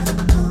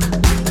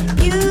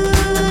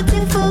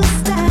 Beautiful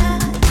star,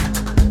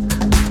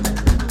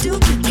 do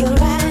keep your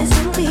eyes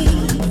on me.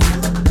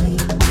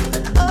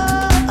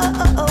 Oh,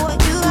 what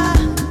you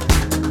are,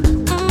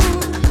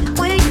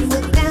 when you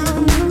look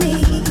down at me.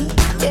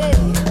 Yeah,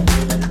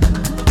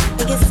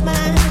 think it's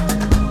smile,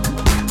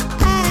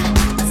 I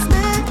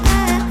smile.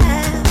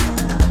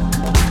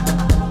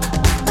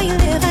 When you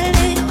live, I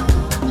live.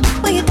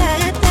 When you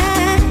die, I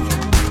die.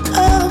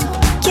 Oh,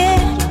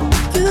 yeah,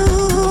 you,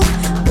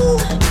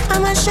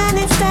 I'm a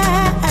shining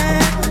star.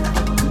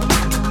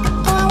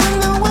 Oh, I wanna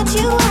know what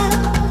you are.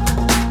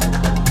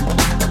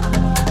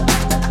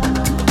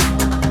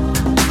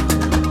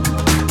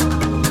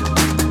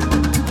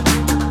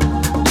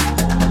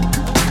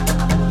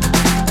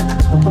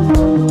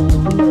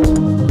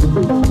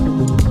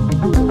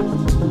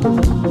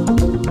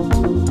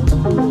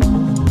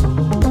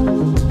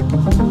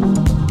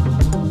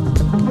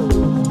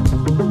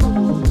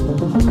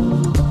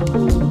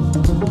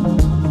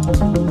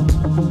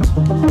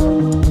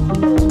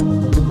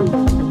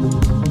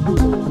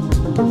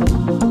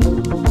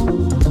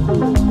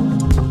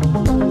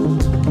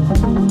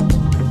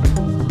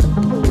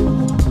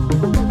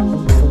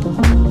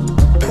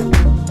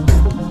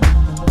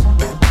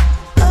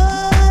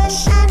 Oh,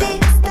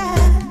 shining star,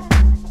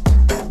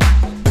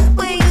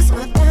 when you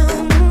smile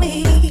down on me.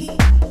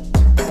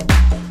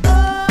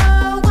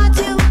 Oh, what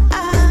you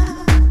are,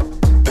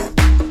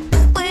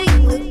 when you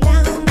look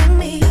down at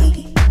me.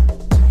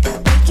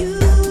 You,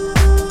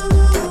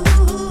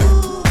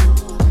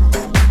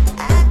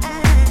 I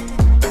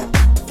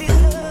feel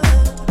love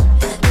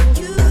when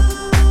you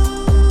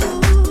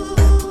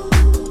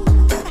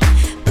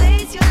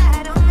place your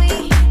light on me.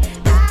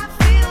 I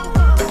feel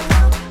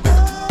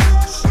oh,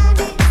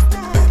 shining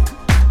star,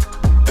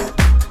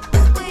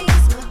 when you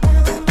smile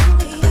down on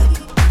me.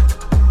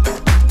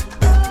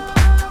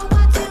 Oh,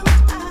 what you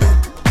are,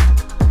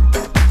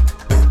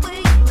 when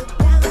you look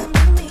down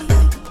at me.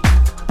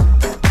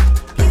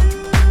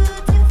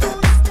 Beautiful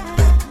star,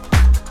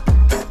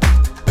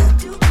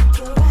 do keep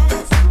your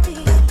eyes on me.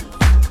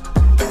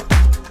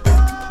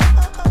 Oh,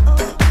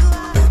 what you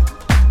are,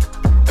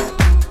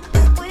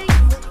 when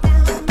you look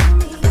down at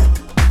me.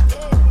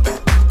 Yeah,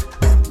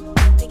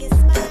 think it's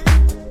smile,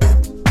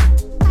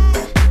 I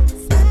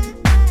smile.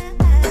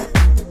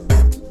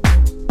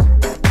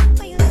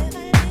 When you live, I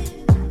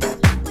live.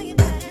 When you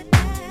die, I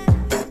die.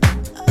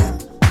 Oh,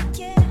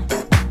 yeah,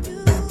 you,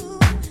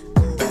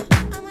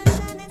 I'm a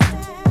shining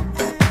star.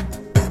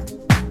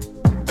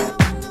 Oh, I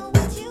wanna know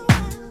what you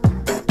are.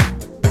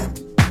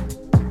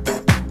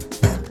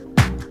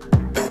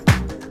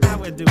 Now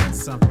we're doing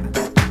something.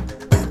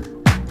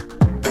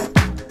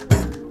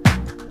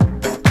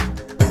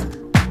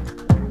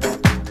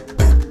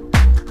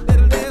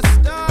 Little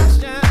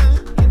distortion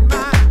in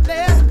my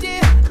left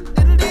ear,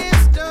 little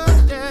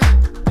distortion.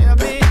 Tell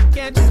me,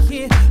 can't you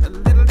hear a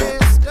little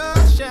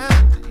distortion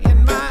in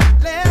my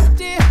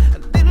left ear, a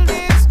little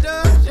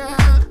distortion?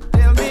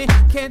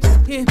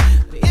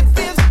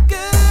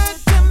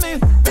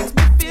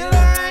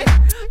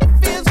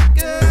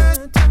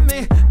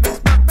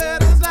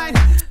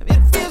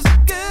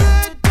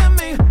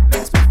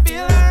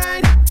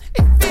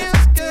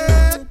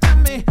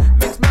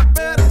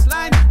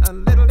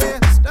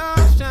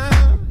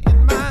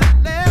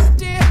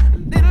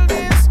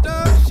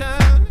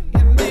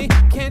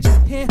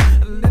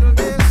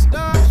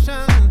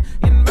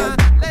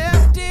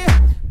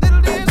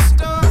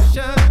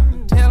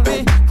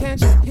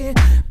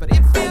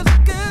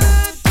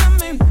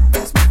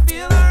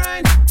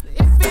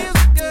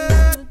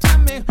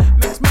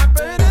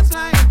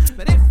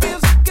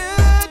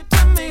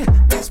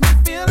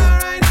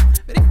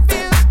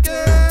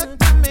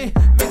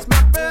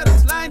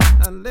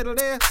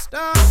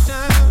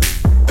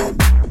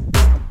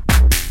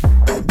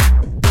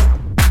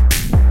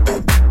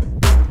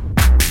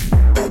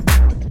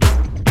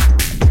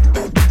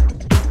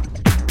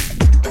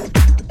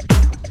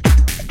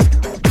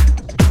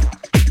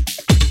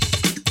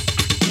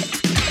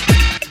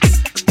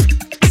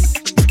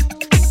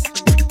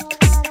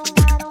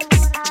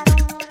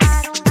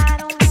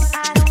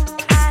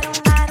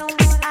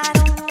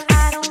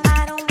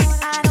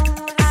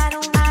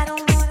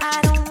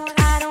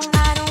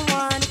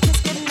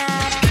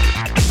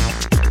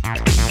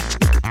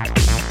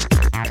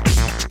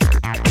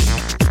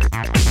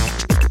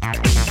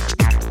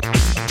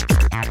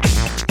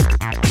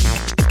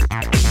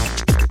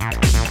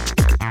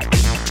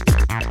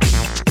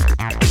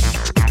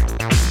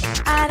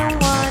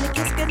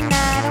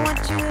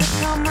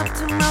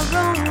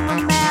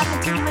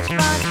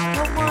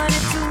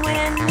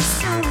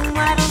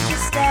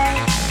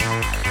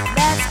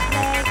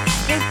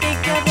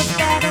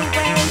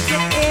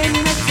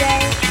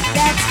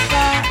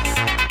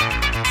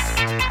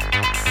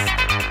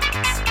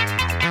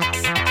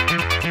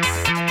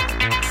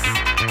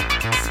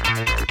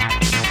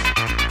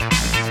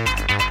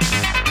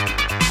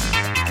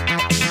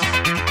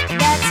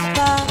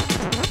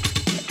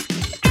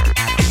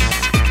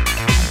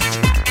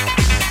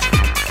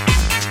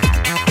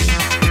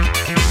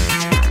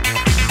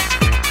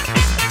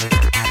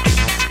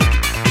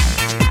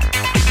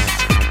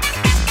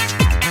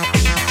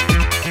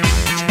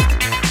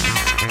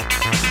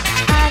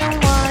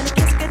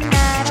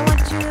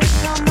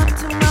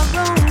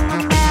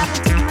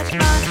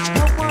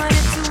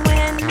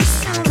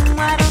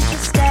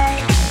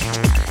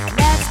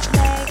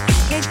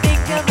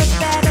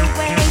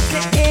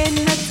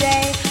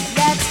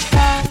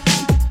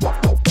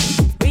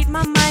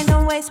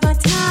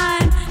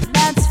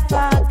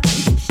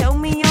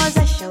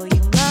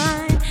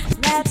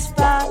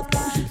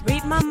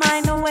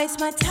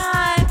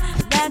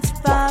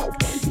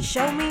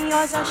 Show me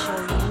yours, I'll show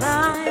you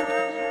mine.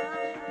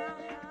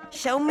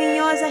 Show me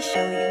yours, I'll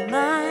show you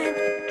mine.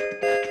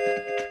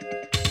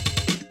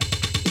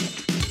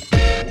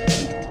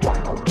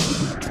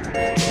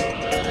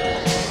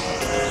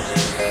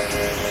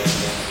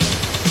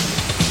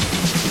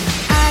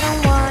 I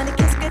don't wanna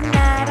kiss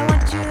goodnight. I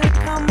want you to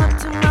come up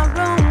to my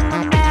room.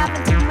 I'm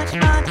having too much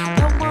fun.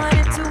 Don't want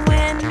it to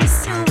end me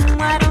soon.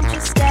 Why don't you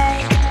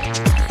stay?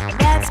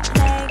 Let's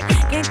play.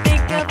 Can't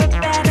think of a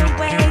better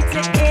way to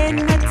end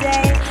the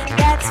day.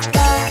 That's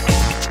fun.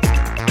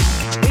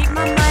 Read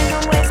my mind,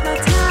 don't waste no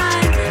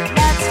time.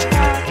 That's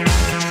fun.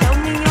 Show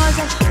me yours,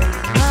 I'll show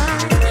you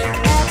mine.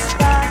 That's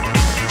fun.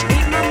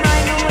 Read my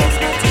mind, don't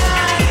waste no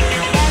time.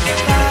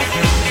 That's fun.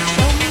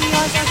 Show me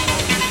yours, I'll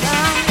show you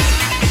mine.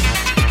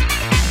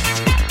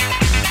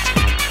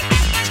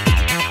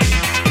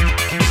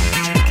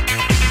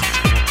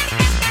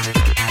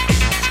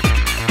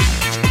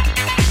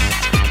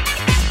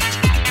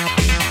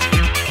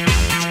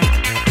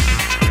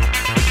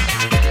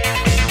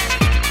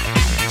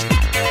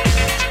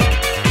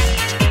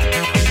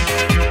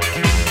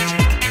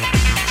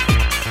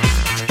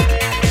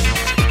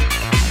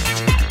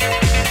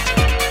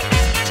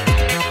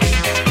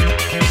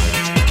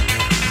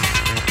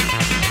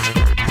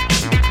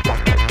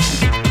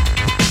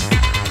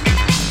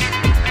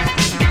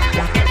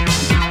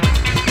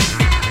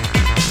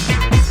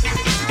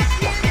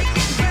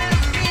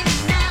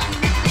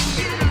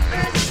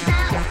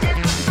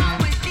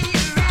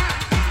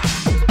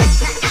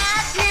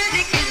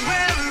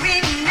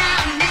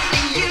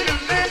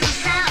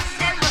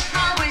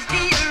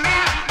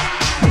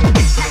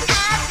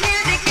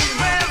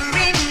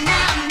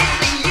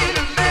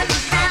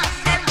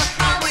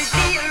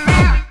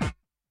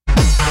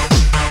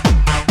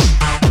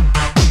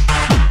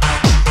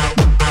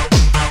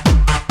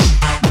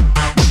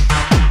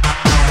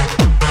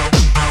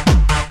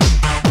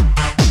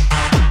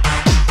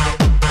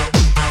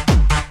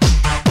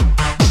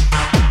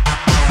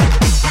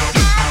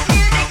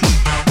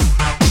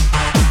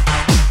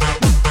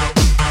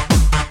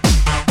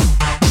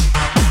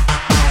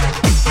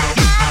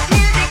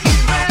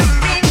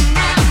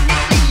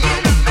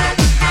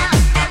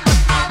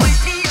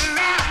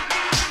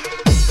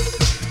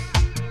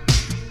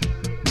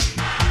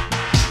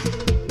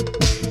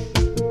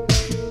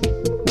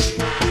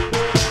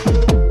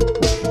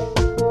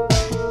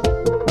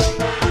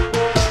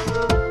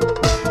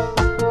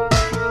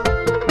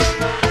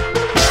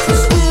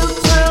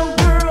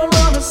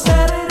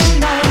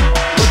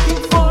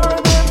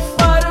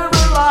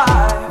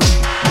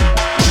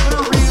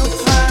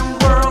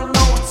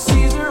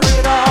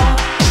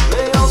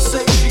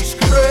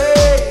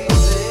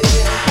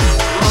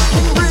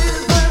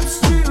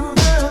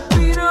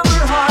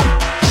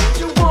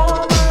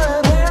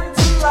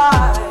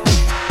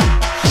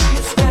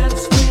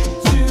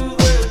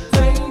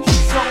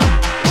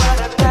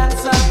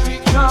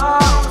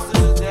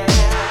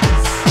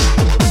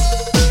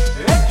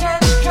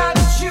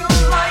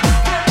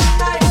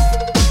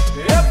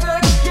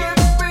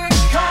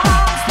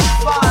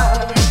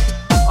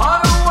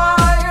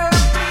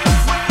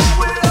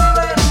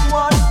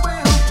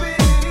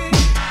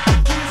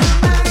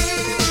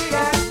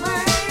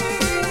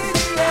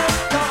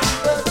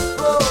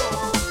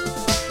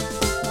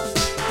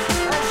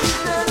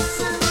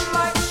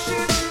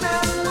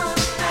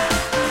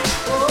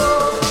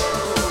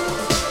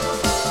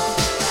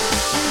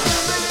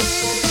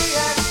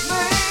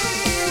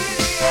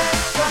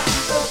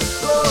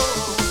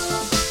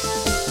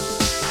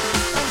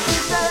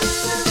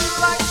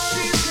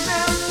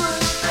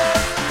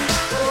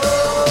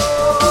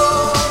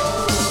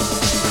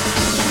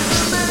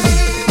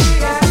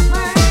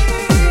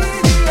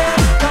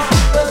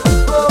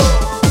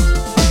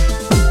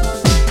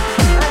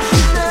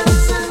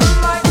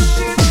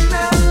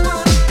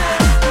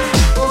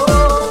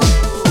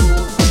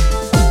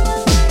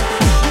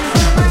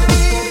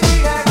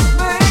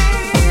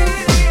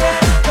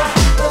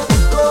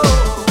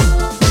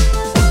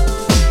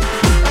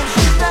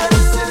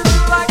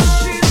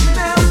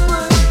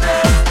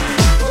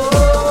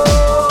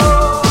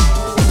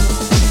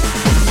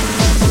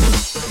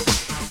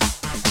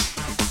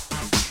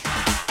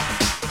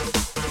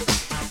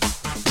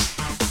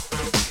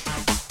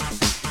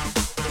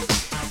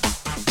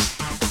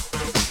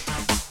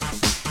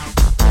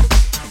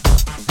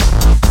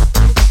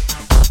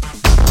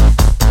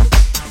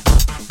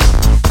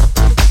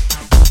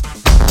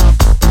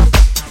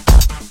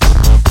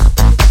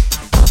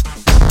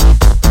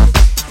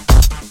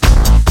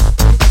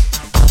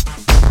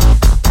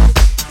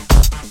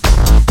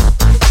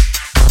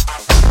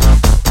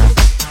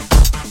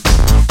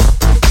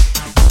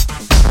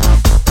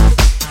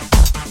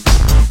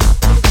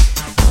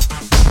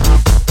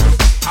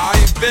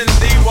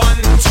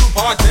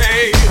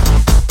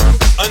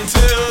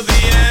 until the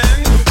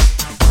end.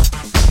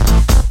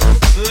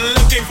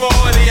 Looking for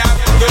the